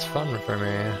 It's fun for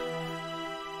me.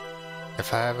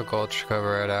 If I have a gold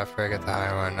chocobo right after I get the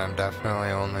high one, I'm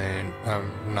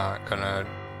not gonna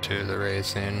do the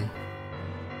racing.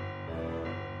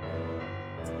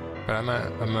 But I'm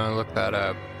gonna look that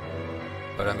up.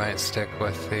 But I might stick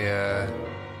with the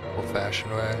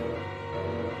old-fashioned way.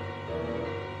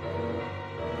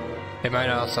 It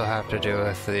might also have to do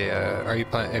with the,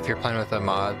 if you're playing with the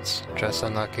mods, just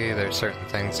unlucky, there's certain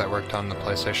things that worked on the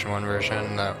PlayStation 1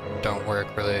 version that don't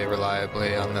work really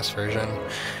reliably on this version.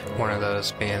 One of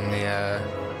those being the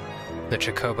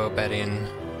Chocobo betting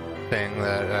thing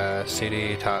that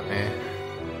CD taught me.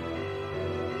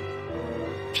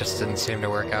 just didn't seem to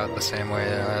work out the same way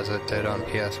as it did on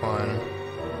PS1,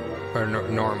 or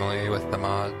normally with the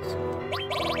mods.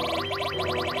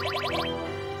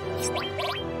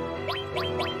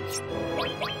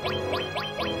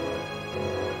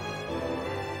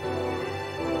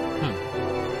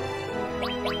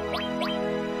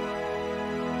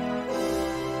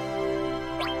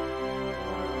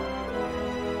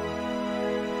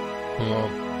 Well,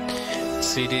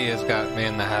 CD has got me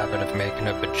in the habit of making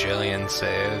a bajillion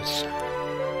saves,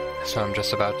 so I'm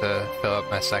just about to fill up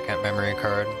my second memory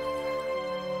card.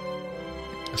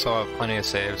 So I'll have plenty of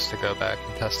saves to go back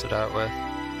and test it out with.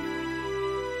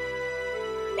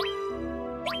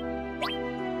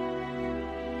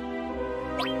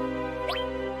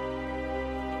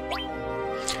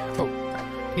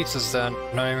 Oh, pizza's done.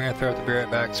 Not even gonna throw out the be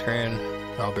right back screen.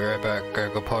 I'll be right back.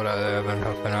 Gotta go pull it out of the oven.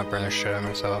 Hopefully not burn the shit out of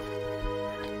myself.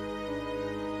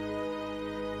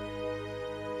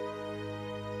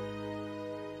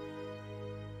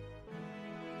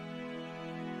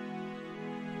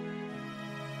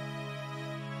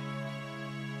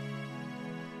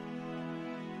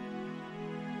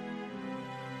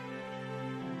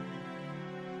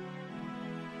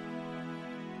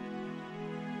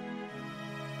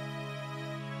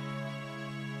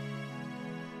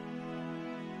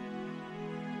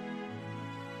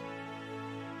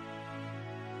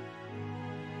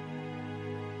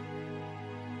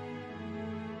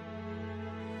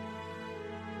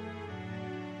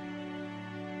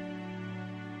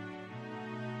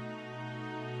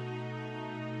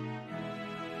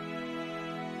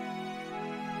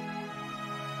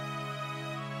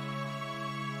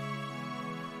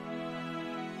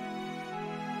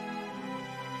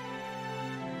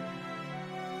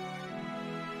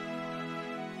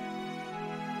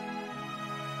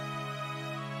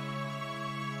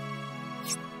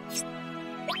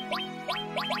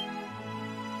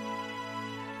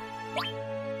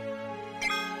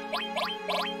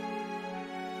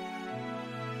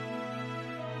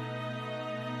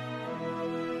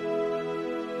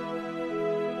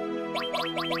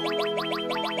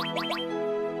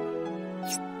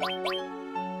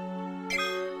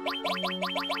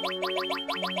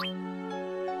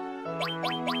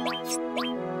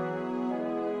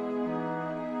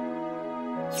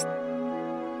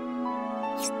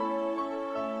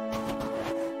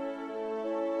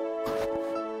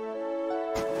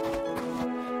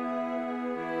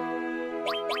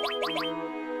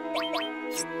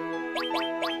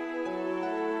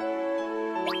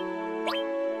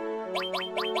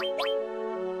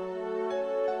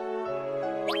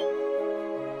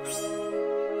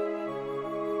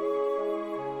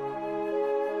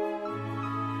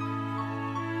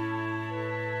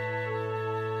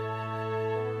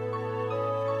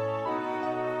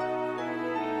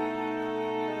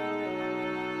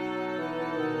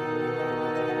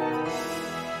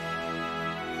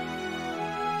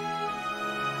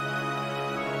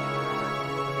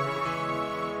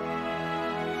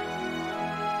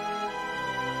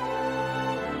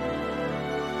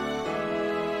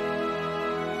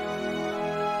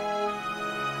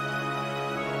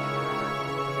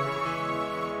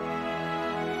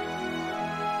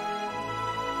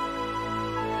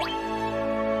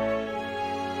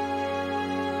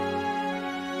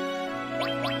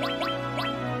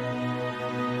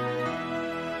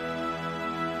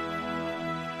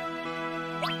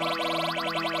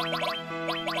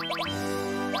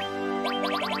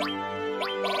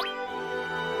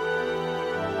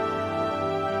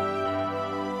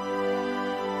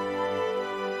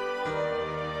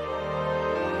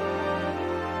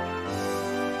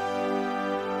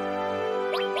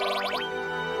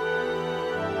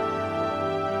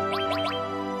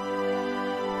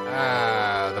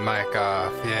 Mic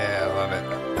off. Yeah, I love it.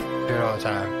 Do it all the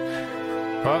time.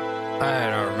 Well,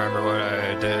 I don't remember what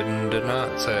I did and did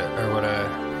not say, or what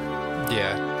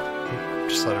yeah.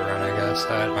 Just let it run, I guess.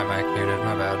 I had my mic muted,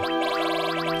 my bad.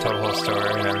 Told the whole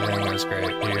story and everything, it was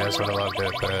great. You guys would have loved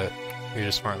it, but you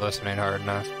just weren't listening hard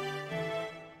enough.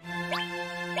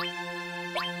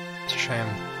 It's a shame.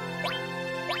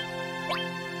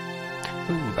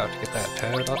 Ooh, about to get that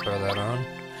tab. I'll throw that on.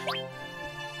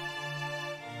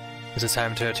 Is it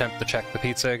time to attempt to check the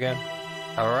pizza again?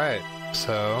 Alright,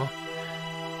 so...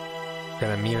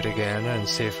 gonna mute again and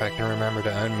see if I can remember to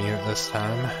unmute this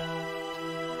time.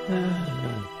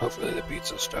 Hopefully the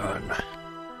pizza's done.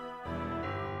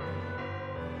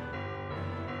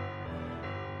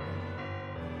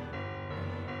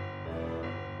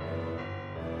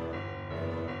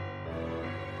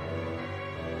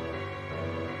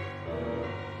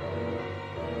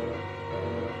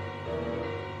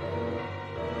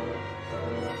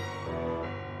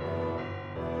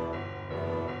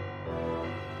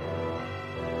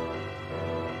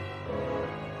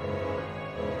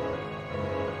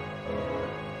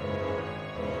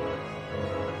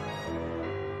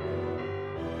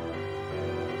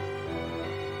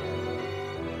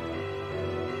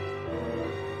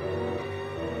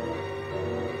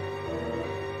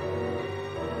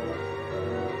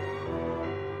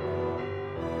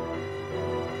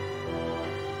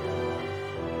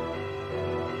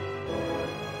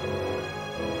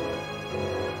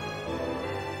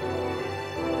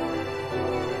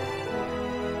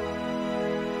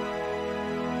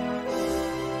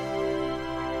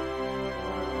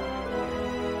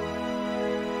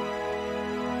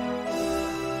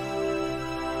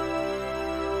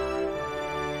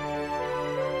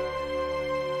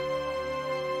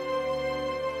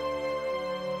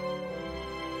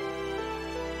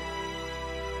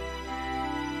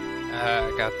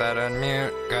 Got that on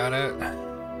mute. Got it.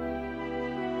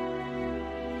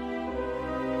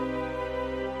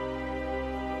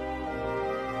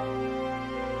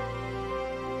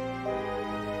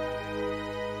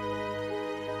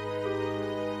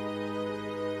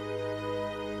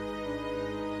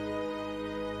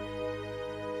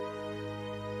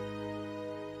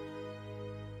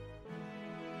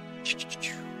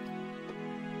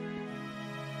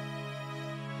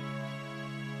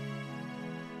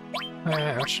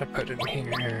 Alright, what should I put in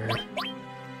here?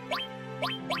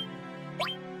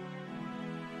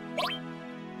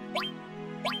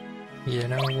 You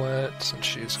know what? Since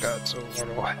she's got so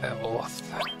little health.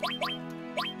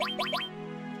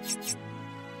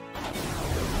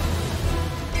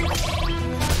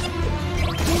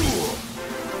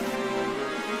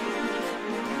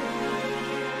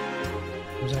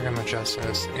 Seems like I'm adjusting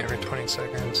this thing every 20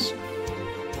 seconds.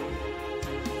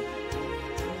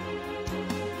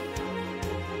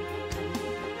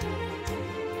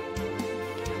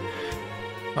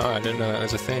 Oh, I didn't know that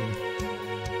was a thing.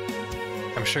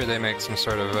 I'm sure they make some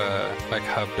sort of like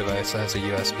hub device that has a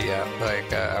USB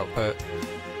output.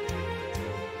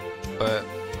 But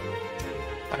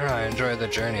I don't know. I enjoy the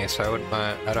journey, so I wouldn't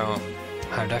mind.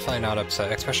 I'm definitely not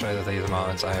upset, especially with these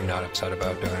mods. I am not upset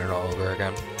about doing it all over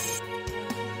again.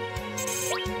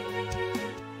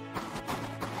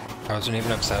 I wasn't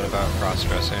even upset about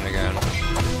cross-dressing again.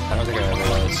 I don't think I ever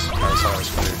was. I always thought it was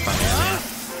pretty funny.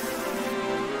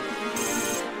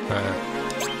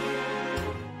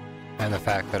 And the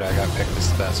fact that I got picked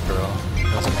as the best girl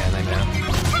was a manly man.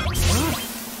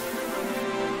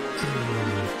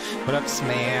 What up,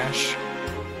 Smash?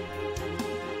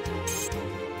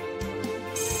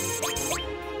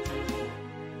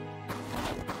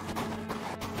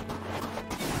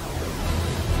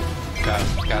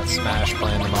 Got Smash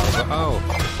playing the models. Oh,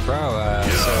 bro,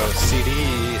 so CD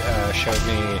showed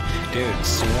me, dude,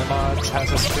 Sunamods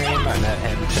has a stream. I met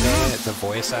him today, the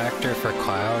voice actor for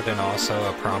Cloud and also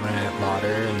a prominent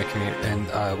modder in the community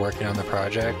and working on the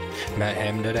project. Met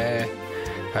him today.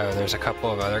 There's a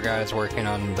couple of other guys working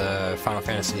on the Final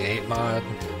Fantasy VIII mod.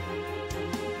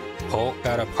 Holt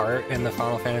got a part in the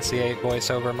Final Fantasy VIII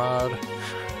voiceover mod.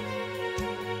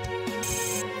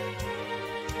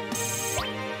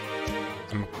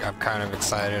 I'm kind of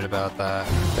excited about that.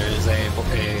 There's a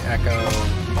Echo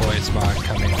voice mod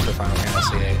coming for Final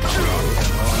Fantasy VIII.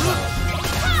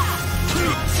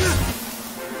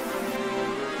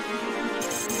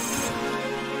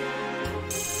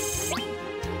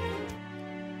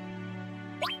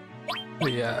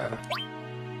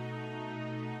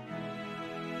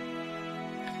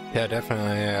 Yeah,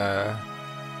 definitely.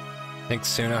 I think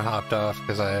Suna hopped off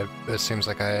because it seems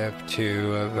like I have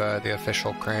two of the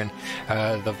official Crane.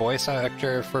 The voice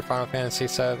actor for Final Fantasy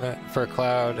VII for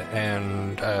Cloud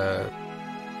and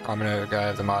prominent guy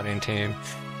of the modding team.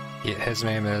 His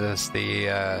name is the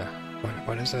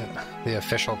what is it? The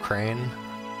official Crane.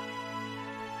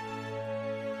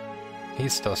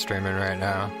 He's still streaming right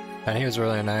now, and he was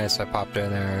really nice. I popped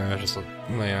in there, just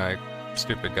like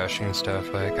stupid gushing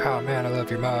stuff, like, "Oh man, I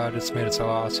love your mod. It's made it so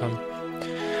awesome."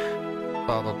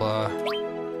 Blah blah blah.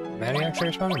 Man, he actually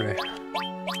responded to me.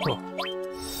 Cool.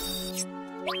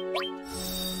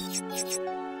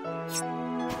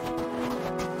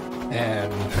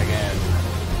 And again,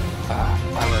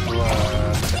 I would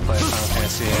love to play Final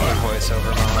Fantasy VIII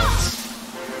voiceover mods.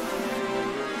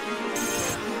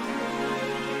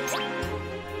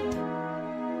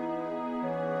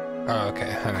 Oh,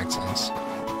 okay, that makes sense.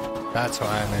 That's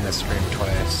why I'm in the stream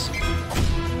twice.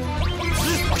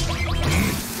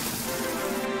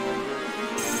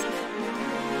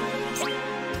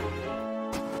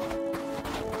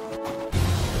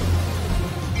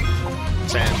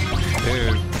 Sam,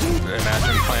 dude,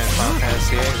 imagine playing Final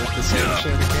Fantasy VIII with the same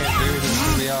shit again, dude. This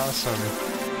would be awesome.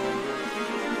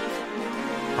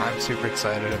 I'm super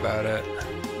excited about it.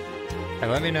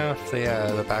 And let me know if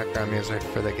the background music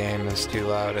for the game is too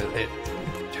loud.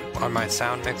 On my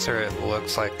sound mixer, it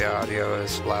looks like the audio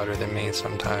is louder than me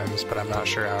sometimes, but I'm not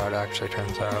sure how it actually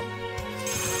turns out.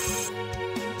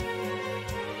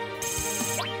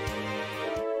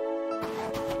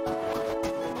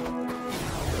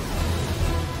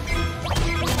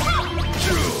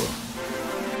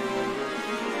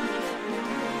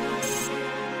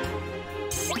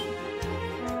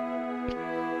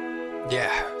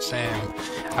 Yeah, same.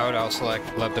 I would also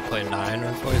love to play 9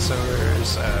 with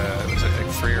voiceovers. Was it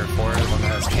like 3 or 4? The one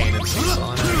that has Kane and Cecil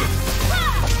on it.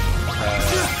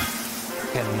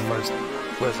 And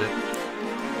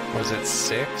was it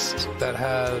 6 that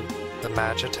had the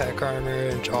Magitech armor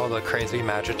and all the crazy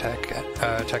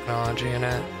Magitech technology in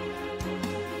it?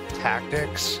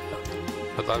 Tactics?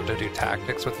 would love to do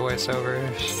tactics with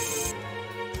voiceovers.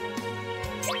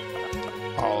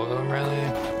 All of them, really.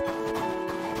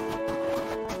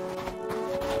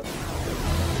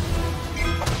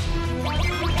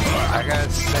 I gotta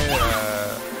say,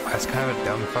 I was kind of a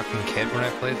dumb fucking kid when I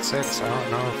played 6. I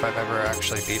don't know if I've ever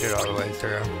actually beat it all the way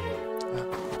through.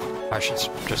 I should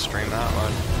just stream that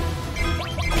one.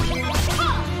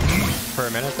 For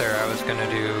a minute there, I was gonna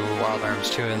do Wild Arms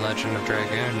 2 and Legend of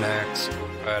Dragoon next,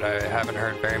 but I haven't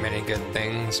heard very many good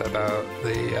things about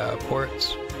the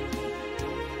ports.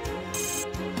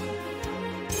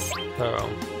 So,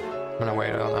 I'm gonna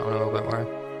wait on that one a little bit more.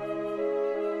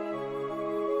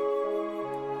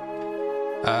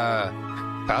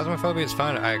 Phasmophobia is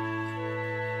fun. I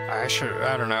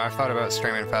don't know, I thought about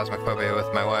streaming Phasmophobia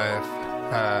with my wife.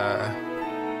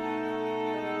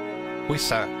 We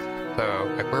suck, so,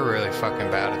 like, we're really fucking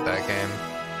bad at that game.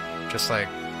 Just, like,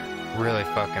 really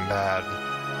fucking bad.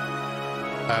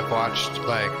 I've watched,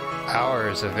 like,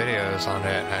 hours of videos on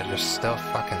it, and I just still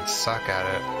fucking suck at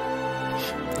it.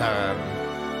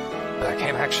 That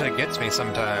game actually gets me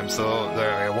sometimes.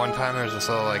 One time there's this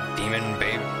little, like, demon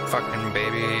fucking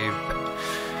baby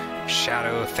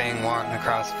shadow thing walking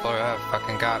across the floor. That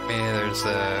fucking got me. There's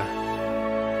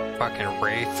a fucking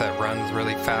wraith that runs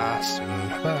really fast,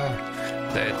 and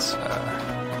it's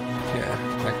yeah,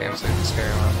 that game's like a scary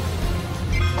one.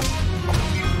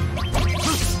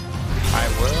 I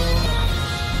will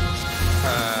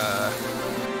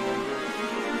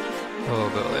a little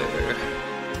bit later.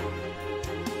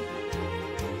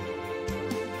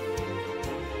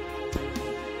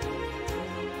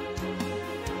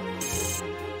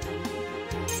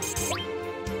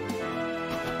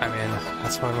 I mean,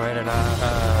 that's one way to not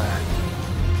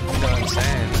go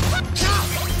insane.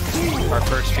 Our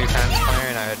first few times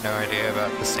playing, I had no idea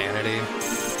about the sanity.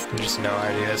 Just no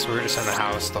idea. So we were just in the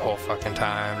house the whole fucking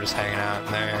time, just hanging out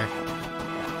in there.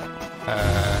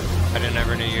 I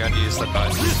never knew you had to use the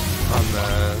button on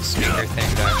the speaker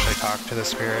thing to actually talk to the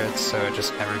spirits, so it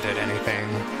just never did anything.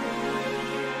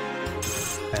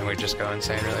 And we'd just go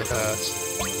insane really fast.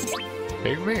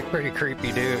 It can be a pretty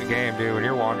creepy game, dude, when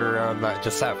you're wandering around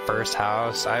just that first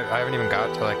house. I haven't even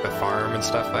got to, like, the farm and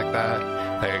stuff like that.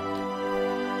 Like,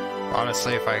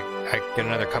 honestly, if I get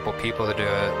another couple people to do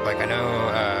it, like, I know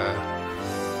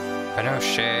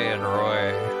Shay and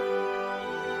Roy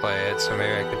play it, so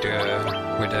maybe I could do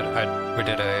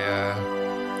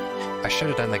I should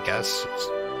have done the guest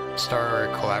star or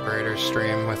collaborator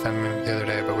stream with them the other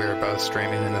day, but we were both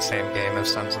streaming in the same game of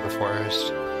Sons of the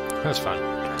Forest. It was fun.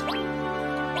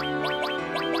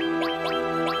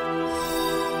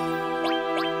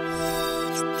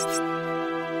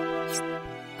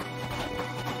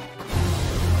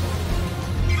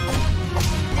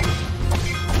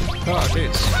 Oh,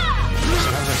 jeez.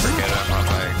 Sometimes I forget I'm on,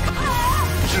 like,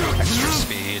 extra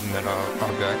speed, and then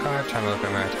I'll be like, oh, I have time to look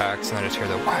at my attacks, and then I just hear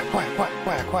the whack, whack, whack,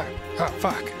 whack, whack. Oh,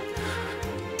 fuck.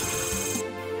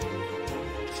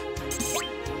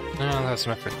 No, that's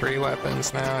enough for 3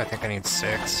 weapons now. I think I need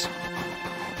 6.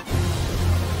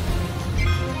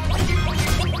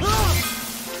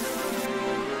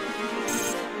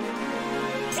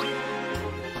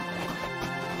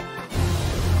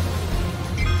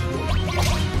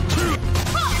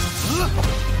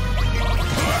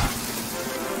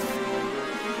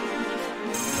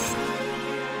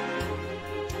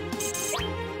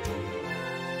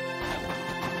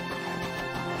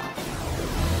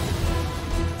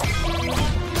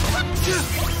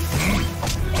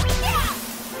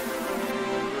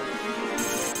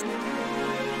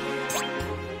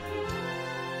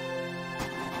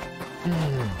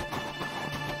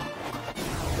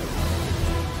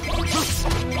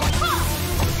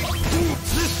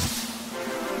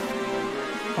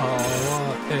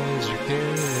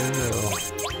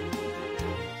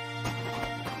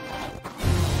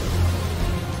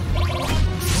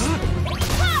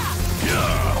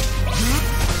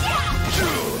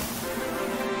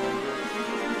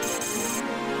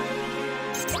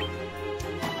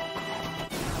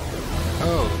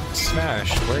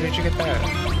 Where did you get that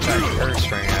first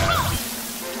ring at?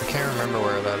 I can't remember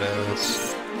where that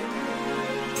is.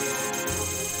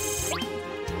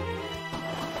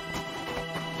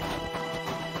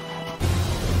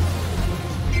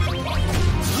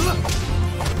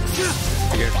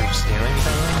 You get it from stealing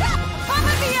from him?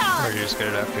 Or you just get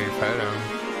it after you fight him?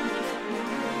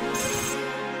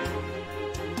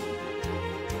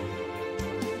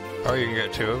 Oh, you can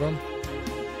get 2 of them?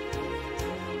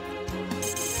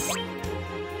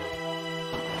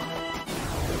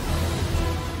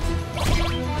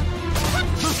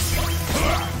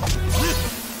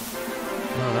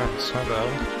 Not bad.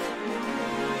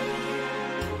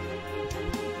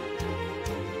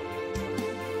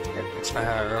 my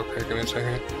hat real quick, give me a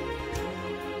second.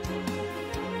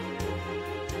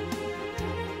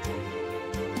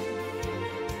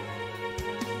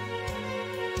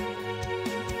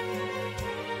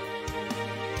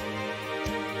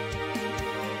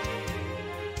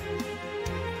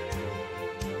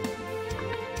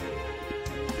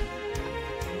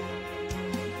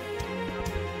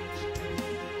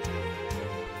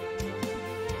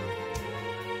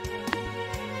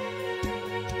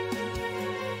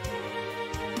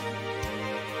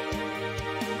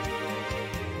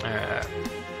 Alright.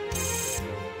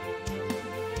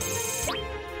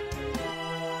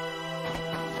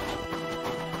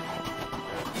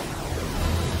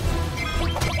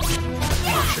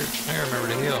 Oh shoot, I remember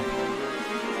to heal.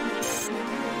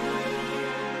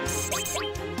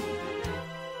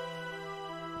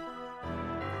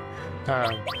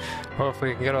 Well, if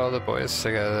we can get all the boys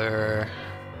together,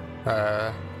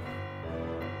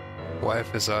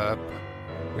 wife is up.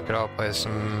 We could all play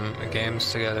some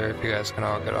games together if you guys can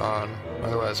all get on.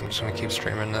 Otherwise, I'm just gonna keep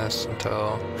streaming this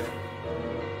until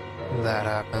that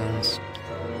happens.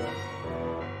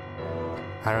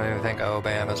 I don't even think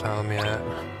Obam is home yet.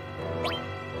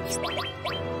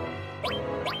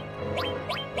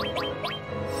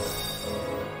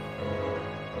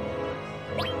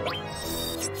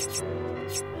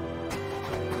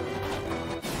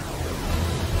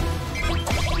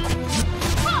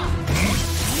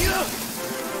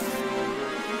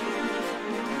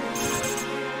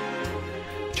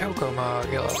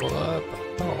 Chocomog, you level up.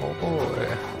 Oh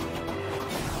boy.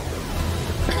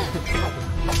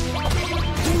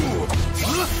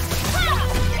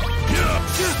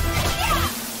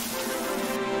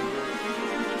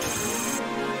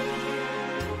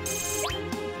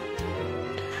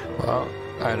 Well,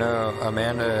 I know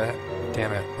Amanda.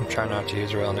 Damn it, I'm trying not to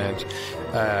use real names.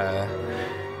 I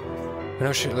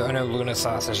know Luna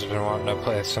Sausage has been wanting to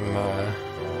play some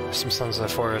Sons of the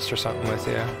Forest or something with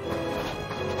you.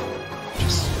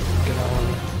 Just get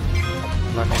on.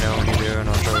 Let me know when you do, and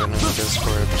I'll join in the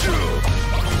Discord.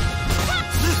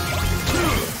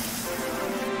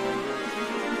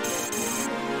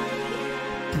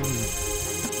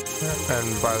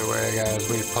 And by the way, guys,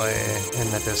 we play in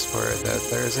the Discord that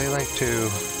there's a link to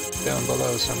down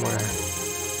below somewhere.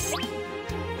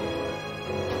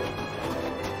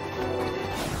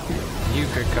 You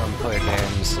could come play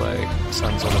games like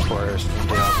Sons of the Forest and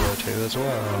Diablo 2 as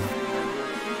well.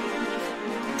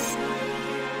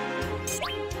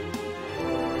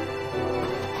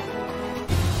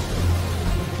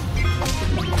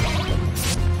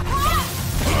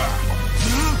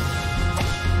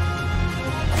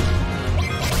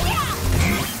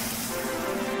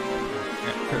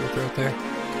 There.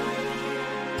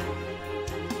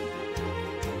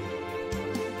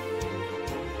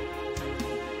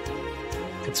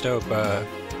 It's dope.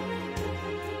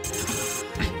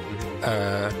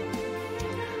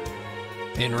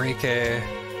 Enrique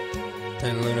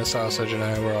and Luna Sausage and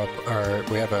I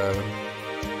we have a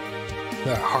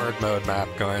hard mode map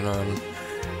going on.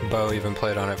 Bo even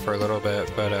played on it for a little bit,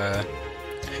 but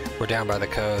we're down by the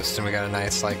coast and we got a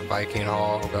nice like Viking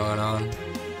haul going on.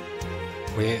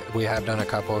 We have done a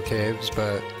couple of caves,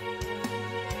 but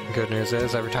the good news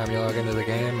is every time you log into the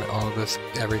game,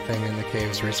 everything in the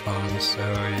caves respawns, so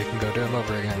you can go do them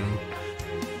over again.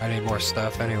 I need more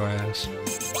stuff anyways.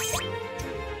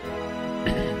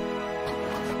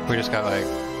 We just got like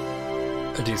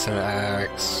a decent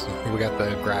axe. We got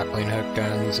the grappling hook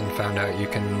guns and found out you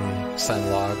can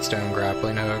send logs down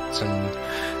grappling hooks and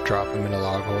drop them into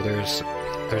log holders.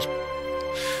 There's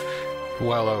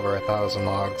well over 1,000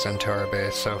 logs into our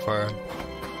base so far.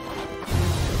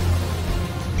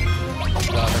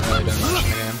 Still haven't really done much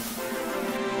in the game.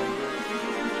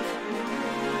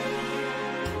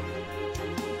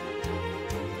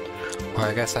 Well,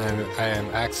 I guess I am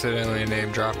accidentally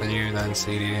name dropping you then,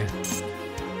 CD.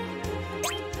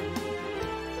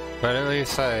 But at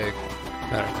least like,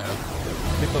 I don't know.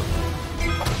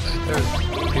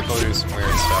 People do some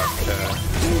weird stuff.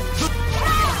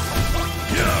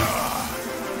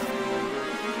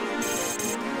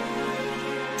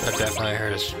 I've definitely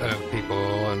heard of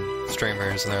people and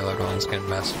streamers and their loved ones getting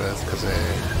messed with because they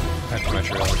have too much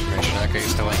real information. Like I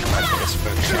used to link my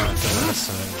Facebook account to this,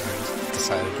 and I just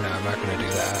decided, no, I'm not going to do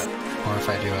that. Or if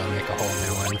I do, I'll make a whole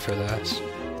new one for this.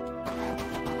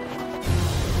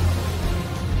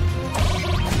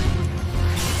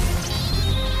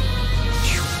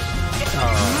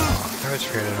 Oh, damage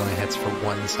created only hits for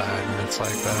one side when it's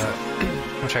like that.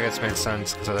 Which I guess makes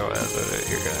sense, because otherwise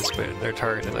your guys, but they're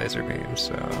targeted laser beams,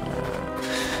 so...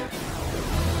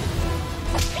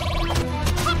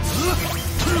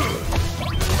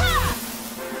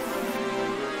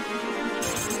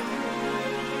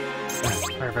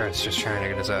 Cerberus just trying to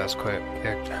get his ass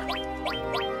kicked.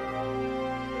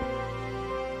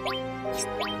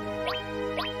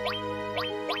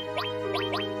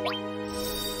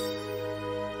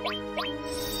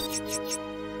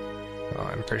 Well,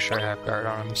 I'm pretty sure I have guard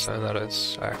on him, so that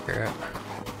is accurate.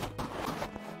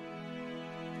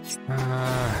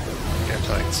 Get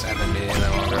to like 70 and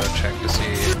then we'll go check to see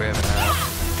if we have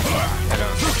enough. I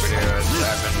don't think we do.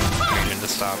 I've been meaning to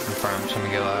stop and farm some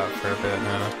Gil out for a bit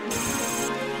now.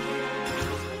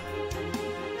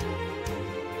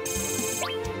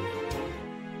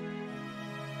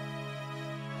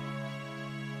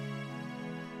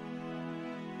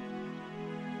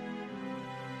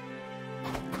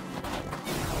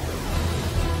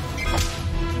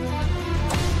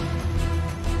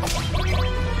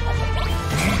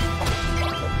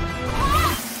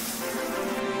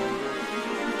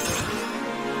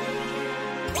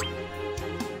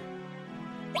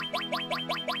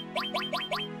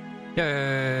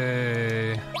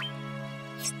 Yay!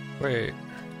 Wait.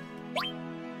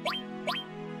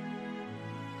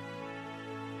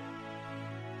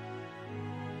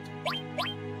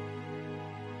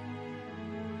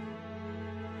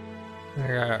 I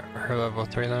got her level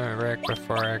 3 limit break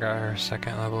before I got her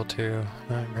second level 2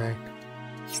 limit break.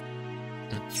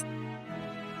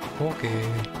 Okay.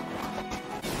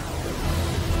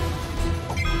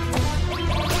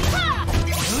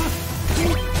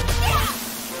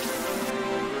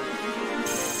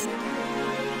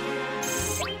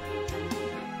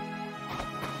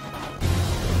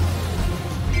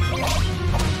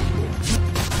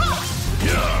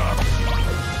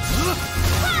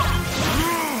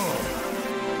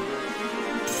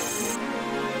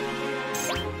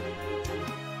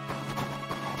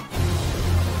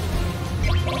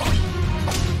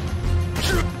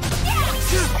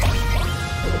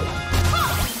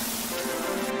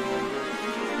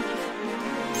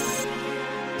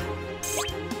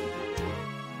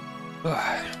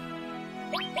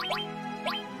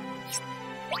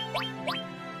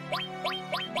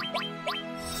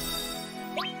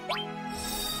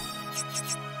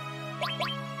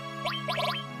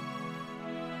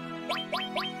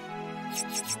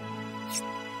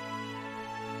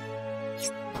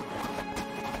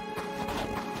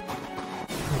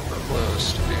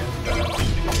 Close to being done.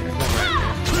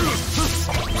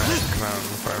 Come out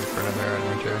and farm for another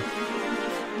item too.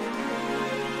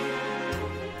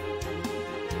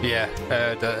 Yeah,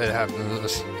 it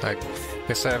happens. Like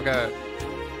I said, I've got.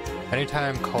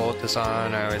 Anytime Colt is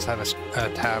on, I always have a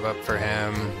tab up for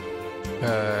him.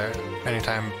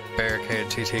 Anytime Barricade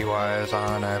TTY is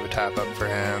on, I have a tab up for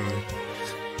him.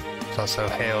 It's also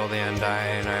Hail the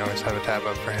Undying, I always have a tab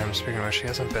up for him. Speaking of which, she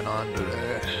hasn't been on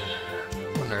today.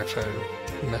 I wonder if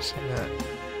I'm missing it.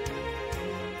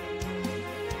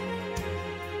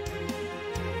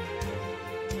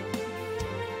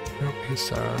 Nope,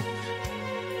 he's on.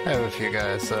 I have a few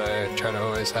guys that I try to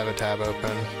always have a tab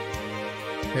open.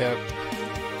 Yep,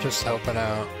 just helping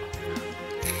out.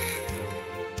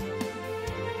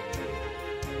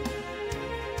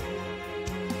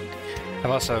 I've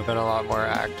also been a lot more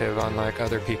active on like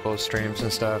other people's streams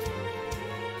and stuff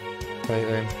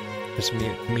lately. Just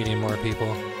meeting more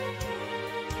people.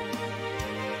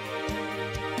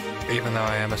 Even though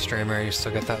I am a streamer, you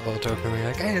still get that little token where you're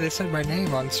like, hey, they said my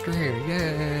name on stream,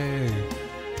 yay!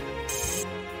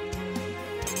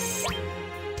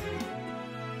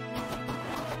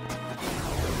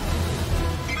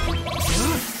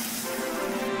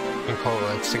 Cole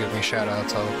likes to give me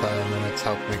shoutouts all the time, and it's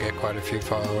helped me get quite a few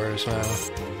followers now.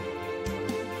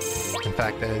 In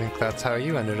fact, I think that's how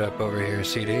you ended up over here,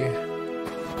 CD. I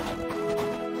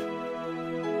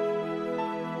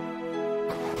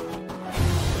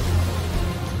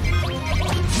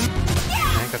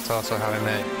think that's also how I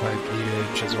met, like,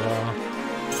 Edage as well.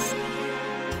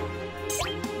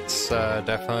 It's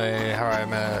definitely how I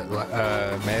met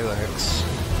Malix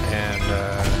and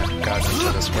got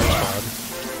into the Square Squad.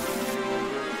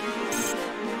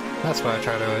 That's why I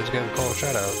try to always give Cole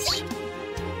shoutouts.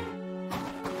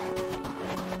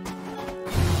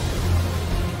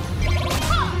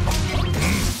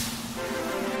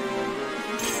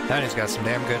 And he's got some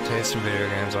damn good taste in video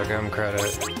games, I'll give him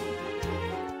credit.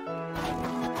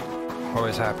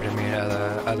 Always happy to meet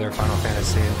other Final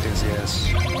Fantasy enthusiasts.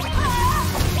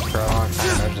 For a long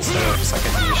time, I just thought it was like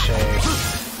a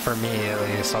niche. For me, at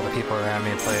least, all the people around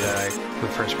me played like the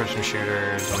first-person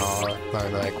shooters and all, or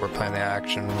like we're playing the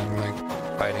action, like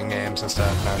fighting games and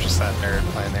stuff, and I was just that nerd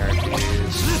playing the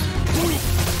RPGs.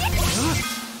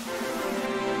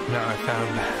 Now I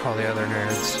found all the other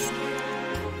nerds.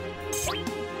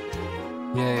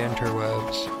 Yay,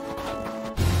 interwebs.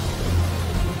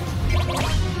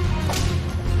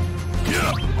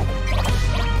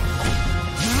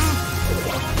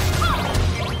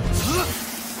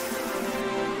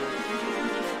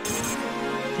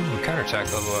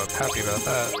 counterattack level up. Happy about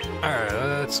that. Alright,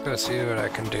 let's go see what I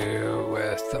can do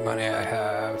with the money I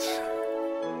have.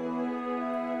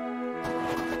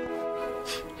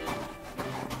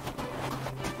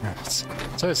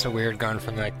 It's always so weird going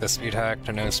from like the speed hack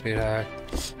to no speed hack.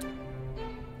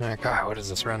 Like, God, what is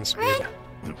this run speed?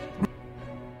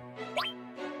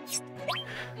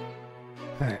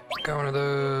 Alright, go one of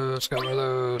those, go one of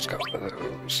those, go one of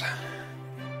those.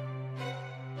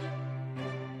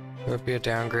 It would be a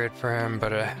downgrade for him,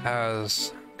 but it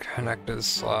has connected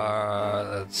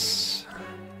slots.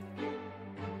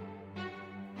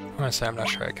 Honestly, I'm not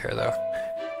sure I care though.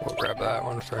 We'll grab that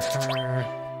one for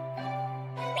her.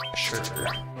 Sure.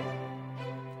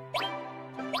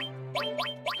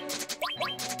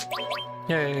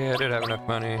 Yay, I did have enough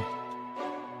money.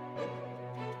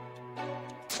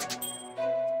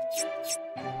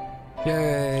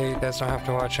 Yay, you guys don't have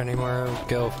to watch any more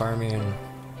Gil farming.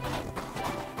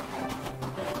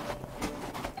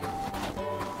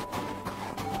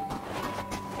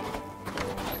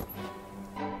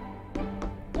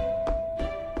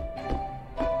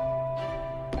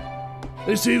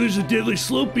 They say there's a deadly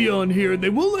slope beyond here and they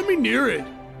won't let me near it.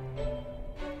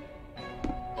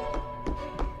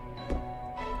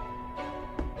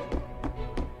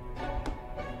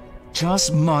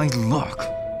 Just my luck.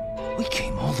 We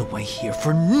came all the way here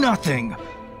for nothing.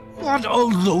 What a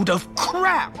load of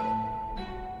crap!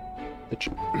 The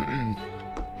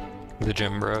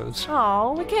gym bros.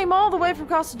 Oh, we came all the way from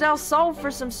Costa del Sol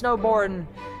for some snowboarding.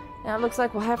 Now it looks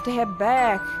like we'll have to head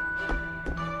back.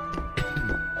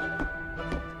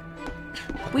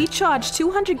 We charge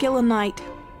 200 gil a night.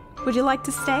 Would you like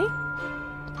to stay?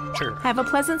 Sure. Have a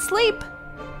pleasant sleep.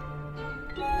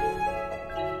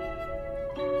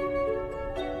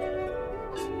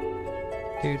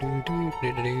 Do do do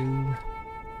do do do.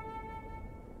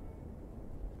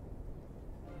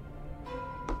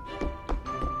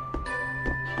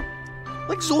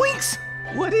 Like zoinks!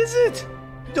 What is it?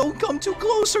 Don't come too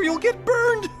close or you'll get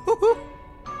burned!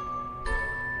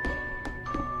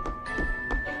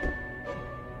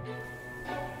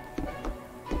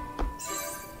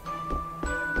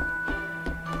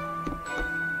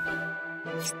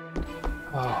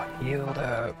 Oh, healed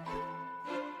up.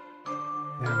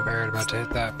 I'm worried about to hit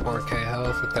that 4k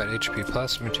health with that HP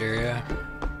plus materia.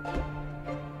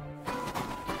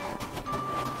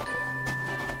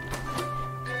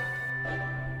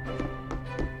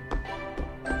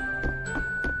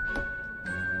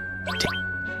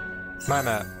 My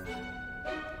map.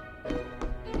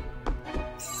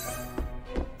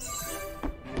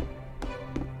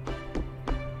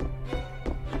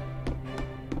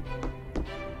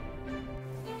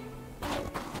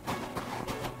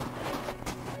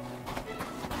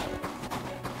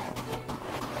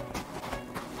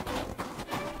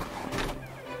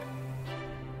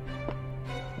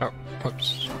 Oh,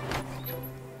 whoops.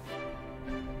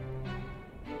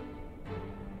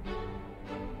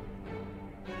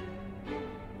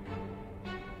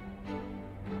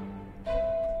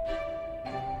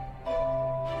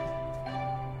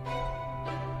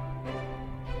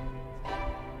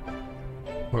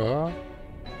 What?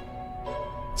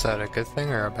 Is that a good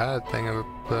thing or a bad thing,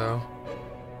 though?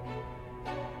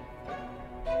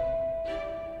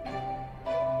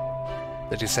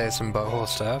 Did he say some butthole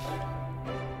stuff?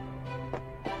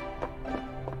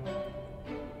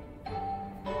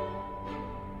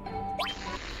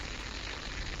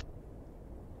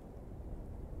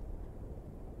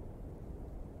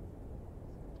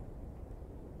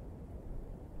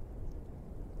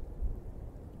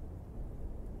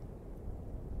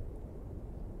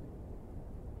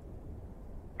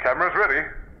 Cameras ready.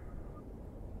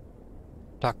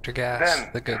 Dr. Gas, Then,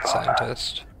 the good Father,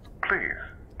 scientist. Please,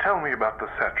 tell me about the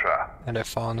Cetra. And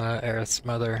Ifalna, Aerith's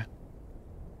mother.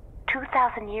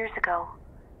 2,000 years ago,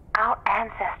 our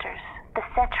ancestors, the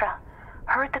Cetra,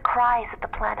 heard the cries of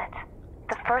the planet.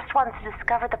 The first ones to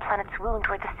discover the planet's wound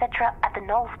were the Cetra at the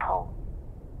North Pole.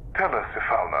 Tell us,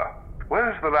 Ifalna,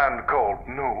 where's the land called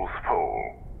Null's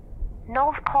Pole?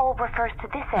 North Pole refers to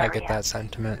this area. I get that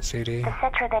sentiment, CD. The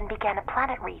Cetra then began a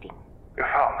planet reading.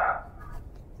 Ifalna,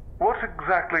 what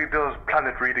exactly does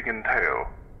planet reading entail?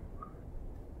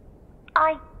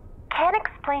 I can't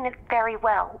explain it very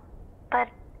well, but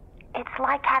it's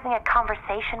like having a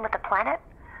conversation with the planet.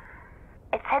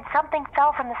 It said something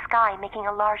fell from the sky, making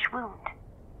a large wound.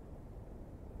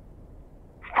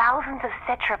 Thousands of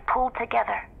Cetra pulled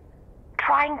together,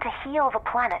 trying to heal the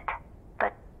planet,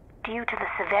 but due to the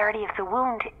severity of the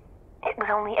wound, it was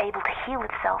only able to heal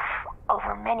itself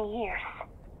over many years.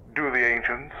 Do the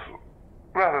ancients,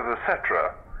 rather the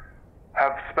Cetra,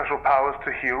 have special powers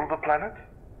to heal the planet?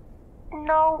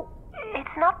 No, It's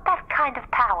not that kind of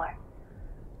power.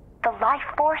 The life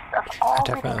force of all I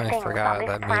living definitely things forgot on this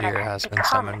that planet meteor has been becomes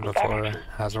summoned the before, energy.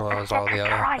 as well as all the Cetra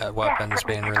other tries weapons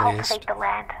desperately being to released. cultivate the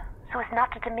land so as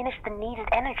not to diminish the needed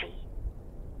energy.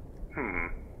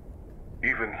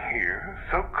 Even here,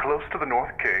 so close to the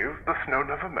North Cave, the snow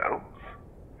never melts?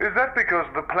 Is that because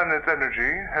the planet's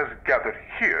energy has gathered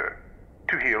here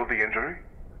to heal the injury?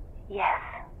 Yes.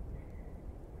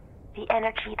 The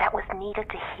energy that was needed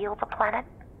to heal the planet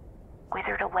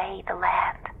withered away the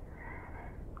land.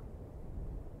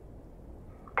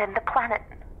 Then the planet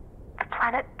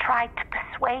tried to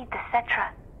persuade the Cetra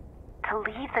to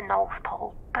leave the North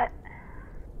Pole, but...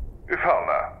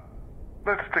 Ifalna,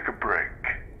 let's take a break.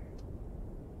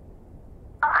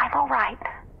 I'm all right.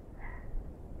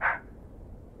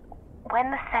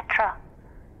 When the Cetra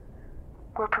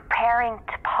were preparing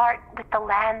to part with the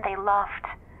land they loved,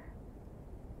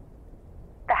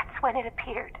 that's when it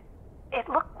appeared. It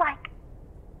looked like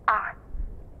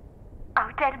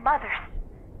our dead mothers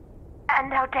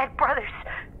and our dead brothers,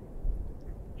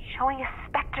 showing us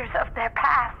specters of their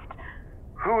past.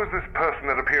 Who is this person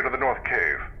that appeared in the North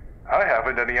Cave? I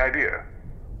haven't any idea.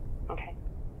 Okay.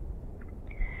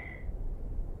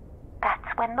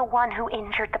 That's when the one who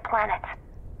injured the planet,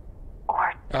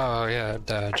 or Oh yeah,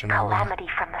 the Genova. calamity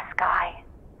from the sky,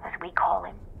 as we call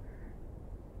him,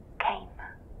 came.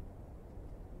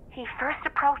 He first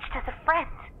approached as a friend,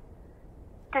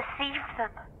 deceived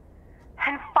them,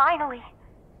 and finally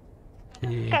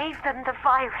gave them the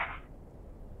virus.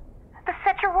 The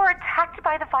Cetra were attacked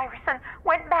by the virus and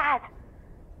went mad,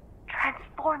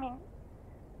 transforming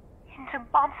into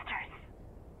monsters.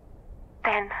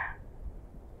 Then,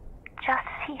 just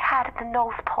as he had at the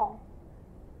North Pole,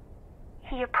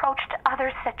 he approached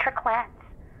other Cetra clans,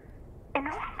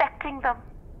 infecting them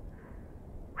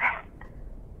with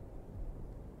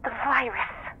the virus.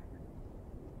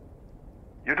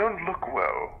 You don't look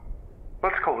well.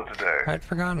 Let's call it a day. I'd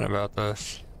forgotten about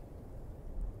this.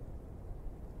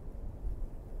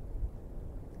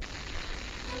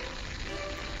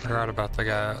 Forgot about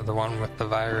the one with the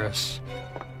virus.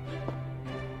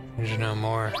 Need to know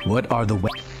more. What are the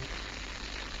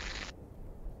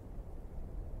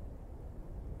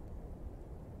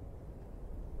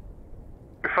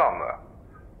Ifalna,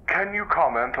 can you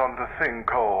comment on the thing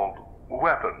called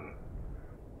weapon?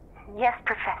 Yes,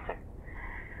 Professor.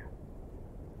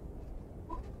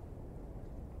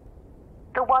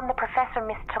 The one the Professor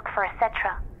mistook for a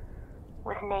Cetra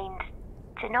was named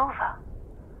Genova.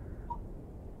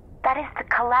 That is the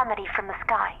calamity from the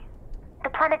sky. The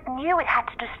planet knew it had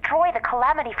to destroy the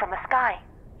calamity from the sky.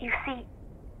 You see,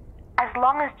 as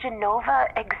long as Genova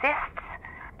exists,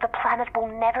 the planet will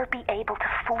never be able to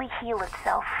fully heal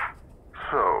itself.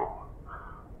 So,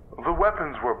 the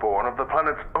weapons were born of the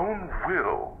planet's own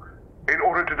will in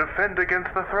order to defend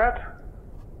against the threat?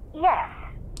 Yes,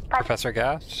 but Professor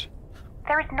Gas?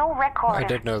 there is no record I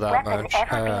did know that of weapon much.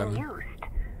 ever being used.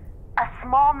 A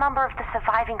small number of the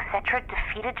surviving Cetra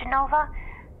defeated Genova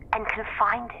and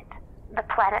confined it. The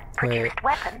planet produced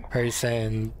weapon. Are you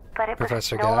saying But it was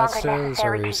Professor no longer Gas is, or necessary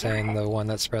are to you use saying it. the one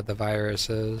that spread the virus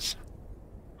is?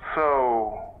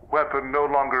 So, weapon no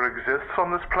longer exists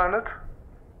on this planet?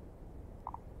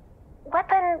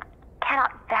 Weapon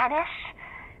cannot vanish.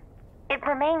 It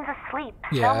remains asleep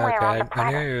Yeah, somewhere on the okay. I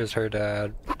planet. knew he was her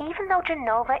dad. Even though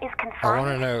Genova is I confined, want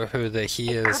to know who the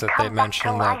he it is could that they come back to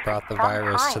mentioned life that brought at the some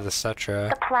virus to time. the Cetra.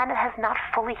 the planet has not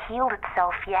fully healed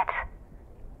itself yet.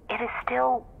 It is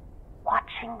still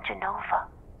watching Genova.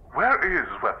 Where is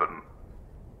weapon?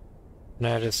 And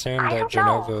I'd assumed I that don't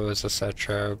know. Genova was a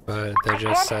Cetra, but they I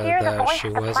just can't hear said the that voice she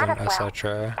of the wasn't planet a well.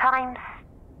 Cetra. Times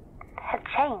have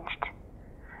changed.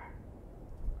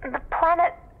 The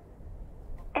planet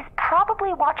is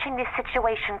probably watching this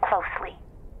situation closely.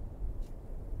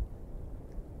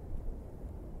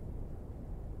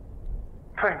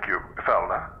 Thank you,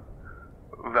 Ifalna.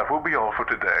 That will be all for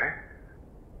today.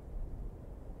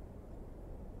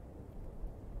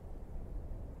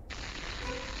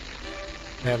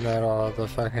 And that all the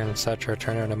fucking Cetra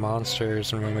turn into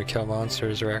monsters, and when we kill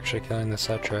monsters, we're actually killing the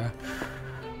Cetra.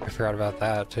 I forgot about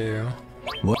that, too.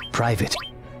 What? Private.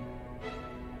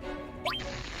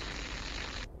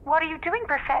 What are you doing,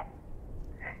 Perfect?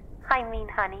 I mean,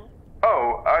 honey.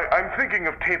 Oh, I'm thinking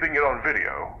of taping it on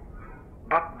video.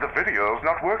 But the video's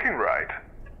not working right.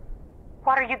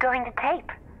 What are you going to tape?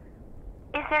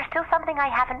 Is there still something I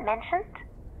haven't mentioned?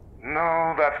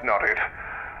 No, that's not it.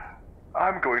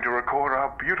 I'm going to record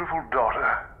our beautiful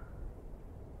daughter.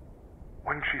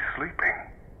 When she's sleeping,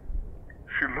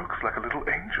 she looks like a little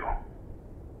angel.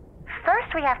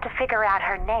 First, we have to figure out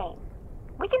her name.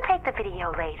 We can take the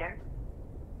video later.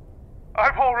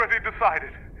 I've already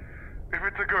decided. If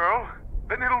it's a girl,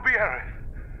 then it'll be Aerith.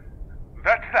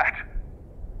 That's that.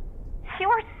 You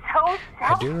are so I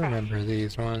selfish. do remember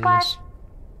these ones. But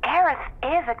Aerith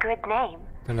is a good name.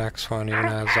 The next one even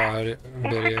has audio,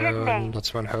 video, and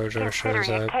that's when Hojo shows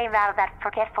Considering it up. came out of that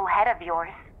forgetful head of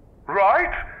yours.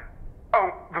 Right?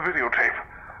 Oh, the videotape.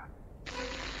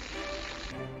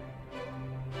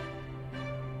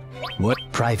 What?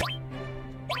 Private.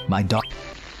 My dog.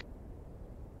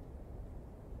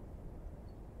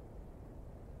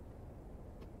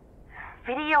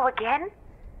 Video again?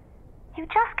 You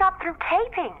just got through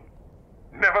taping.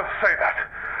 Never say that.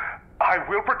 I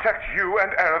will protect you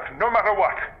and Aerith no matter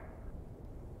what.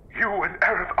 You and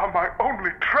Aerith are my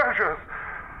only treasures.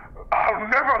 I'll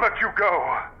never let you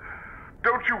go.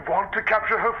 Don't you want to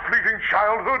capture her fleeting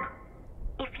childhood?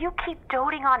 If you keep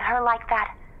doting on her like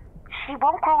that, she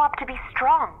won't grow up to be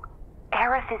strong.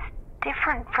 Aerith is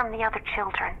different from the other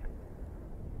children.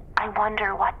 I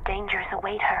wonder what dangers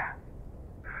await her.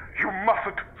 You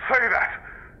mustn't say that.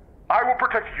 I will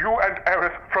protect you and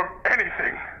Aerith from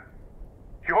anything.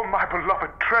 You're my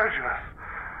beloved treasures.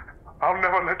 I'll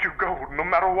never let you go, no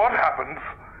matter what happens.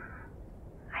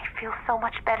 I feel so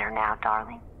much better now,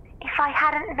 darling. If I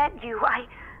hadn't met you,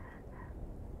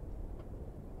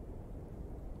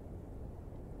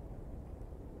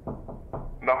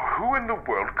 Now who in the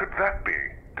world could that be,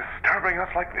 disturbing us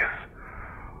like this?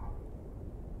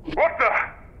 What the?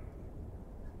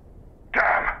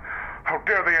 Damn! How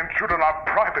dare they intrude on our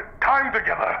private time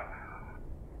together?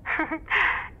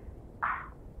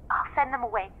 I'll send them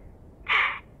away.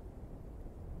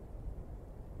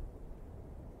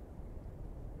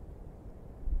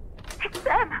 It's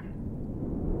them!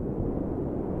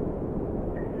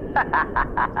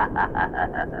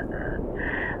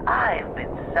 I've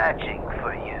been searching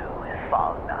for you,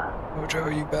 Falna. Hojo,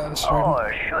 you bastard.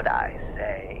 Or should I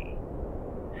say,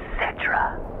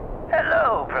 Cetra.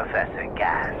 Hello, Professor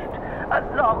Gast. A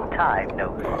long time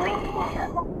no see.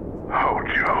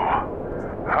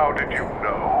 Hojo, how did you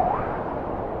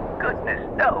know? Goodness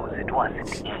knows it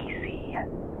wasn't easy.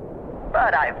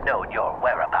 But I've known your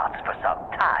whereabouts for some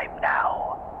time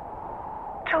now.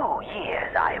 2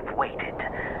 years I've waited.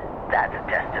 That's a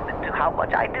testament to how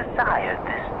much I desired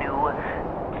this new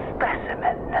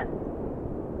specimen.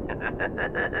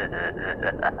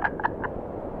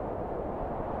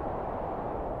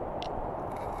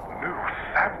 New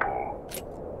sample?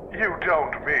 You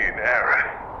don't mean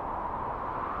Aerith?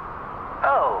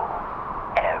 Oh,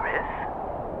 Aerith?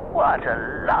 What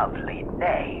a lovely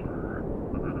name.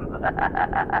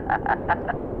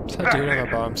 Is that dude in the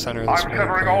bomb center this I'm week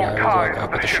severing when all I was ties like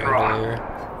up with at the the Shinra. chandelier?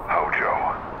 Hojo,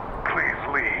 please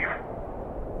leave.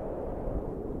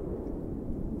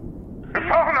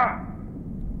 Ifana!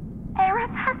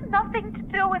 Aerith has nothing to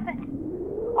do with it.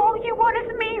 All you want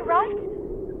is me, right?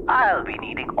 I'll be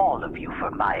needing all of you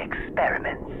for my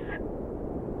experiments.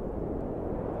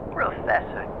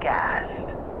 Professor Gast,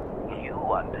 you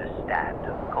understand,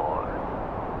 of course.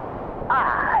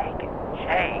 I can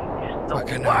change the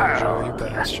Fucking world. Hojo, you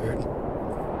bastard.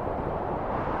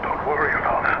 Don't worry,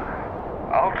 Ifana.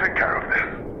 I'll take care of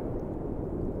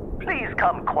this. Please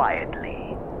come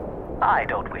quietly. I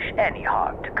don't wish any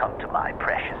harm to come to my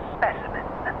precious specimen.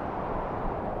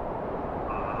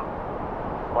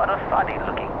 What a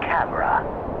funny-looking camera.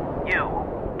 You,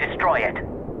 destroy it.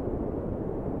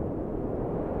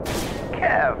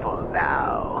 Careful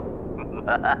now.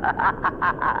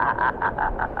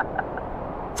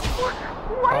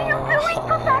 What are you doing,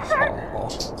 Professor?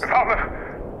 Ifana,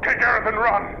 take Aerith and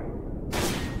run.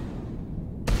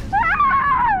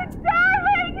 Ah,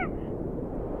 darling!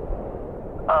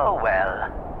 Oh well,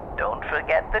 don't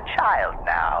forget the child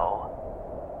now.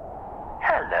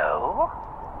 Hello?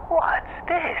 What's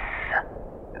this?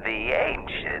 The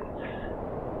ancients.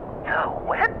 The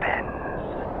weapons.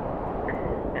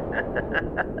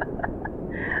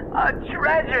 A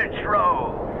treasure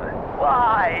trove.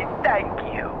 Why, thank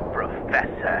you,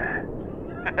 Professor.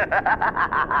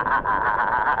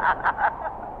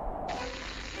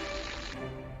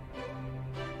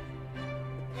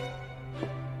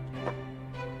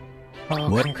 Oh,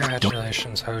 What?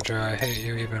 congratulations, Hojo. I hate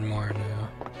you even more now.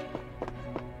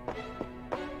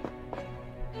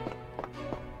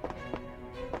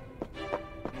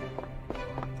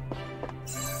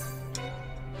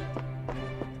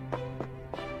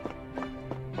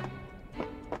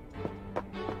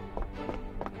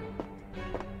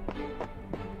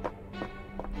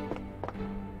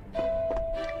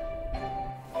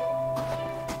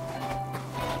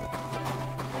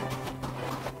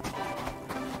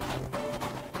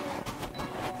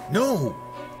 No!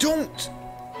 Don't!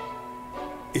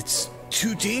 It's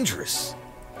too dangerous.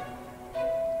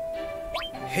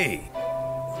 Hey,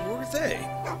 who are they?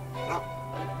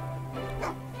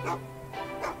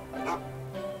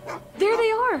 There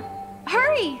they are!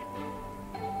 Hurry!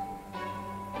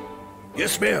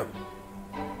 Yes, ma'am.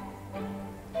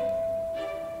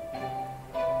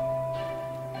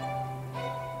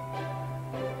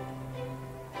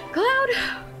 Cloud!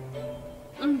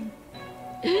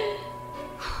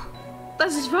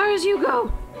 That's as far as you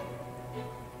go.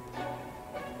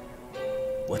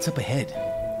 What's up ahead?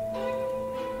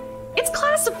 It's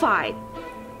classified!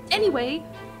 Anyway,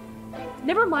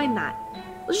 never mind that.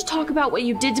 Let's just talk about what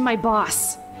you did to my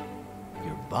boss.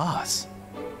 Your boss?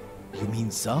 You mean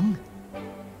Sung?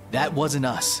 That wasn't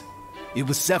us. It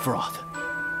was Sephiroth.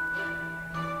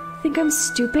 Think I'm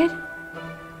stupid?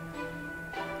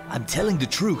 I'm telling the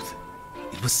truth.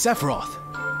 It was Sephiroth.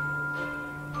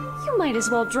 You might as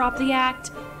well drop the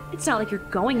act. It's not like you're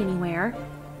going anywhere.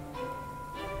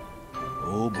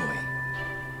 Oh boy.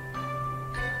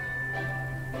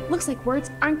 Looks like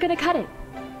words aren't gonna cut it.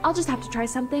 I'll just have to try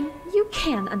something you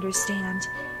can understand.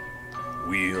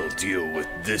 We'll deal with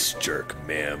this jerk,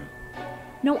 ma'am.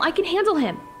 No, I can handle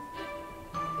him.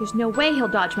 There's no way he'll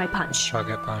dodge my punch. I'll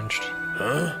get punched.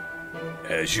 Huh?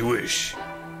 As you wish.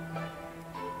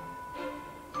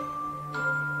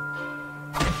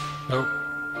 Nope.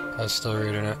 I was still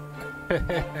reading it.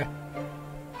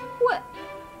 What?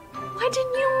 Why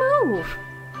didn't you move?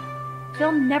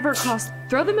 They'll never cross.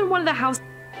 Throw them in one of the houses.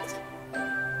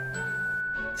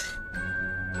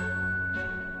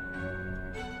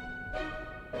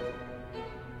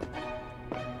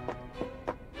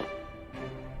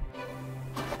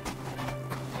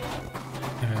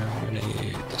 I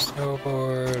need the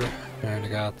snowboard. I already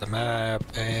got the map,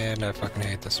 and I fucking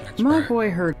hate this next My part.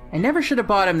 boy hurt. I never should have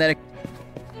bought him that.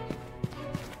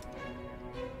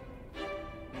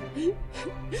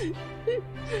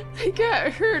 I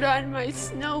got hurt on my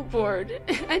snowboard,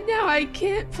 and now I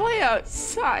can't play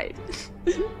outside.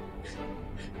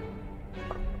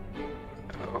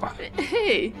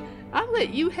 Hey, I'll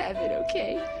let you have it,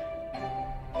 okay?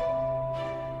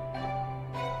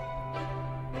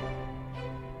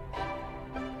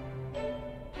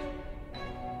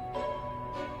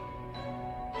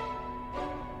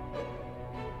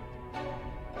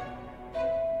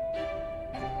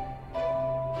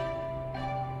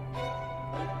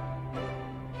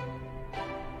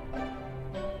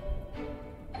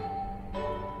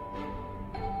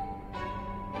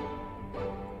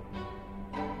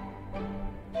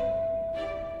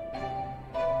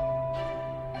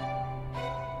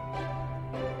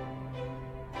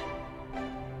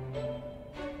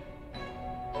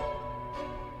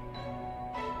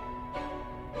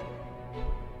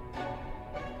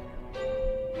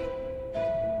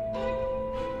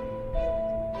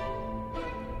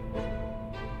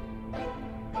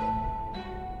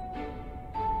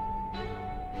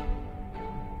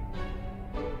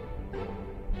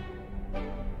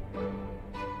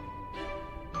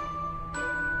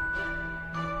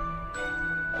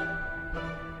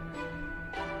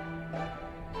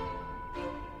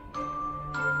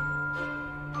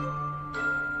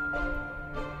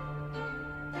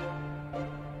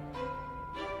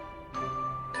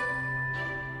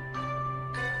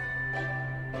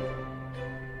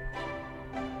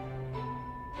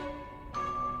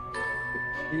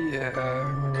 Yeah, I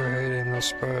remember hating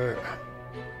this part.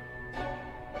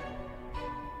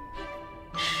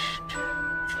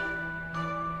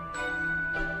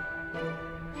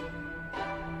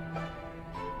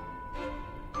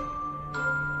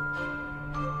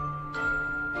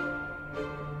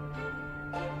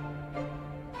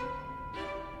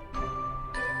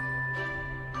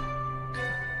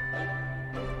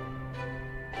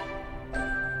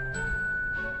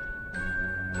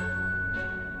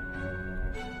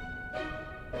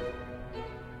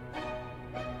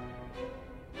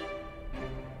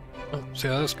 See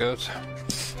how this goes.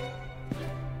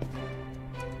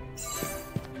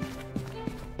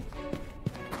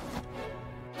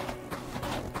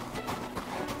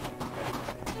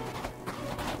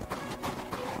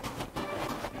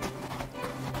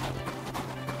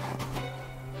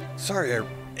 Sorry,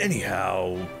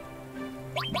 anyhow...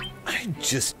 I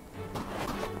just...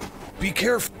 Be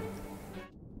careful.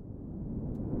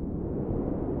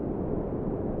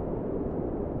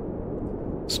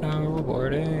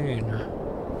 Snowboarding.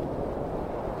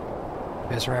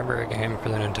 You guys remember a game for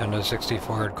the Nintendo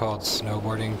 64 called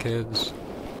Snowboarding Kids?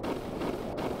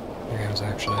 The game was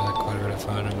actually like quite a bit of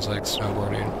fun. It was like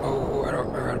snowboarding. Oh, I don't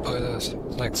remember how to play this.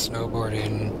 It's like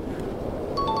snowboarding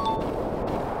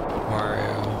Mario.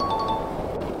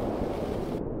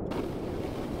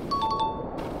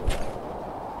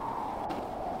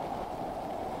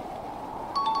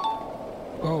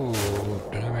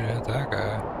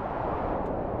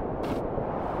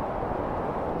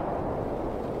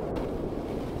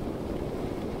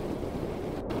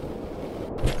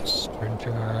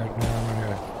 too hard. Now I'm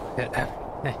gonna hit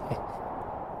everything.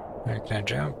 Can I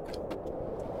jump?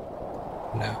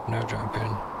 No, no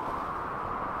jumping.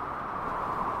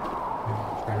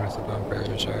 Trying with the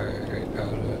bumpers. Alright,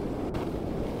 got it.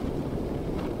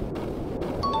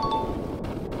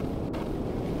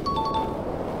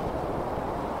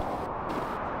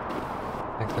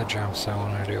 I think the jumps I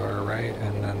want to do are right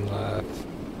and then left.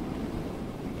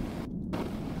 I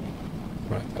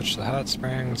want to touch the hot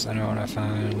springs, then I want to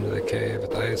find the cave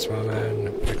with the ice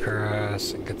woman, pick her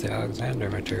ass, and get the Alexander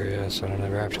materia so I don't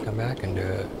ever have to come back and do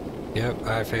it. Yep,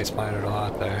 I face planted a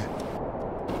lot there.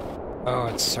 Oh,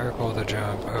 it's circle to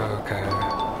jump. Oh, okay.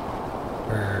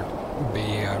 Or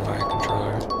B on my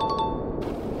controller.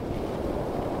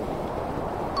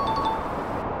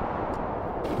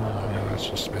 Oh no, let's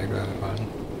just make that fun.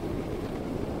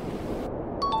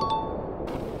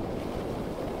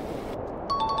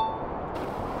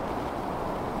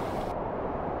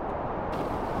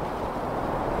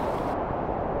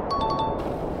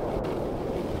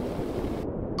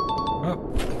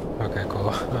 Okay, cool.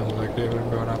 I was like, dude, I'm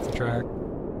going off the track.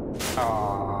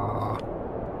 Aww.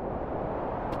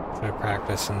 Should have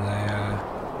practiced in the,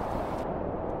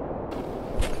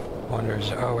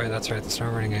 wonders. Oh, wait, that's right. The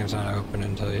snowboarding game's not open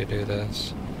until you do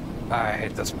this. I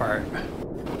hate this part. I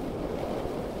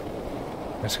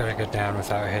just gotta get down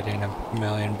without hitting a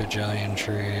million bajillion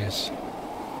trees.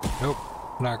 Nope.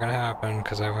 Not gonna happen,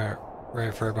 because I went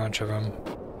right for a bunch of them.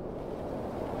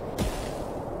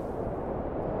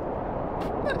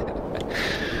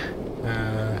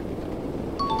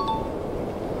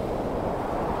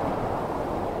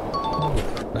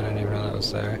 I didn't even know that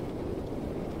was there.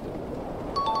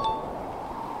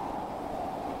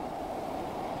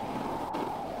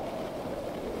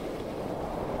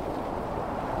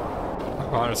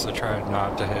 I've honestly tried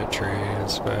not to hit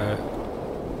trees, but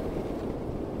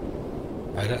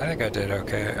I think I did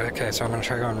okay. Okay, so I'm gonna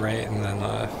try going right and then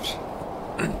left,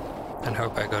 and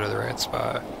hope I go to the right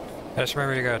spot. I just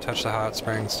remember you gotta touch the hot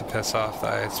springs to piss off the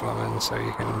ice woman so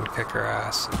you can kick her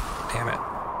ass. Damn it.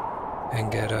 And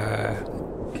get the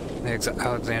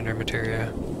Alexander materia,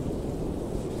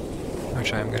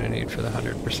 which I'm gonna need for the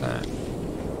 100%.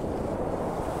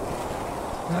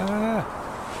 Ah!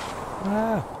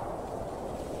 Ah!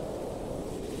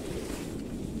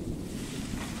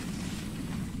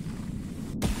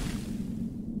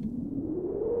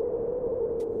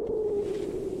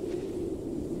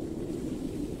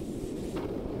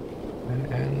 And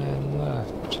then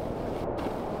left.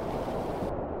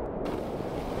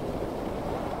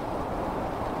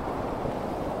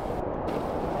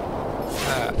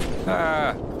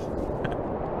 Ah!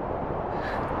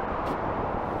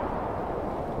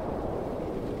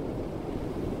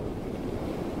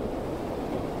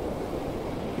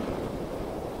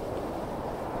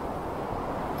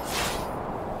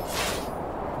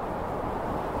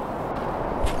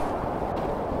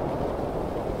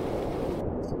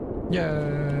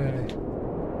 Yay!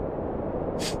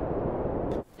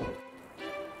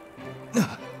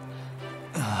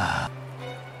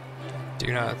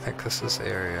 Do not think this is the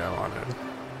area I wanted.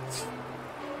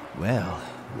 Well,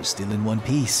 we're still in one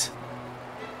piece.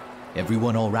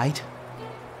 Everyone all right?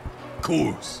 Of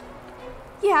course.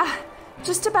 Yeah,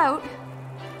 just about.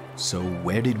 So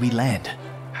where did we land?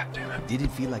 God damn it. It didn't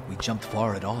feel like we jumped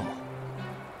far at all.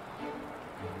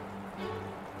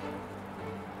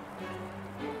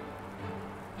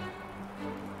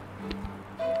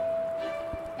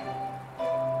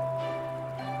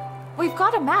 We've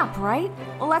got a map, right?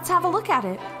 Well, let's have a look at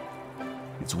it.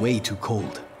 It's way too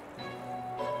cold.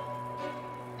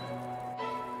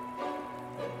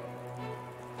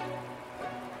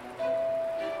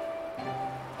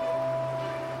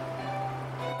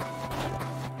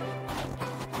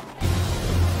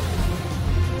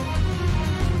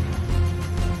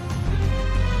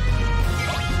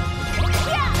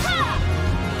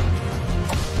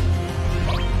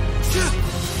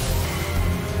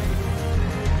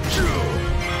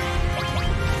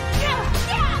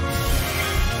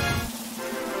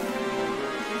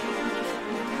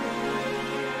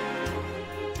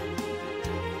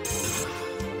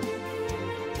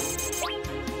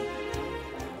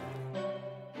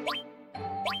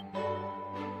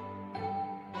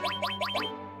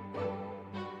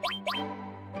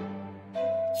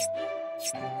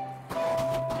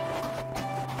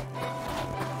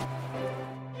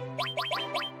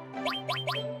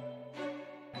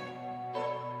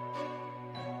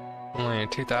 Only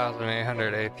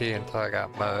 2,800 AP until I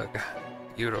got bug.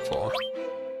 Beautiful.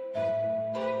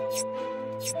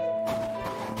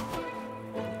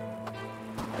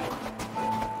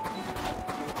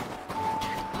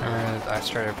 I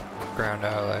started ground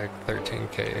out like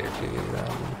 13k AP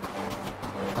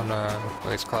on at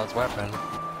least Cloud's weapon.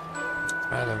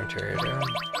 My other materia doing.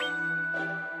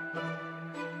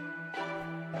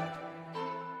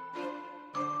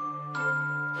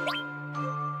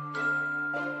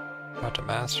 About to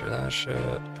master that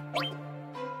shit.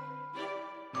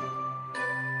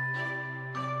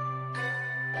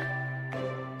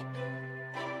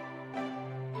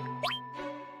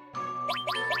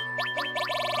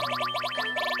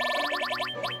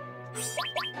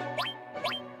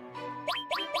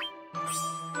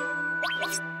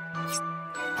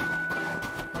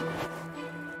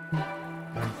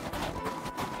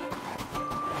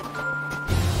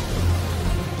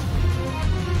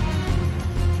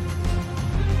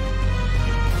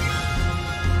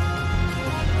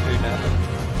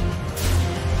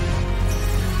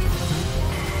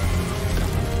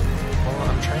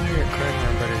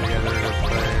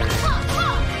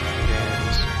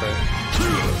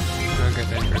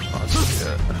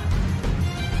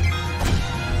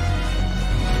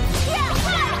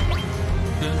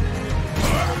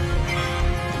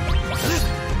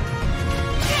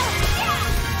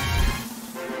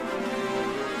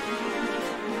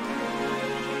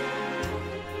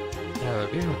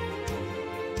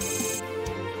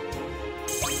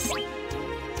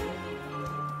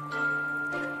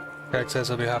 Greg says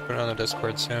he'll be hopping on the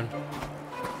Discord soon.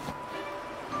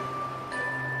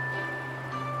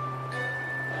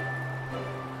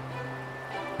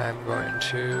 I'm going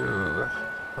to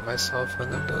put myself in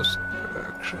the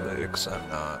Discord actually, because I'm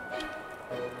not.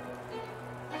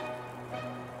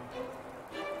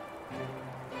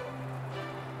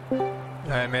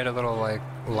 I made a little like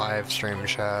live stream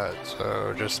chat,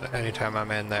 so just anytime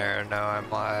I'm in there, know I'm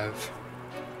live.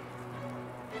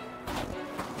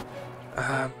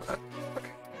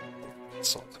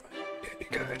 Consult my daily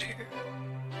guide here.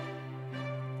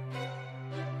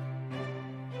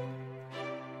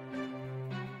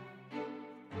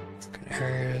 What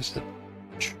area is the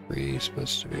tree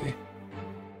supposed to be?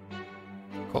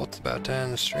 Colt's about to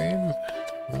end the stream.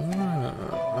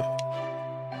 Oh.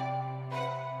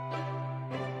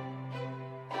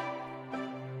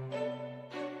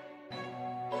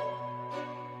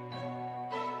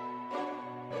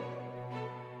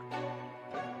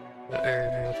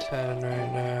 Area 10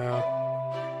 right now.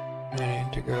 I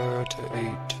need to go to 8. I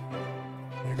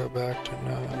need to go back to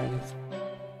 9.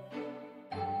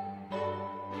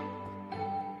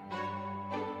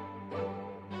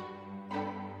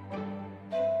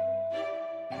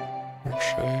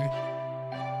 Actually,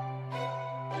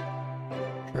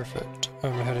 perfect.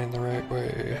 I'm heading the right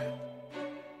way.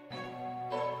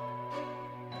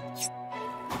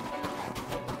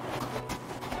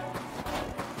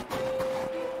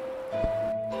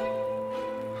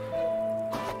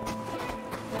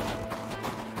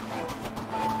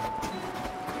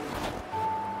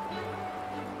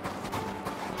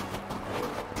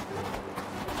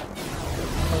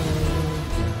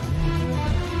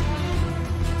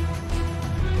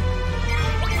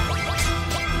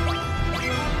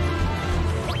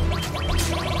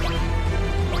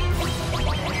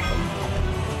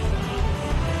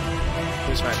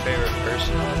 Who's my favorite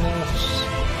person on this?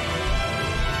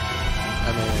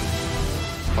 I mean,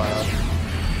 Cloud.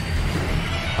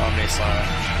 Omni/.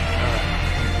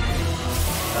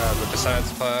 But besides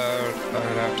Cloud, I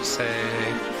would have to say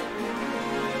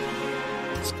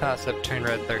it's a toss-up between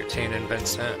Red 13 and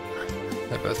Vincent.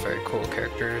 They're both very cool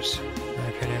characters, in my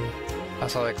opinion. I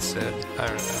also like Sid. I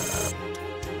don't know.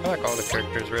 I like all the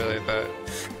characters really, but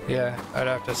yeah, I'd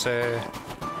have to say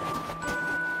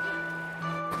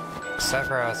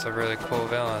Sephiroth's a really cool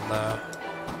villain, though.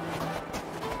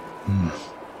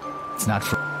 It's not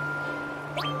for...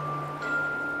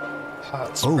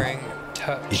 Hot spring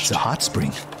touch. It's a hot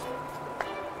spring.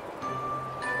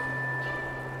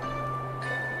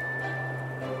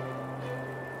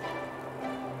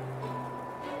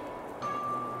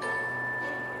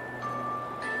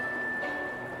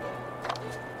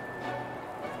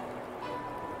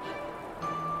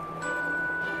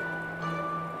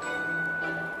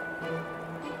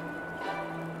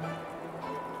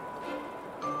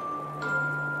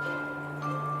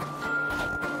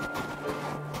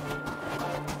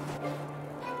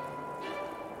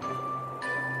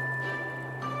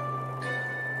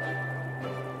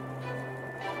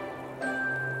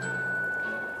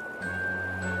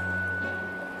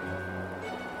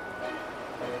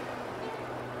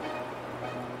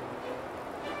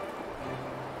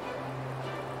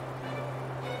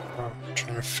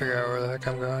 Trying to figure out where the heck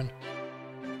I'm going.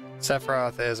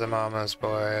 Sephiroth is a mama's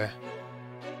boy,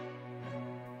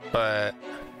 but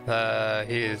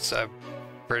he's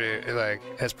pretty, like,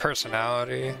 his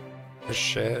personality is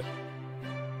shit.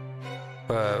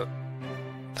 But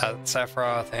that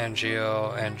Sephiroth,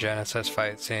 Angeal, and Genesis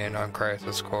fight scene on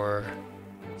Crisis Core,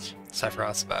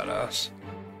 Sephiroth's badass.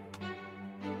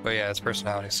 But yeah, his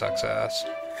personality sucks ass.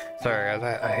 Sorry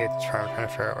guys, I hate this part. I'm trying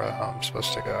to figure out where the hell I'm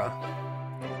supposed to go.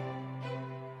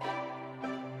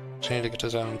 So I need to get to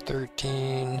zone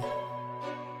 13.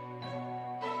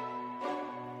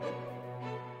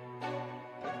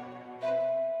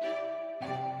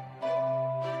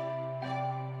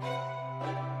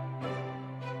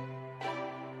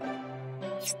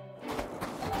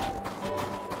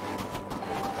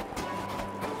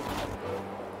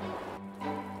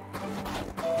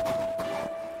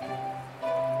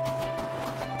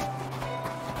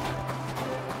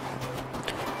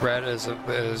 Red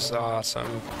is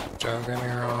awesome, don't get me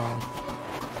wrong.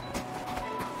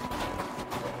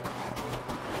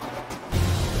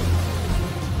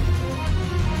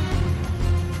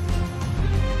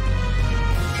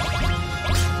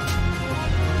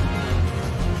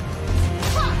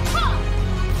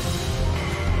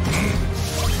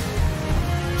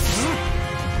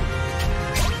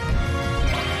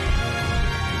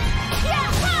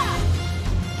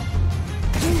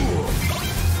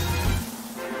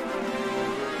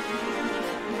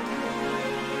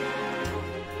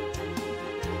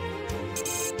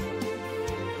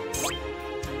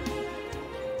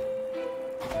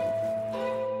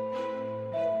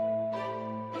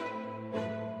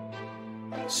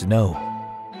 Snow.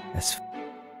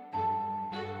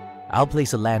 I'll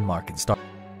place a landmark and start.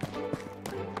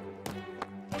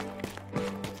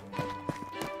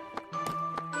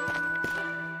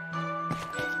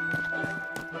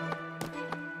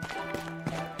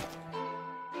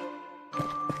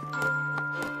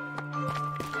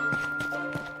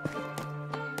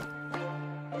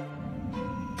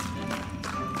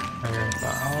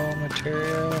 All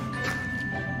material.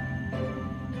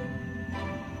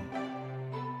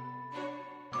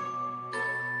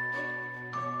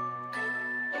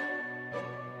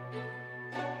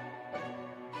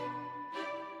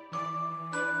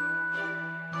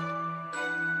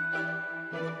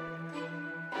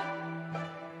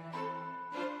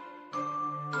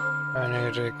 I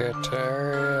need to get to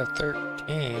area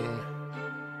 13.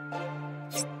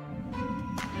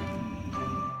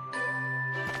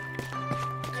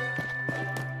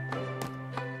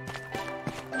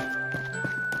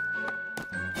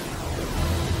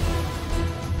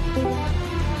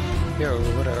 Yo,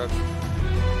 what up?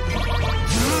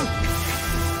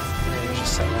 Yeah,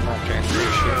 just saying I'm not doing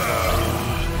great shit.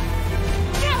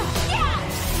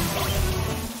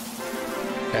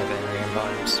 Yeah, the game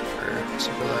volume's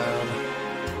super loud.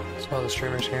 That's all the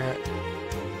streamers hear it.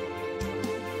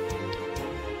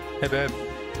 Hey babe.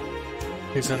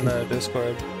 He's in the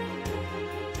Discord.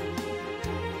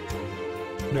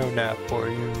 No nap for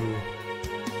you.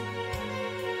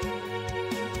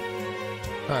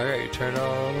 Alright, you turn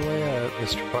all the way up,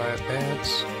 Mr. Quiet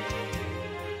Pants.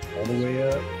 All the way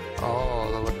up?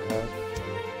 All the way up.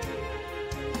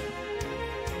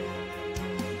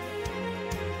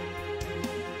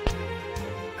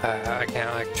 I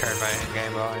can't like turn my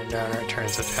in-game volume down, or it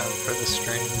turns it down for the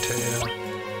stream too.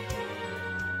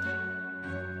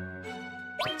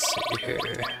 Let's see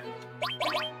here.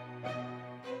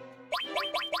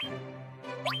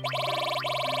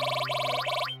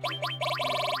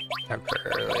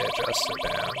 Temporarily adjust it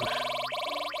down.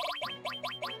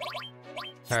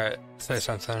 Alright, say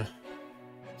something.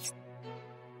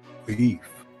 Beef.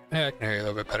 Yeah, I can hear you a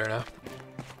little bit better now.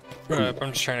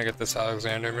 I'm just trying to get this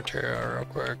Alexander material real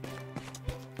quick.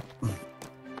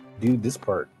 Dude, this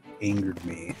part angered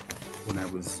me when I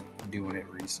was doing it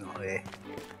recently.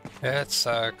 Yeah, it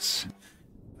sucks.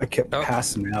 I kept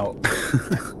passing out.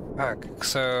 Fuck,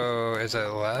 so is it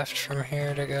left from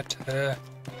here to get to...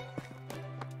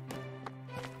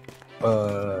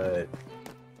 Are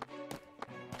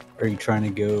you trying to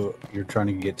go, you're trying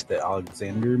to get to the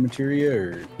Alexander materia,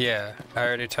 or? Yeah, I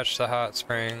already touched the hot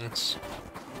springs.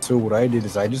 So what I did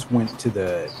is I just went to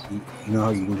the, you know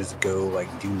how you can just go like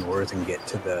due north and get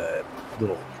to the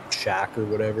little shack or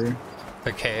whatever?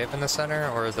 The cave in the center,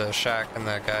 or the shack in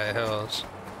the Gaia Hills?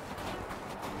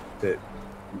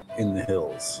 In the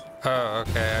hills. Oh,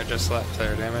 okay, I just left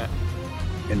there, damn it.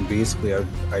 And basically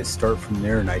I start from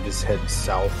there and I just head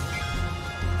southeast.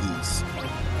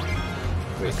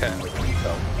 Okay.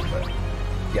 But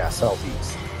yeah,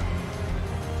 southeast.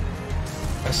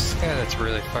 This guy that's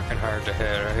really fucking hard to hit.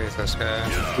 I hate this guy.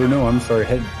 Or no, I'm sorry,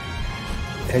 head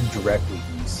directly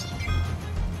east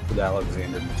for the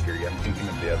Alexander materia. I'm thinking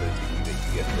of the other thing that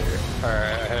you get there.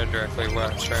 Alright, I head directly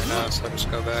west right now, so I'll just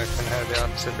go back and head the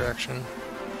opposite direction.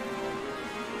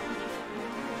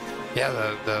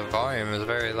 Yeah, the volume is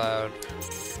very loud.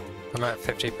 I'm at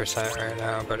 50% right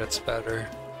now, but it's better.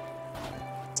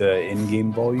 The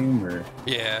in-game volume, or?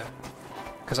 Yeah.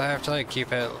 Because I have to like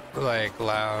keep it like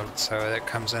loud so it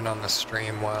comes in on the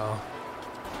stream well.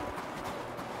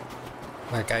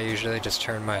 Like I usually just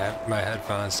turn my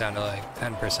headphones down to like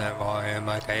 10% volume.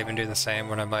 Like I even do the same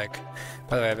when I'm like,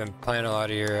 by the way, I've been playing a lot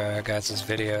of your guys'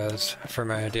 videos for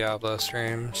my Diablo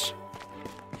streams.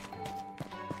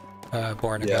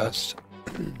 Born a Ghost.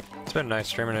 It's been nice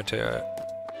streaming it to it.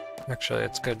 Actually,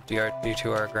 it's good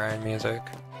D2R grind music.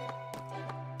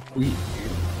 Sweet,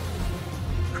 dude.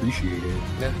 Appreciate it.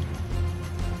 Yeah.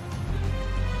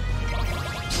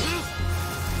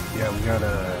 Yeah, we got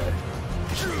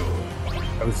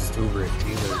I was just over at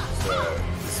Taylor's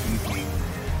this evening.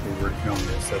 We're working on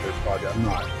this other project.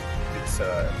 It's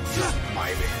just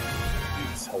my band.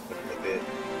 He's helping with it.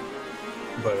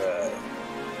 But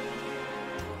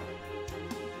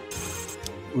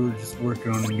we were just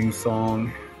working on a new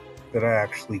song that I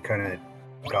actually kind of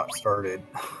got started.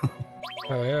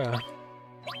 Oh yeah.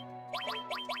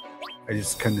 I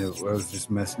was just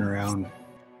messing around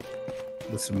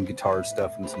with some guitar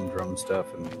stuff and some drum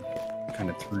stuff and kind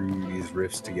of threw these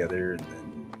riffs together, and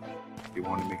then they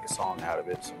wanted to make a song out of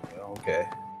it, so I'm like, okay.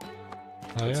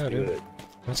 Oh yeah, dude.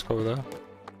 That's cool though.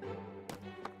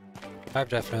 I've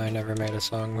definitely never made a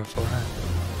song before.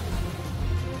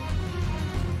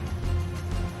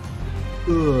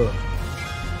 Ugh.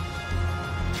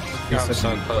 I'm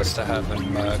so close to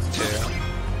having Mug too.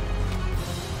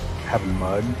 Having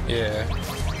Mug? Yeah.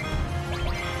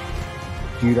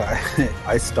 Dude,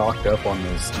 I stocked up on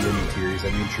those steel materials. I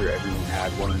made sure everyone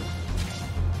had one.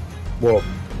 Well,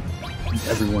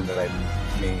 everyone that I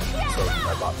made, so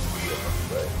I bought 3 of them,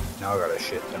 but now I got a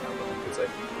shit ton of them because I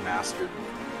mastered.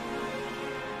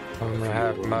 I'm gonna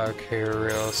have Mug here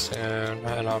real soon,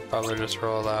 and I'll probably just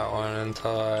roll that one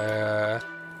until I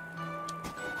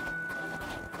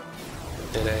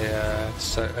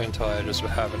until I just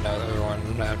have another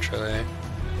one naturally.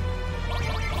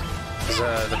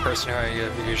 Because the person who I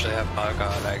usually have Mug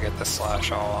on, I get the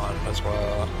slash all on as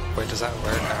well. Wait, does that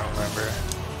work? I don't remember.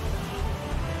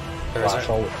 Slash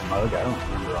all with Mug? I don't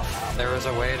remember on that. There was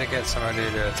a way to get somebody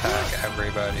to attack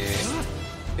everybody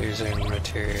using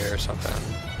materia or something.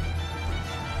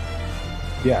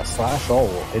 Yeah, slash all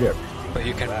will hit everything. But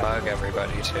you can Mug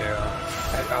everybody too.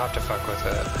 I'll have to fuck with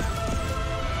it.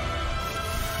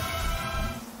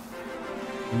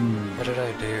 What did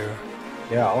I do?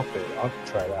 Yeah, I'll have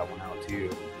to try that one out too.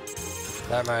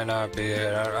 That might not be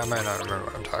it. I might not remember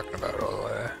what I'm talking about all the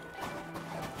way.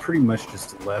 Pretty much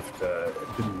just left,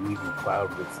 been leaving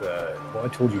Cloud with, well, I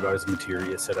told you about his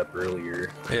materia set up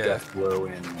earlier. Yeah. Death Blow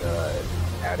and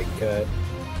Added Cut.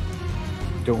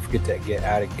 Don't forget to get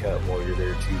Added Cut while you're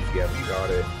there too if you haven't got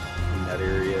it in that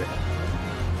area.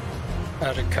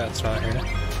 Added Cut's not here.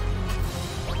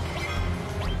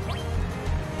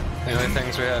 The only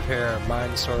things we have here are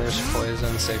Mind Source,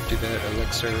 Poison, Safety Bit,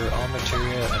 Elixir, All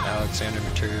Materia, and Alexander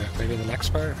Materia. Maybe the next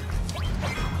part?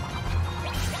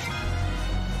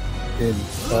 And,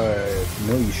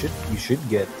 no, you should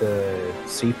get the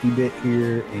Safety Bit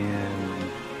here and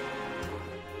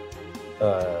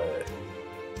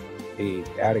a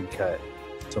Added Cut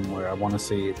somewhere. I want to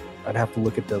say, I'd have to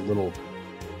look at the little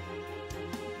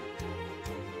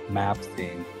map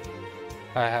thing.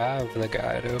 I have the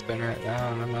guide open right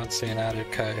now, and I'm not seeing Added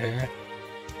Cut here.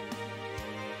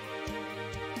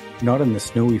 Not in the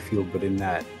snowy field, but in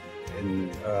that,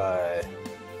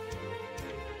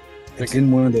 it's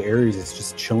in one of the areas. It's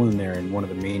just chilling there in one of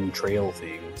the main trail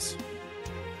things.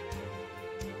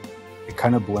 It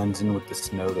kind of blends in with the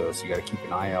snow, though, so you got to keep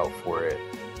an eye out for it.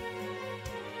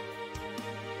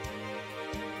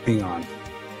 Hang on.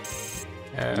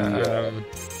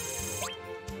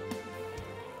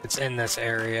 It's in this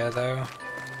area though.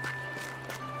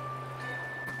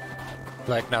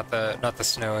 Like not the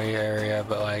snowy area,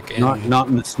 but like in... not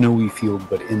in the snowy field,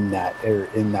 but in that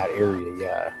area,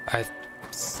 yeah. I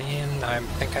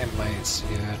think I might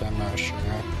see it. I'm not sure.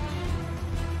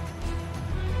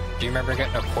 Do you remember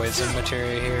getting a poison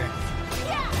materia here?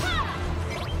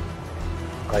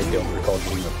 I don't recall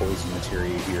getting the poison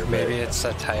materia here. Maybe it's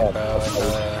a typo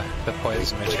and the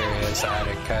poison materia is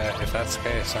Added Cut. If that's the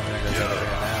case, I'm gonna go get it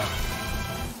right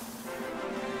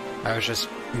now. I was just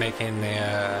making the,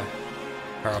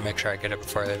 or I'll make sure I get it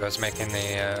before I was making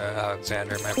the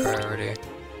Alexander my priority.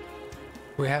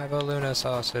 We have a Luna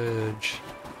sausage.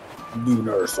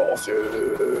 Lunar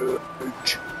sausage.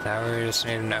 Now we just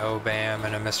need an O-Bam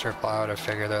and a Mr. Plow to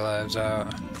figure their lives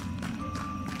out.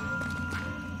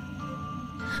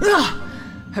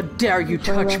 How dare you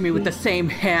touch me with the same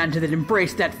hand that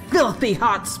embraced that filthy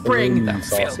hot spring! That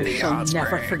filthy I shall hot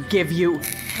never spring. forgive you.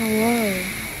 Hello.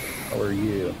 How are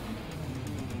you?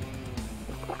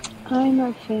 I'm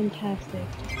a fantastic.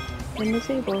 I'm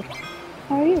disabled.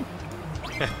 How are you?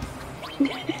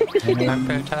 I'm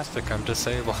fantastic. I'm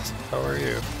disabled. How are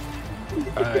you?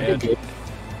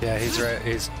 Yeah, he's right.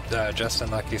 He's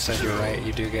Justin. Like you said, you're right.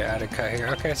 You do get added cut here.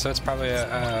 Okay, so it's probably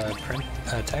a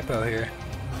typo here.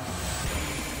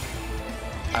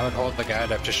 I would hold the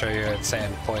guide up to show you it's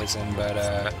saying poison,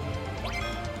 but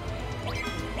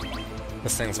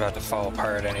this thing's about to fall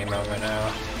apart any moment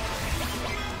now.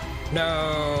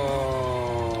 No.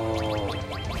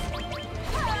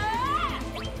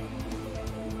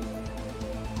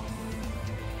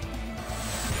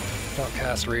 Don't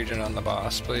cast Regen on the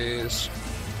boss, please.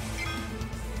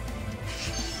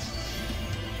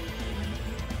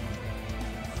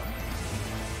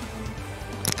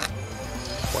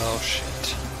 Well,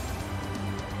 shit.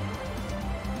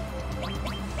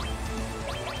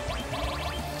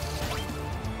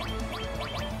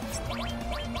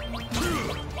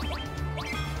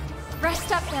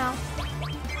 Rest up now.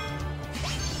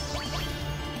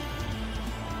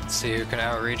 Let's see who can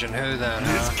out-regen who then,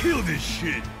 huh? Let's kill this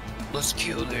shit. Let's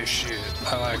kill this shit.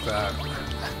 I like that.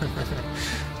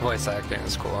 Voice acting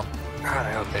is cool. God,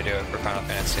 I hope they do it for Final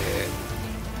Fantasy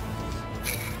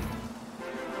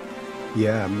VIII.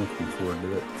 Yeah, I'm looking forward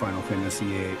to it. Final Fantasy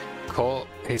VIII. Colt,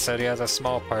 he said he has a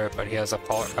small part, but he has a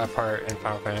part in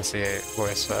Final Fantasy VIII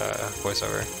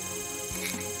voiceover.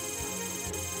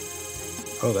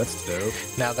 Oh, that's dope.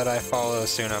 Now that I follow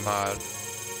Sunamod,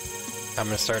 I'm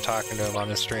gonna start talking to him on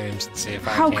his streams and see if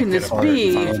I How can't can get this a part in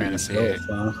be? Final Fantasy VIII.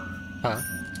 Huh?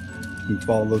 You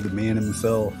follow the man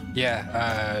himself.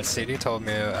 Yeah, CD told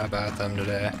me about them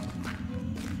today.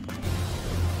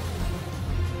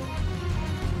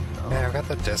 Man, I've got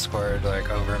the Discord like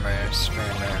over my screen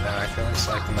right now. I feel it's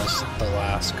like the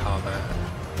last comment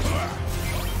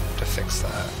to fix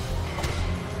that.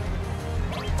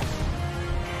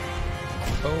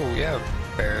 Oh yeah,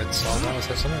 Barrett's all knows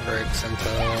his summer breaks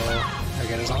until I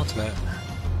get his ultimate.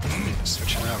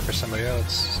 Switching out for somebody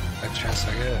else. Next chance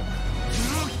I get.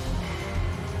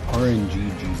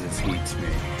 RNG Jesus hates me.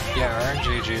 Yeah,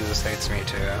 RNG Jesus hates me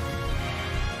too.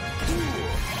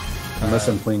 Unless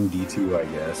I'm playing D2, I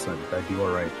guess. I do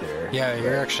alright there. Yeah,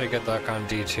 you're actually good luck on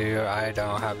D2. I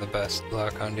don't have the best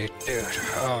luck on D2. Dude,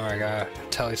 oh my god.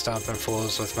 Telly stomping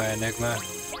fools with my Enigma.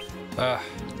 Ugh.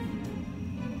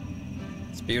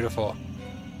 It's beautiful.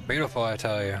 Beautiful, I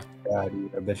tell you. Yeah,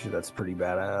 dude, I bet you that's pretty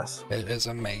badass. It is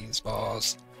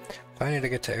amazeballs. If I need to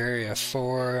get to area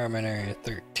 4, I'm in area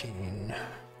 13.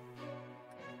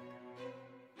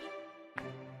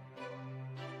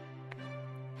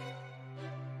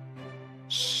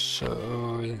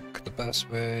 So, I think the best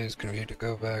way is going to be to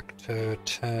go back to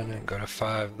 10 and go to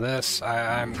 5.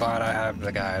 I'm glad I have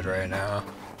the guide right now.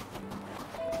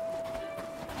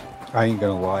 I ain't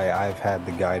gonna lie, I've had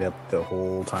the guide up the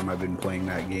whole time I've been playing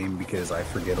that game because I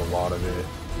forget a lot of it.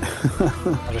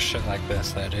 What a shit like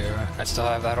this I do. I still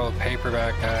have that old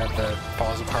paperback guide that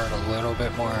falls apart a little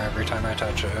bit more every time I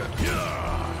touch it.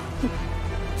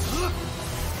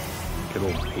 Good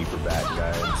old paperback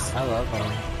guides. I love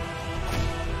them.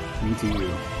 Me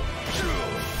too.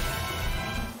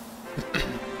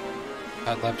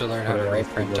 I'd love to learn how to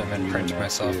reprint them and print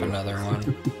myself another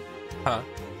one. Huh?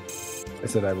 I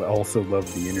said I also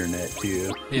love the internet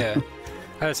too. Yeah.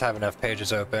 I just have enough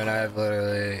pages open. I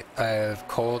have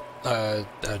Colt, a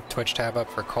Twitch tab up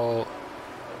for Colt.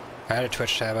 I had a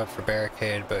Twitch tab up for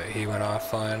Barricade, but he went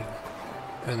offline.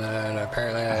 And then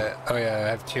apparently I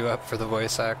have 2 up for the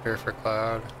voice actor for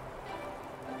Cloud.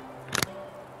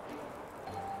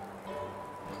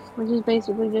 Which is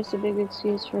basically just a big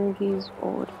excuse for he's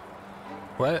old.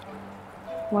 What?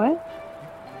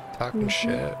 What? Talking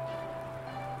shit.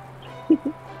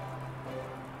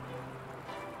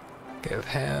 Give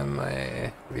him a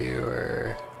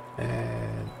viewer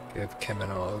and give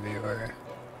Kiminal a viewer.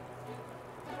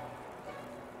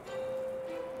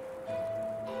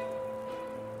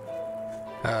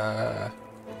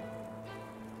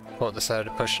 Well, decided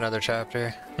to push another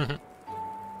chapter.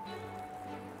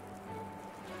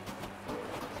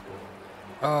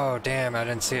 Oh, damn, I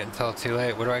didn't see it until too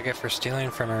late. What do I get for stealing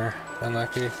from her?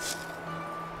 Unlucky.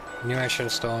 Knew I should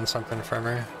have stolen something from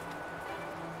her.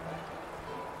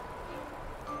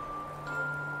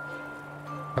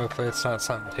 Hopefully it's not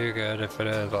something too good. If it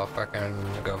is, I'll fucking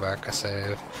go back a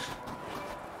save.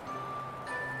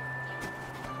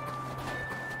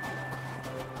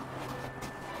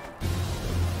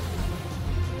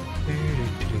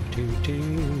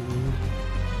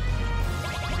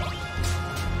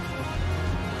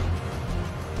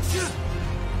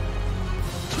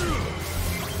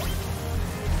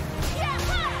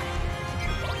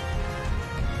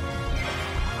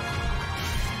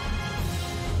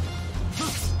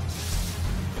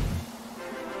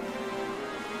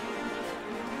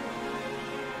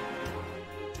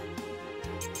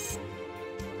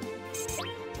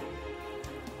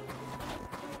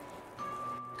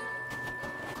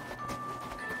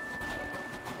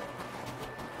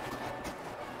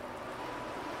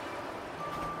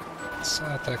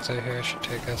 Celtics I hear should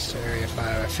take us to Area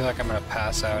 5. I feel like I'm gonna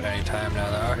pass out any time now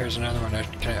though. Oh, here's another one I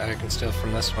can steal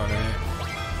from this one, right?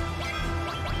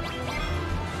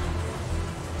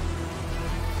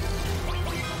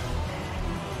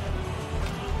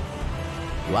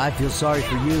 Well, I feel sorry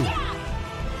for you.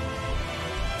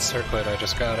 Circlet, I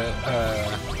just got it.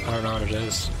 I don't know what it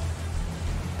is.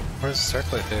 What does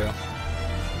Circlet do?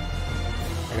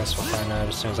 I guess we'll find out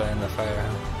as soon as I end the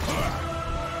fire.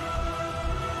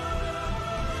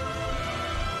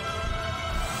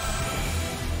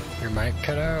 Your mic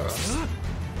cut out?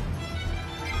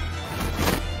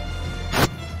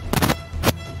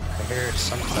 I hear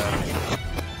something.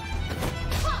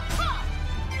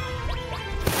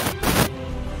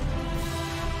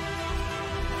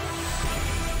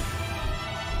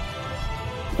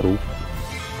 Oh.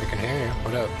 I can hear you.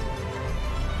 What up?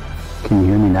 Can you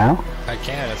hear me now? I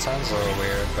can. It sounds a little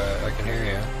weird, but I can hear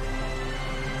you.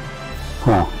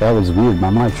 Huh, that was weird. My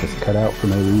mic just cut out for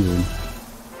no reason.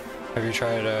 Have you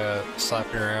tried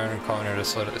slapping her around and calling her a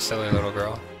silly little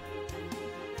girl?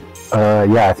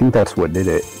 Yeah, I think that's what did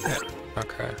it.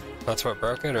 Okay. That's what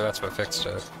broke it, or that's what fixed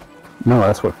it? No,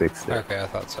 that's what fixed it. Okay, I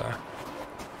thought so.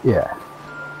 Yeah.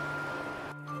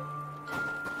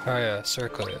 Oh yeah,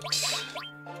 Circlet.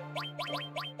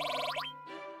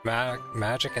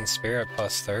 Magic and Spirit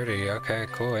plus 30. Okay,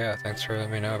 cool, yeah, thanks for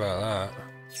letting me know about that.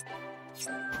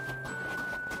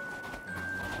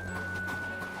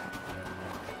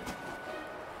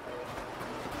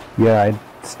 Yeah, I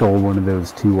stole one of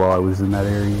those too while I was in that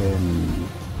area and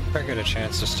If I get a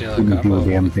chance to steal a didn't do couple. a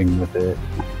damn thing with it.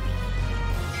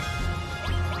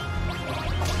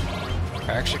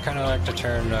 I actually kind of like to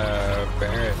turn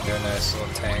Barrett into a nice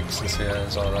little tank since he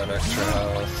has all that extra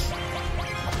health.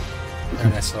 A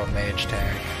nice little mage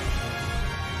tank.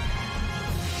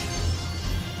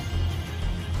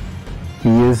 He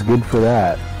is good for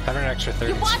that. Having an extra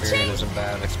 30 spirit isn't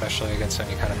bad, especially against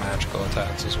any kind of magical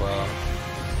attacks as well.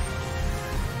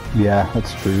 Yeah,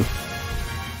 that's true.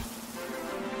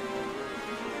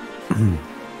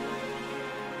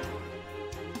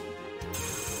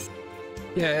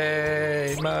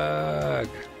 Yay, mug!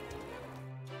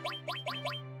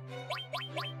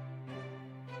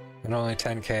 And only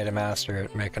 10k to master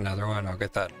it, make another one, I'll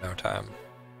get that in no time.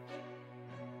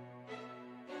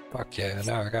 Fuck yeah,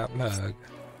 now I got mug.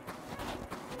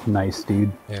 Nice,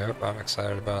 dude. Yep, I'm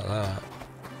excited about that.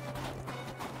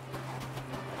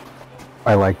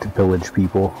 I like to pillage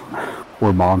people,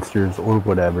 or monsters, or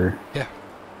whatever. Yeah,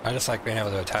 I just like being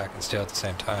able to attack and steal at the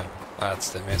same time.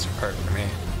 That's the amazing part for me.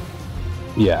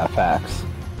 Yeah, facts.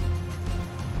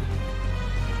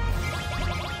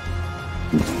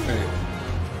 Wait.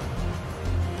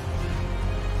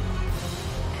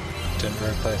 Didn't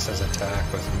replace his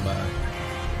attack with mug.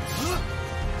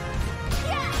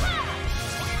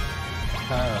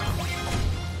 Oh.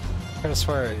 I could've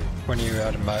swear when you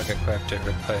had a mug equipped it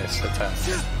replaced attack,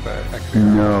 but I could be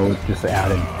wrong. No, it just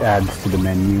adds to the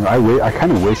menu. I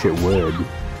kind of wish it would.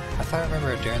 I thought I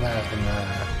remember doing that in the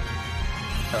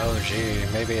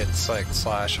OG. Maybe it's like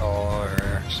 /all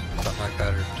or something like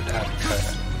that, or did add a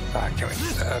cut.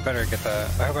 I better get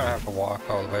that. I hope I don't have to walk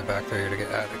all the way back there to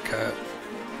get added cut.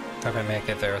 I hope I make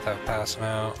it there without passing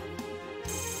out.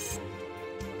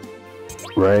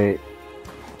 Right.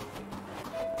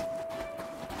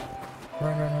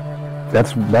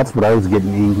 That's what I was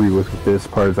getting angry with this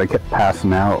part, is I kept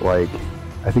passing out, like,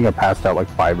 I think I passed out like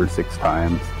 5 or 6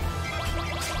 times.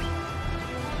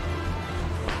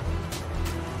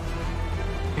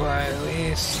 Well, I at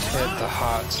least hit the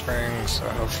hot springs, so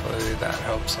hopefully that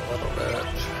helps a little bit.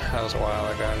 That was a while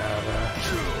ago now, though.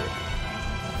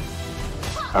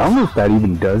 I don't know if that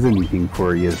even does anything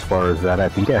for you as far as that. I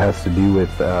think it has to do with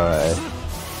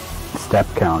step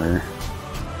counter.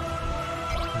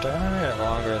 I'm doing it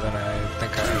longer than I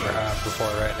think I ever have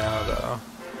before right now, though.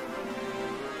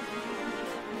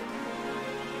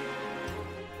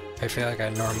 I feel like I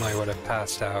normally would have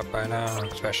passed out by now,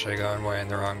 especially going way in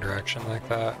the wrong direction like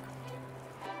that.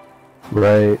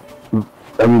 Right.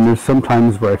 I mean, there's some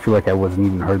times where I feel like I wasn't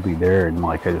even hardly there, and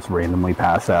like I just randomly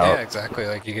pass out. Yeah, exactly.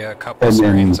 Like you get a couple And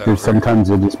then screens there's over. sometimes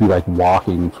it'll just be like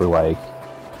walking for like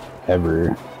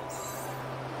ever.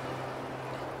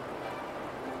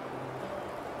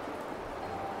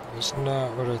 It's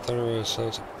not what I thought it was, so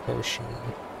it's a potion.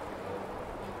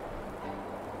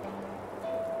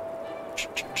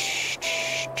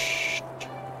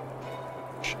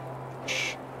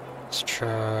 Let's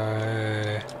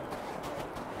try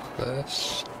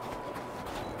this.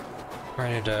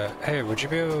 I need to... Hey, would you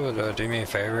be able to do me a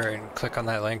favor and click on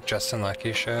that link Justin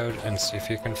Leckie showed and see if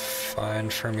you can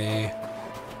find for me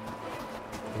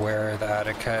where the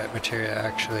Attica materia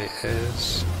actually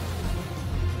is?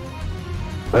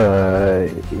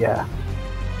 Yeah.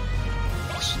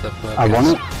 The book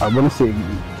I wanna say,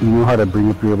 you know how to bring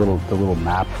up your the little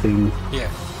map thing? Yeah.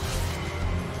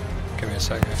 Give me a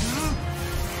second.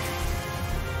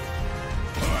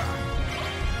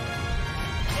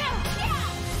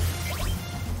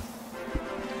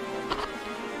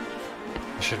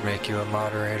 I should make you a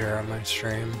moderator on my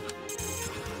stream.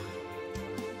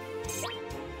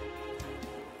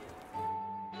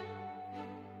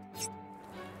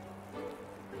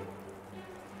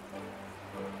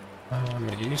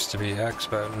 It used to be X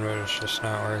button, but it's just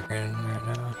not working right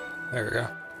now. There we go.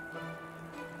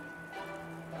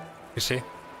 You see?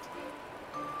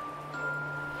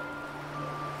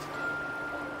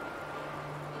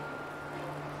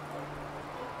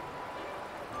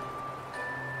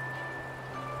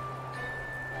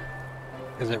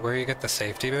 Is it where you get the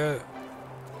safety bit?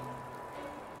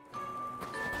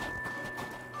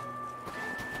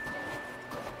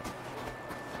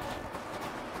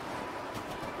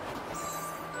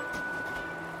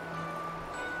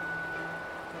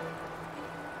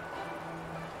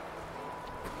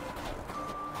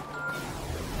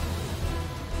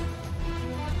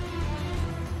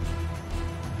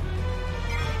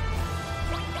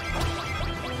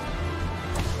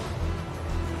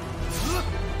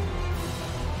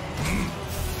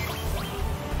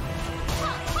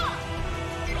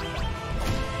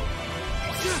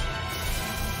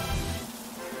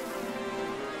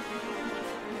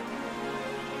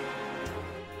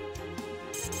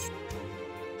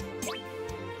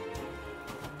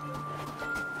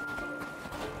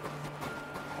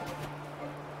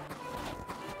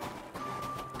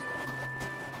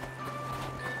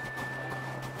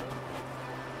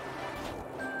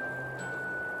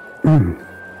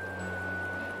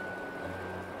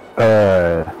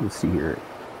 Let's see here.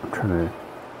 I'm trying to...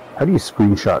 How do you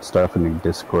screenshot stuff in the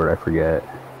Discord? I forget.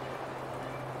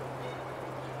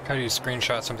 How do you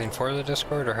screenshot something for the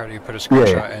Discord, or how do you put a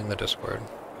screenshot in the Discord?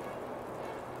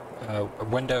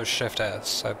 Windows Shift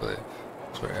S, I believe.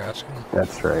 That's what you're asking.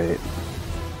 That's right.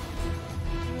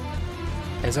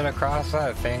 Is it across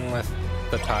that thing with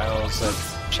the tiles that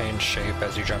change shape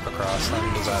as you jump across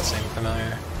them? Does that seem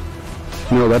familiar?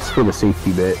 No, that's for the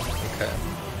safety bit. Okay.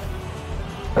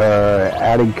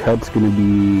 Added cut's gonna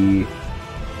be...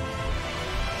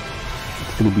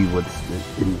 It's gonna be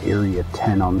what's in area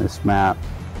 10 on this map.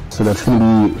 So that's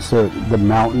gonna be... So the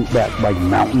mountain, that like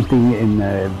mountain thing in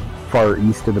the far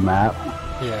east of the map.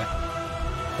 Yeah.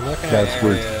 I'm looking at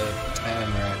area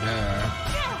 10 right now.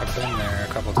 I've been there a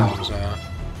couple times now.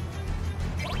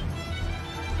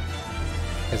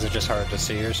 Is it just hard to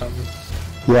see or something?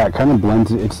 Yeah, it kind of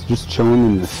blends. It's just chilling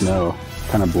in the snow.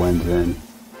 Kind of blends in.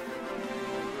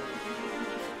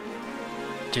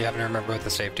 Do you happen to remember what the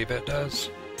safety bit does?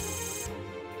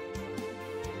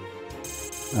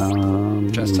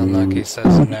 Just Unlucky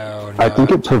says no. I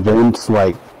think it prevents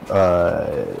like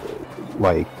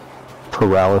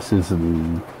paralysis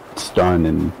and stun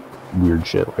and weird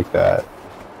shit like that.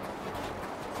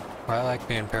 Well, I like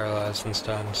being paralyzed and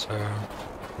stunned, so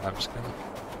I'm just gonna...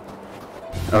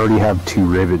 I already have 2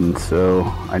 ribbons, so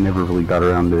I never really got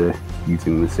around to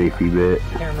using the safety bit.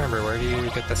 I can't remember, where do you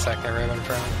get the second ribbon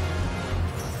from?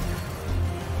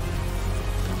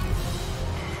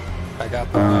 I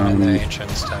got the one in the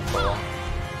Ancient's Temple.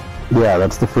 Yeah,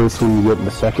 that's the first one you get.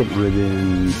 The second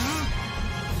ribbon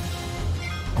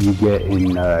you get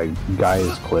in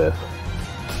Gaia's Cliff.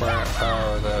 Where,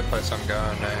 oh, the place I'm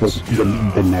going next.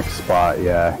 The next spot,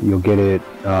 yeah. You'll get it,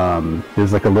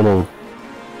 there's like a little...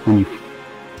 When you...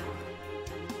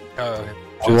 Oh,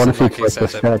 I want to say it's like the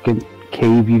second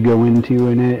cave you go into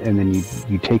in it, and then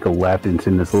you take a left and it's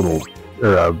in this little...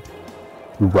 Or a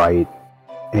right,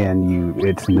 and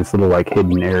it's in this little like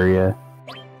hidden area.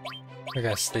 I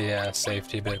guess the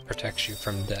safety bit protects you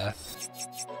from death.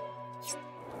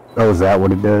 Oh, is that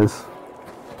what it does?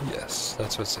 Yes,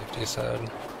 that's what safety said.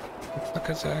 Look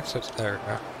at the exit. There we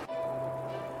go.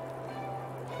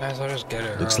 Might as well just get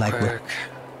it Looks real like quick.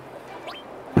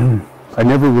 I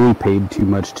never really paid too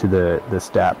much to the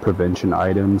stat prevention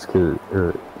items,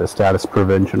 or the status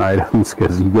prevention items,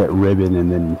 because you get ribbon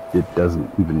and then it doesn't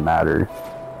even matter.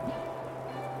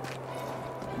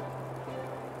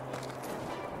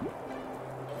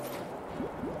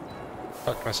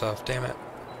 Fucked myself, damn it.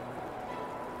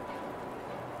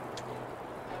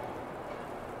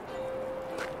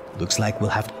 Looks like we'll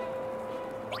have to...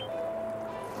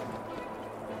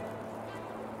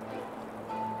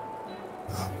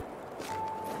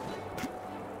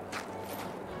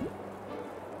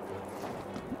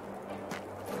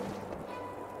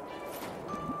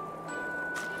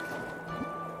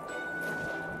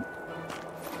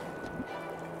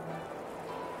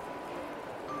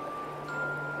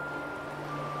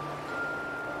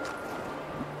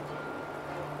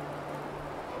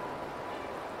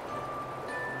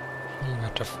 I'm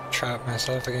about to trap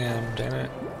myself again, damn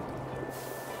it.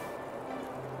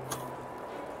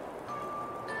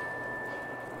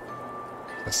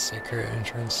 The secret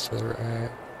entrance to the right.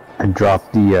 I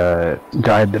dropped the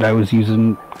guide that I was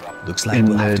using. Looks like in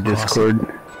we'll the have to cross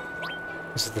Discord.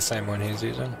 This is the same one he's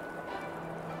using.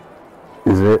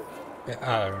 Is it? Yeah,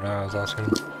 I don't know, I was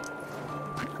asking.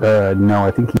 No,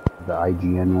 I think he used the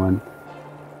IGN one.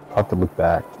 I'll have to look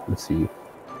back. Let's see.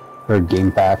 Or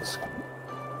game packs.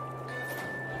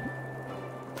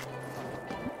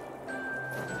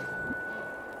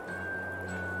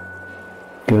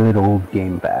 Good old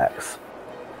game packs.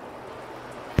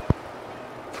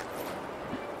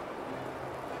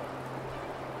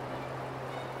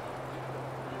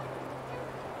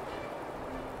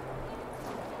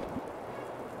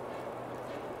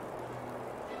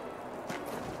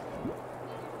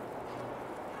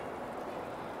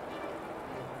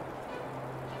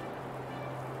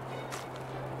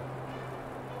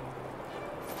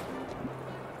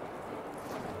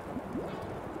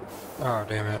 Oh,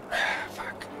 damn it.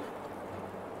 Fuck.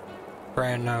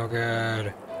 Brain no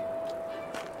good.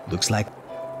 Looks like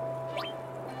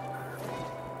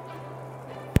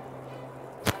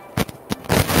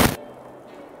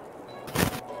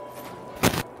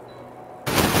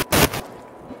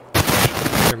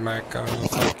your mic on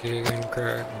fuck you and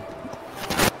crack.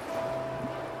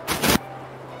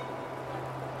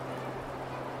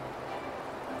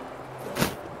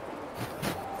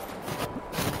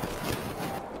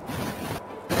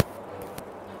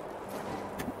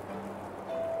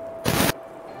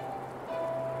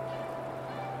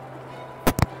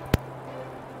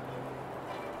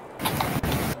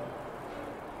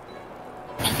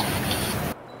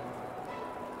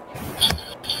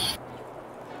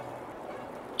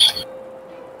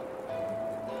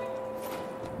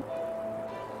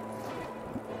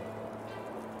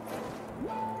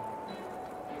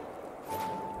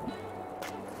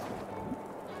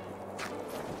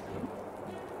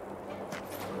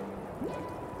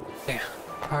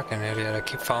 Fucking idiot, I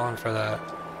keep falling for that.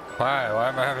 Why? Why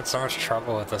am I having so much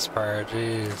trouble with this part?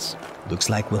 Jeez. looks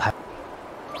like we'll have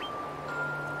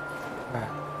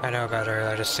I know better,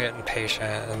 I just get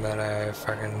impatient and then I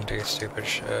fucking do stupid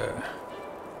shit.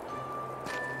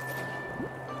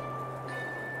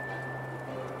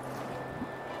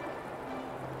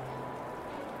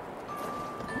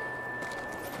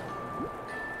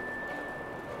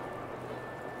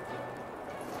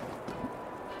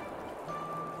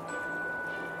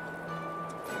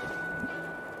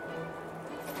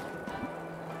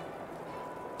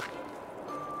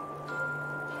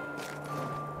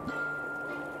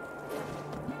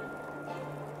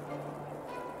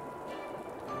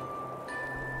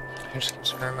 I just keep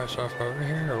screwing myself over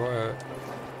here, or what?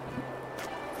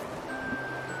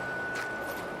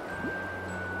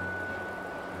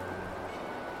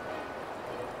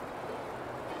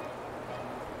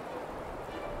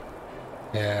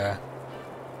 Yeah.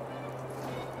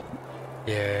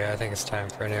 Yeah, I think it's time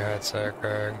for a new headset,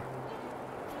 Greg.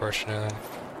 Fortunately.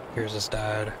 Yours just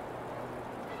died.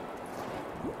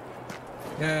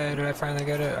 Yay, did I finally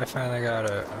get it? I finally got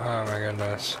it. Oh my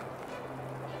goodness.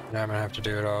 Now I'm gonna have to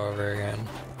do it all over again.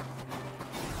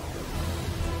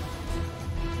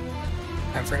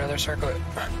 Time for another circlet.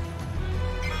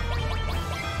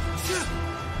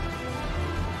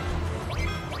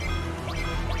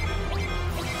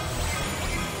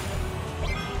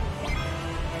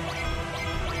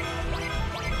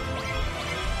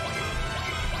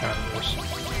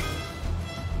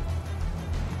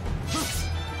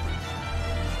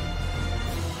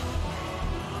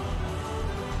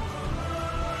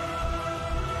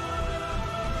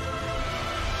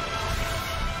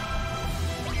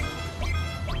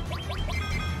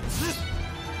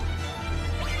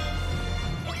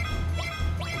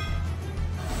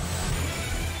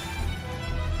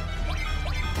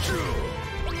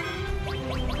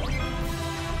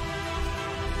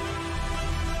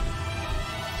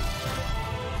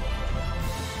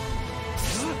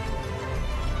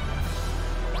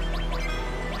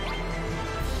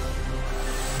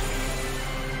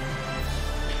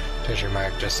 Does your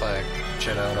mic just like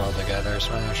shit out altogether,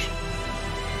 Smash?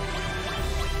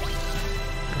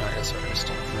 I guess I just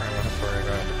don't have to worry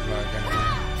about the mic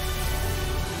anymore.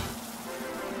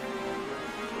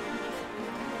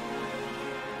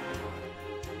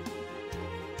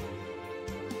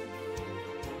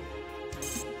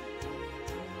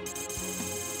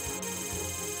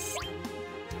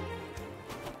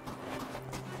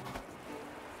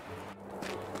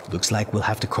 looks like we'll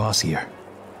have to cross here.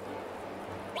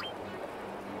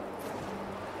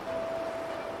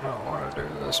 I don't want to do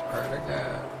this part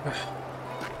again.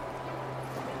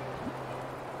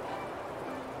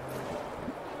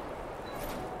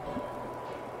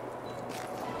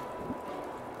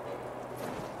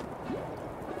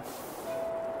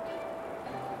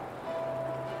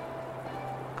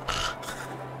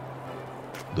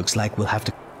 Looks like we'll have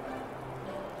to...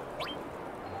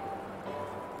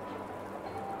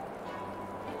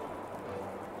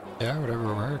 Yeah,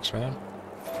 whatever works, man.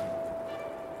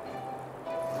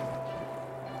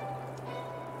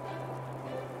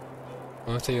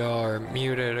 Both of y'all are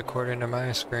muted according to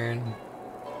my screen.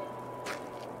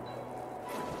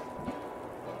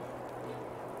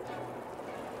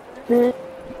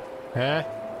 Huh?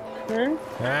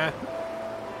 Huh?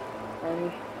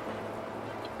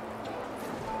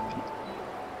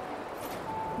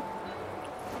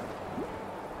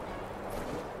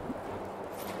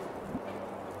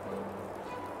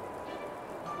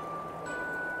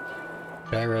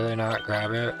 Did I really not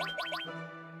grab it?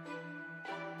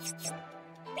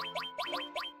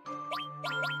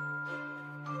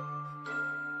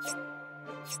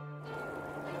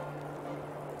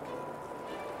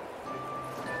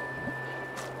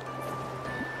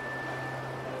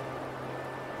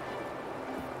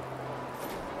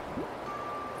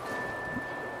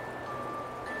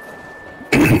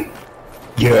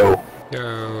 Yo.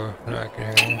 Yo, I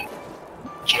can hear you.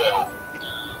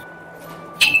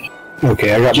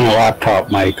 Okay, I got my laptop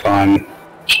mic on.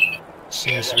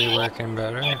 Seems to be working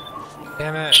better.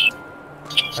 Damn it!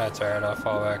 That's alright, I'll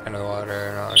fall back into the water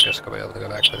and I'll just be able to go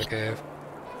back to the cave.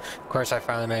 Of course, I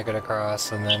finally make it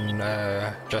across, and then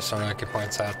just Unlucky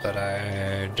points out that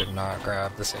I did not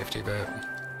grab the safety bit.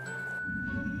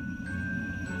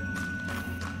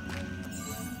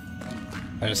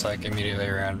 I just like immediately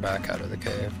ran back out of the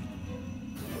cave.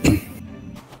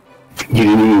 You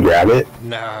didn't even grab it?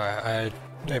 No, I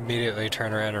immediately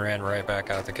turned around and ran right back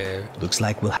out the cave. Looks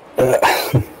like we'll...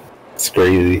 It's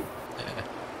crazy. Yeah.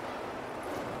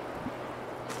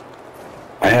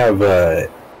 I have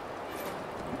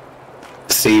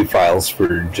save files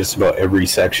for just about every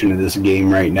section of this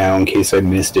game right now in case I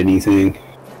missed anything.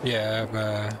 Yeah,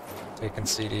 I'm taking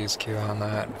CD's queue on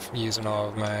that, using all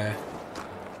of my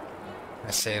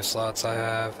save slots I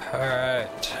have.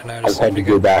 Alright, now I I've had to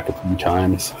go back a few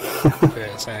times. Okay,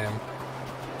 same.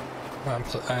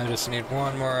 I just need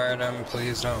one more item,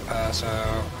 please don't pass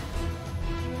out.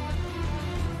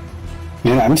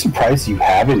 Man, I'm surprised you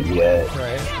haven't yet.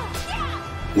 Right.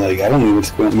 Like, I don't know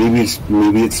what's going on. Maybe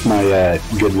it's my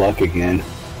good luck again.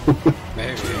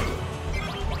 Maybe.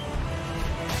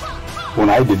 When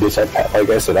I did this, like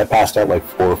I said, I passed out like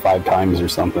 4 or 5 times or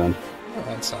something. Oh,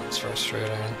 that sounds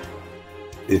frustrating.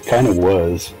 It kind of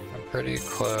was. I'm pretty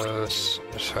close,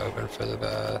 just hoping for the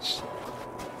best.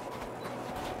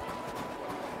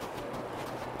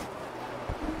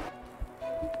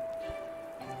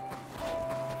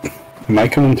 Am I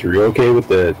coming through okay with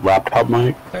the laptop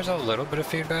mic? There's a little bit of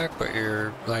feedback, but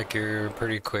you're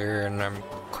pretty clear, and I'm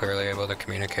clearly able to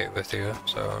communicate with you,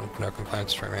 so no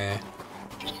complaints for me.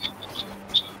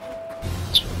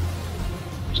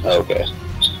 Okay.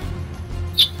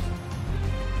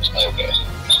 Okay.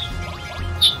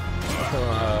 So,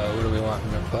 what do we want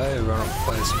to play? We want to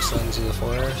play some Sons of the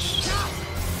Forest.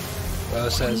 Bo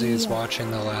says he's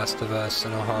watching The Last of Us,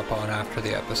 and he'll hop on after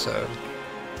the episode.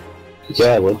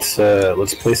 Yeah, let's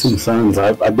play some Sons.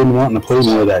 I've been wanting to play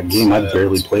more of that game. I've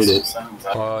barely played it.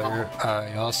 Well,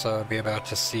 you'll also be about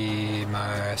to see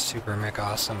my super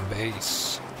McAwesome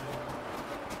bass.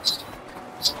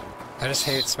 I just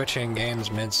hate switching games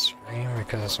midstream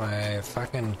because my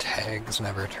fucking tags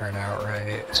never turn out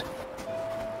right.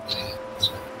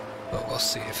 But we'll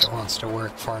see if it wants to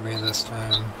work for me this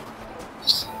time.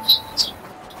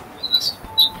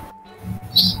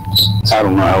 I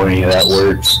don't know how any of that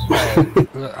works.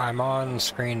 I'm on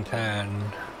screen 10.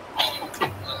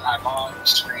 I'm on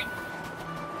screen.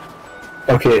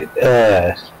 Okay,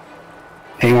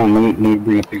 hang on, let me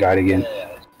bring up the guide again.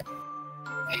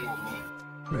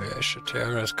 Maybe I should too.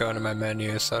 I'm just going to my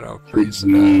menu so I don't freeze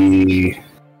it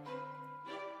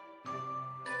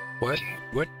up.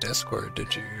 What Discord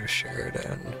did you share it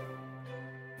in?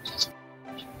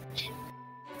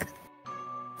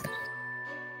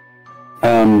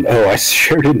 Oh, I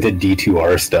shared in the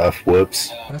D2R stuff.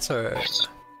 Whoops. That's alright.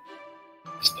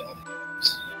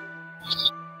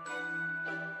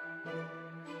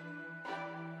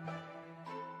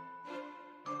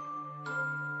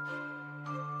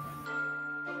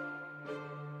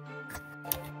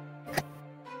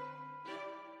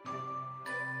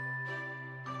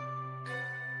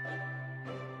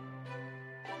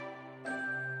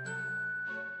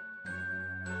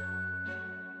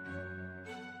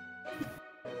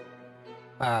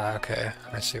 Ah, okay.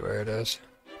 I see where it is.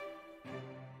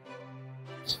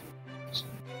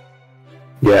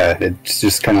 Yeah, it's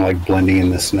just kind of like blending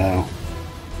in the snow.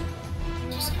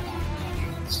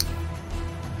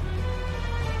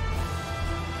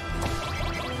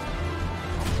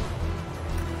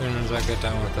 get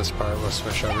done with this part, we'll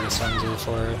switch over to Sons of the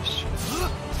Forest.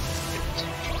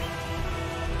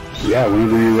 Yeah,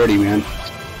 whenever you're ready, man.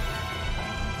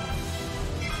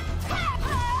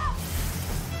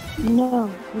 No,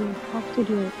 you have to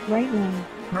do it right now.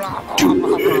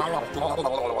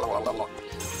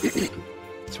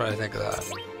 That's what I think of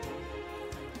that.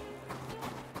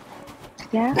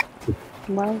 Yeah?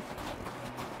 Well,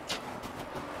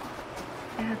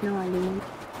 I have no idea.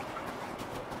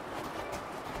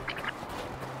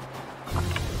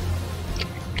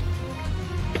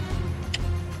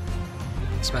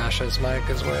 Smash's mic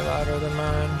is way louder than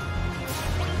mine.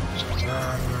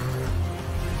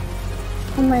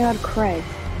 Oh my god, Craig.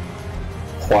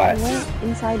 What? I went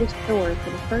inside a store for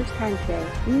the first time today.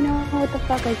 You know what the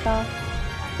fuck I saw?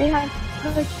 They have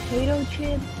potato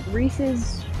chip,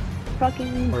 Reese's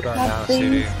fucking We're done cup now,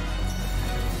 things. CD.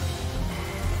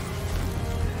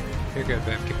 You're good,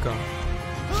 babe. Keep going.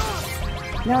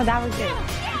 No, that was it.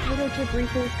 Potato chip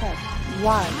Reese's cups.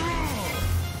 Why?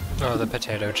 Oh, the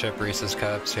potato chip Reese's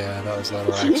Cups. Yeah, that was a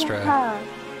little extra. Yeah.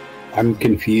 I'm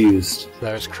confused.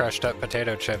 There's crushed up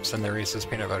potato chips in the Reese's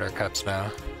Peanut Butter Cups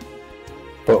now.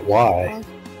 But why?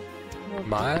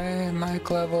 My mic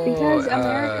level... Because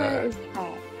America is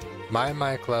hot. My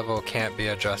mic level can't be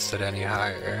adjusted any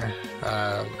higher.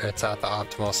 It's at the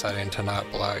optimal setting to not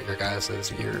blow out your guys'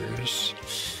 ears.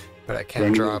 But I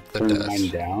can't drop the turn dust. mine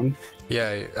down?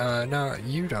 Yeah, no,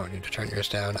 you don't need to turn yours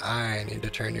down. I need to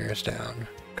turn yours down.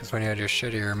 Because when you had your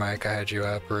shittier mic, I had you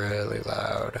up really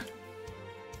loud.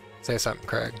 Say something,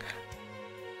 Craig.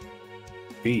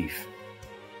 Beef.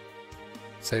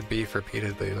 Say beef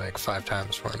repeatedly like 5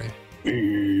 times for me.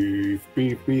 Beef,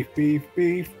 beef, beef, beef,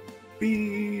 beef,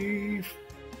 beef.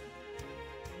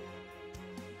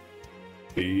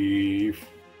 Beef.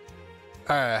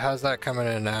 Alright, how's that coming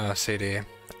in now, CD?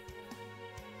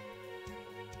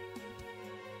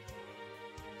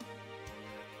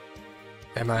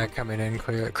 Am I coming in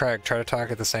clear? Craig, try to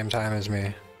talk at the same time as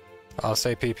me. I'll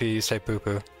say pee pee, you say poo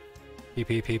poo. Pee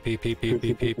pee pee pee pee pee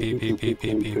pee pee pee pee pee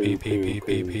pee pee pee pee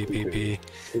pee pee pee pee.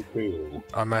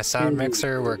 On my sound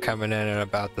mixer, we're coming in at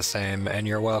about the same, and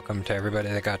you're welcome to everybody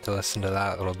that got to listen to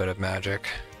that little bit of magic.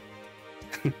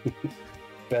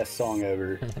 Best song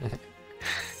ever.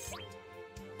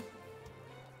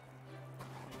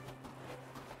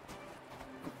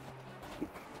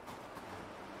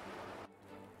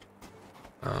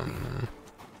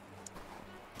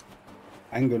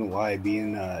 I ain't gonna lie,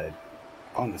 being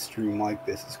on the stream like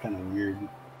this is kind of weird.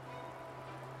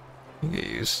 You get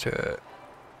used to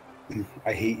it.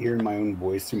 I hate hearing my own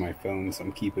voice through my phone, so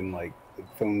I'm keeping like the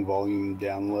phone volume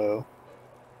down low.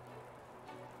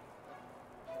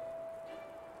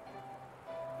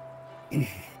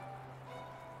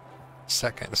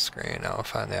 Second screen, I'll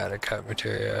find the added cut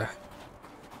material.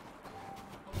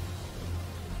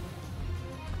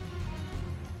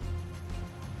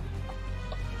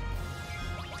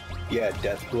 Yeah,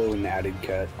 Deathblow and added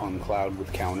cut on Cloud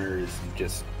with counter is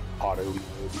just auto mode.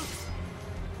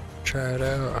 Try it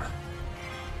out.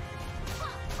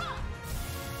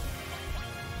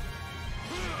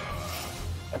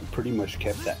 I've pretty much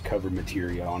kept that cover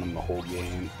material on him the whole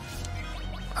game.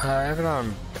 I have it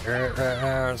on Barrett right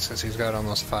now since he's got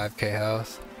almost 5k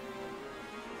health.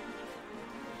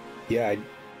 Yeah,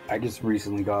 I just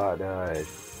recently got a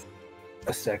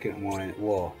second one.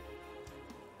 Well,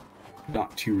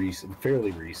 not too recent,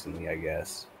 fairly recently, I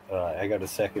guess. I got a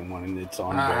second one and it's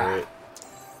on Barrett.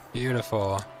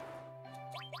 Beautiful.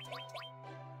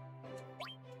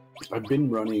 I've been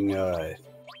running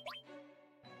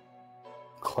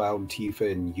Cloud,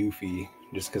 Tifa, and Yuffie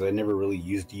just because I never really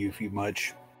used Yuffie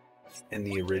much in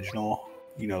the original,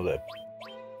 you know, the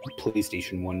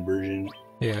PlayStation 1 version.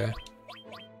 Yeah.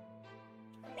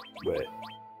 But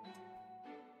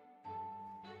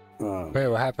wait,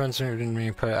 what happens when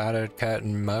you put added cut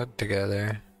and mug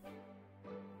together?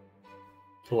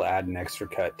 We'll add an extra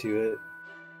cut to it.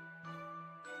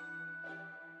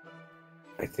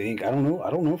 I think. I don't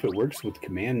know if it works with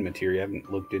command material. I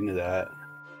haven't looked into that.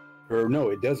 Or no,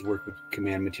 it does work with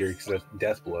command material because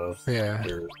that's Deathblow. Yeah.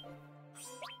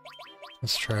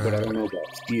 Let's try But it. I don't know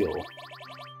about Steel.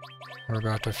 We're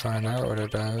about to find out what it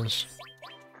does.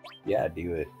 Yeah,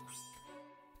 do it.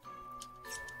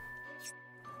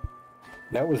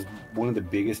 That was one of the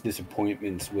biggest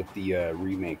disappointments with the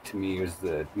remake to me, was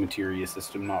the materia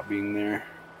system not being there.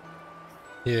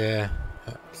 Yeah.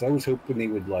 Because I was hoping they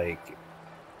would, like,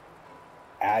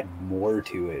 add more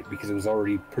to it, because it was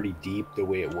already pretty deep the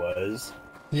way it was.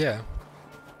 Yeah.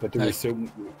 But there was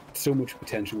so much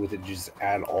potential with it, just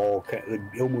add all, it'd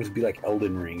almost be like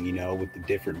Elden Ring, you know, with the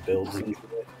different builds and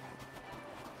shit.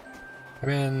 I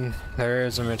mean, there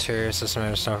is a materia system,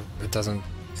 and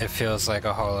it feels like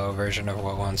a hollow version of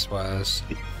what once was.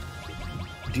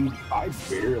 Dude, I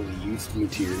barely used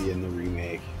materia in the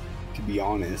remake, to be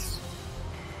honest.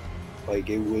 Like,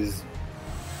 it was...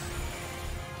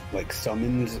 Like,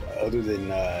 summons, other than,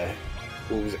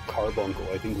 what was it, Carbuncle,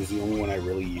 I think was the only one I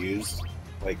really used,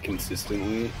 like,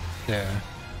 consistently. Yeah.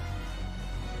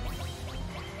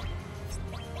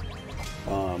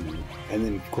 And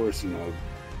then, of course, you know,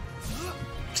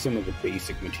 some of the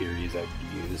basic materials I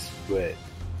would use, but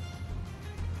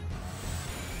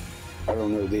I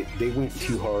don't know, they went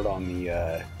too hard on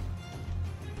the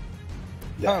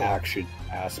action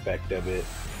aspect of it,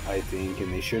 I think,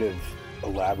 and they should have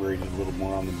elaborated a little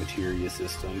more on the materia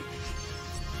system,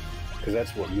 because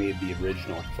that's what made the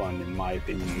original fun, in my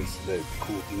opinion, is the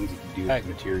cool things you can do with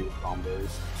materia combos.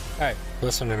 Alright,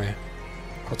 listen to me.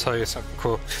 I'll tell you something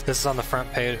cool. This is on the front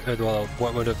page, well,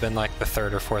 what would have been like the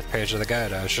 3rd or 4th page of the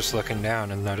guide. I was just looking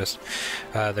down and noticed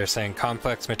they're saying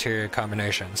complex materia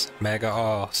combinations. Mega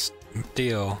All,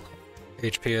 Steel,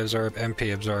 HP absorb,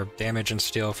 MP absorb, damage and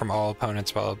steal from all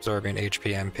opponents while absorbing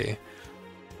HP MP.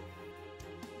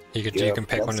 You can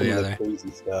pick one or the other.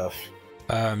 Crazy stuff.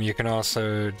 You can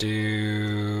also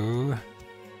do...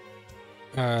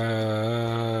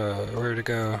 where to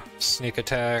go? Sneak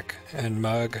attack and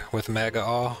mug with Mega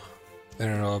All.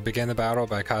 Then it'll begin the battle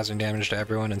by causing damage to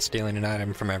everyone and stealing an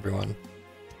item from everyone.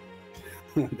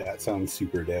 That sounds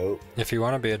super dope. If you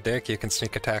want to be a dick, you can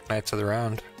sneak attack Knights of the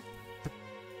Round.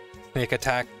 Sneak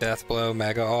attack, Death Blow,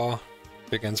 Mega All.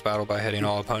 Begins battle by hitting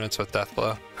all opponents with Death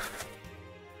Blow.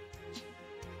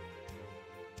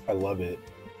 I love it.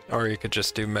 Or you could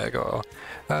just do Mega All.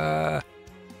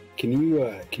 Can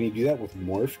you do that with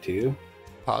Morph too?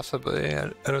 Possibly.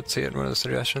 I don't see it in one of the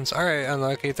suggestions. Alright,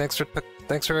 Unlucky, thanks for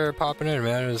popping in,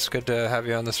 man. It was good to have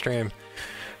you on the stream.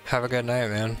 Have a good night,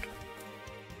 man.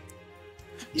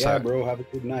 Yeah, bro, have a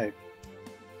good night.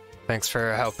 Thanks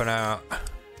for helping out.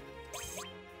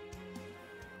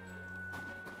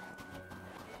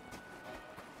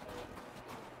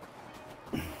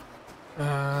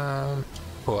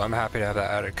 Cool, I'm happy to have that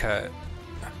added cut.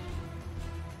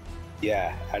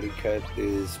 Yeah, added cut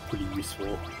is pretty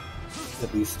useful.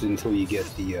 At least until you get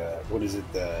the, what is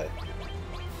it, the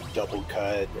double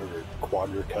cut or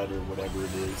quadra cut or whatever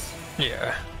it is.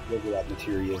 Yeah. Whatever that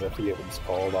material is, I forget what it's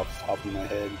called off the top of my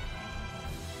head.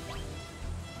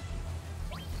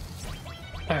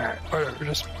 Alright, whatever,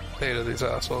 just beta these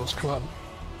assholes, come on.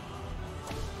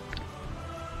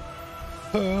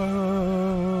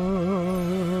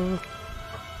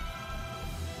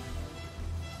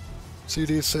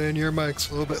 CD's saying your mic's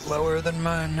a little bit lower than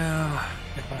mine now.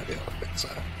 It might be able to fix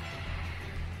that.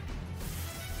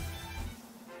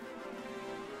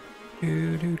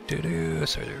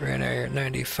 So they ran out here at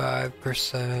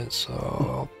 95%,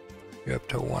 so go up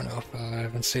to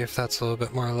 105 and see if that's a little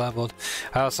bit more leveled.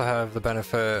 I also have the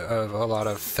benefit of a lot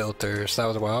of filters. That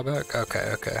was a while back?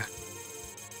 Okay.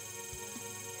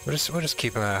 We'll just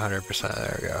keep them at 100%.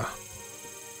 There we go.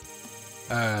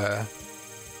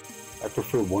 I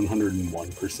prefer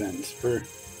 101% for...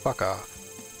 Fuck off.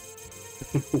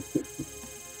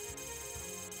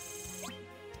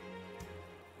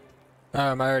 I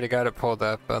already got it pulled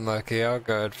up, Unlucky. I'll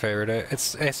go ahead and favorite it.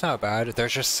 It's not bad.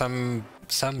 There's just some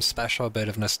special bit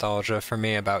of nostalgia for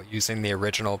me about using the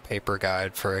original paper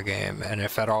guide for a game, and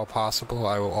if at all possible,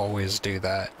 I will always do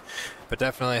that. But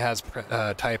definitely has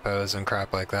typos and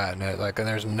crap like that in it. Like, and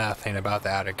there's nothing about the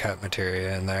added cut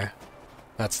materia in there.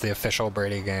 That's the official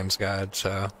Brady Games guide,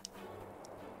 so...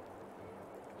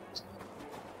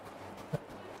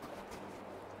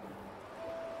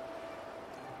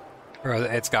 Or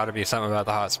it's gotta be something about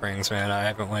the hot springs, man. I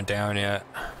haven't went down yet.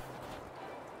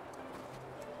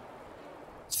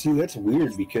 See, that's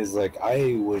weird because, like,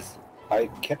 I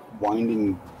kept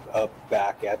winding up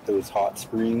back at those hot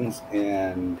springs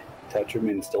and touch them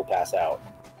and still pass out.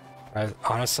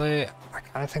 Honestly, I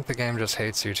kind of think the game just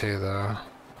hates you too, though.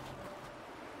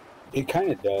 It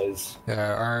kind of does.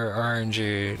 Yeah, our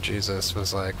RNG Jesus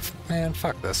was like, man,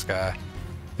 fuck this guy.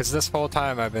 Because this whole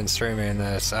time I've been streaming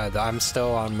this, I'm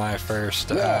still on my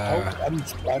first... Yeah,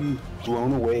 I'm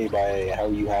blown away by how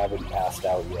you haven't passed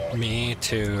out yet. Me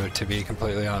too, to be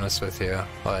completely honest with you.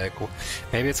 Like,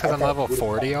 maybe it's because I'm level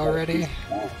 40 already?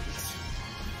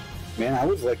 Man, I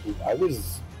was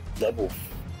level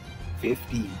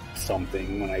 50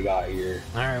 something when I got here.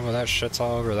 Alright, well that shit's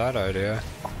all over that idea.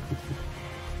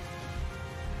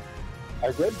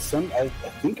 I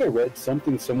think I read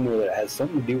something somewhere that has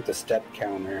something to do with the step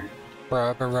counter.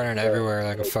 Bro, I've been running everywhere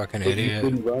like a fucking idiot.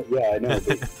 Yeah, I know,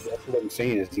 but that's what I'm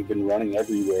saying is you've been running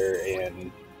everywhere,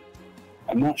 and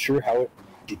I'm not sure how it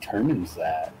determines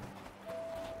that?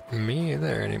 Me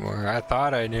either anymore. I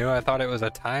thought I knew. I thought it was a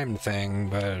timed thing,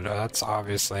 but that's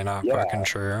obviously not fucking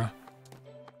true.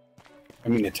 I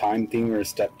mean, a time thing or a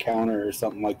step counter or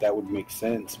something like that would make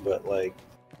sense, but like...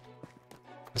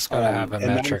 It's gotta have a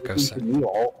metric of...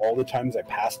 All the times I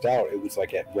passed out, it was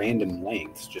like at random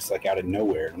lengths, just like out of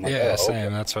nowhere. And I'm like, yeah, oh, same. okay.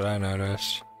 That's what I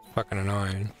noticed. Fucking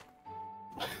annoying.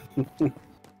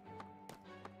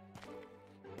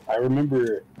 I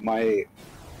remember my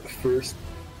first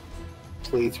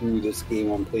playthrough this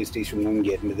game on PlayStation 1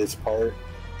 getting to this part,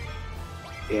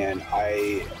 and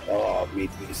it made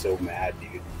me so mad,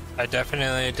 dude. I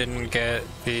definitely didn't get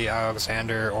the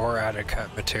Alexander or added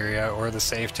cut materia or the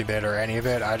safety bit or any of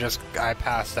it. I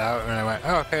passed out and I went,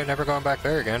 oh, okay, never going back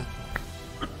there again.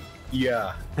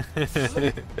 Yeah. I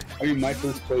mean, my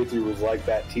first playthrough was like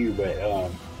that too, but,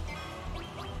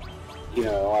 you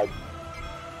know, I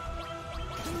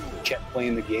kept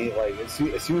playing the game. Like, as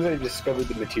soon as I discovered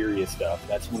the materia stuff,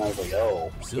 that's when I was like,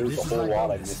 oh, there's a whole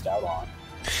lot I missed out on.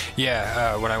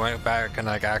 Yeah, when I went back and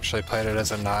like actually played it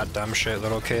as a not dumb shit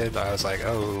little kid, I was like,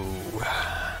 oh,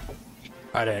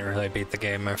 I didn't really beat the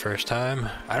game my first time.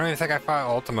 I don't even think I fought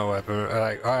Ultima Weapon.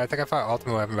 I think I fought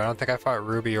Ultima Weapon, but I don't think I fought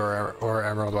Ruby or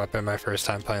Emerald Weapon my first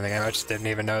time playing the game. I just didn't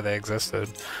even know they existed.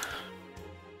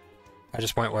 I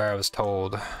just went where I was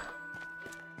told.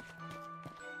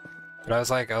 But I was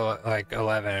like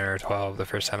 11 or 12 the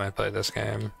first time I played this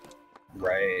game.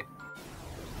 Right.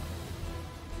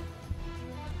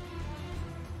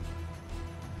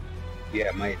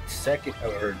 Yeah, my second,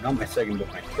 or not my second, but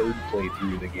my third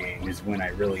playthrough of the game is when I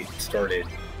really started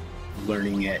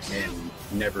learning it and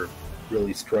never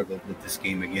really struggled with this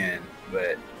game again.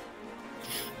 But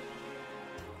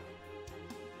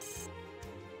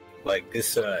like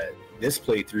this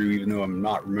playthrough, even though I'm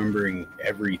not remembering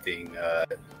everything,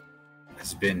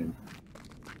 has been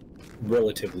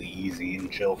relatively easy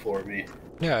and chill for me.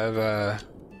 Yeah,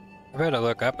 I've had to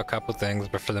look up a couple things,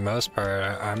 but for the most part,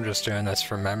 I'm just doing this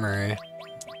from memory.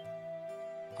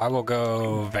 I will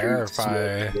go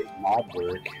verify... mod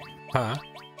work. Huh?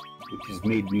 Which has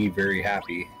made me very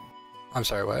happy. I'm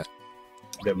sorry, what?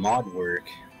 The mod work.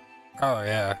 Oh,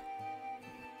 yeah.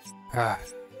 Ah,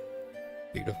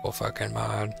 beautiful fucking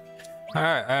mod.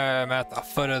 Alright, I'm at the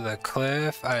foot of the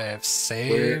cliff. I have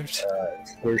saved.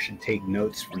 Square should take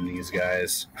notes from these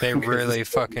guys. They really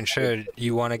fucking should.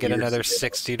 You want to get another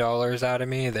 $60 out of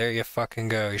me? There you fucking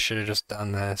go. You should have just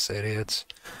done this, idiots.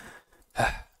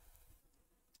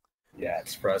 Yeah,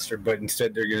 it's frustrating, but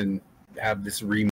instead they're gonna have this remake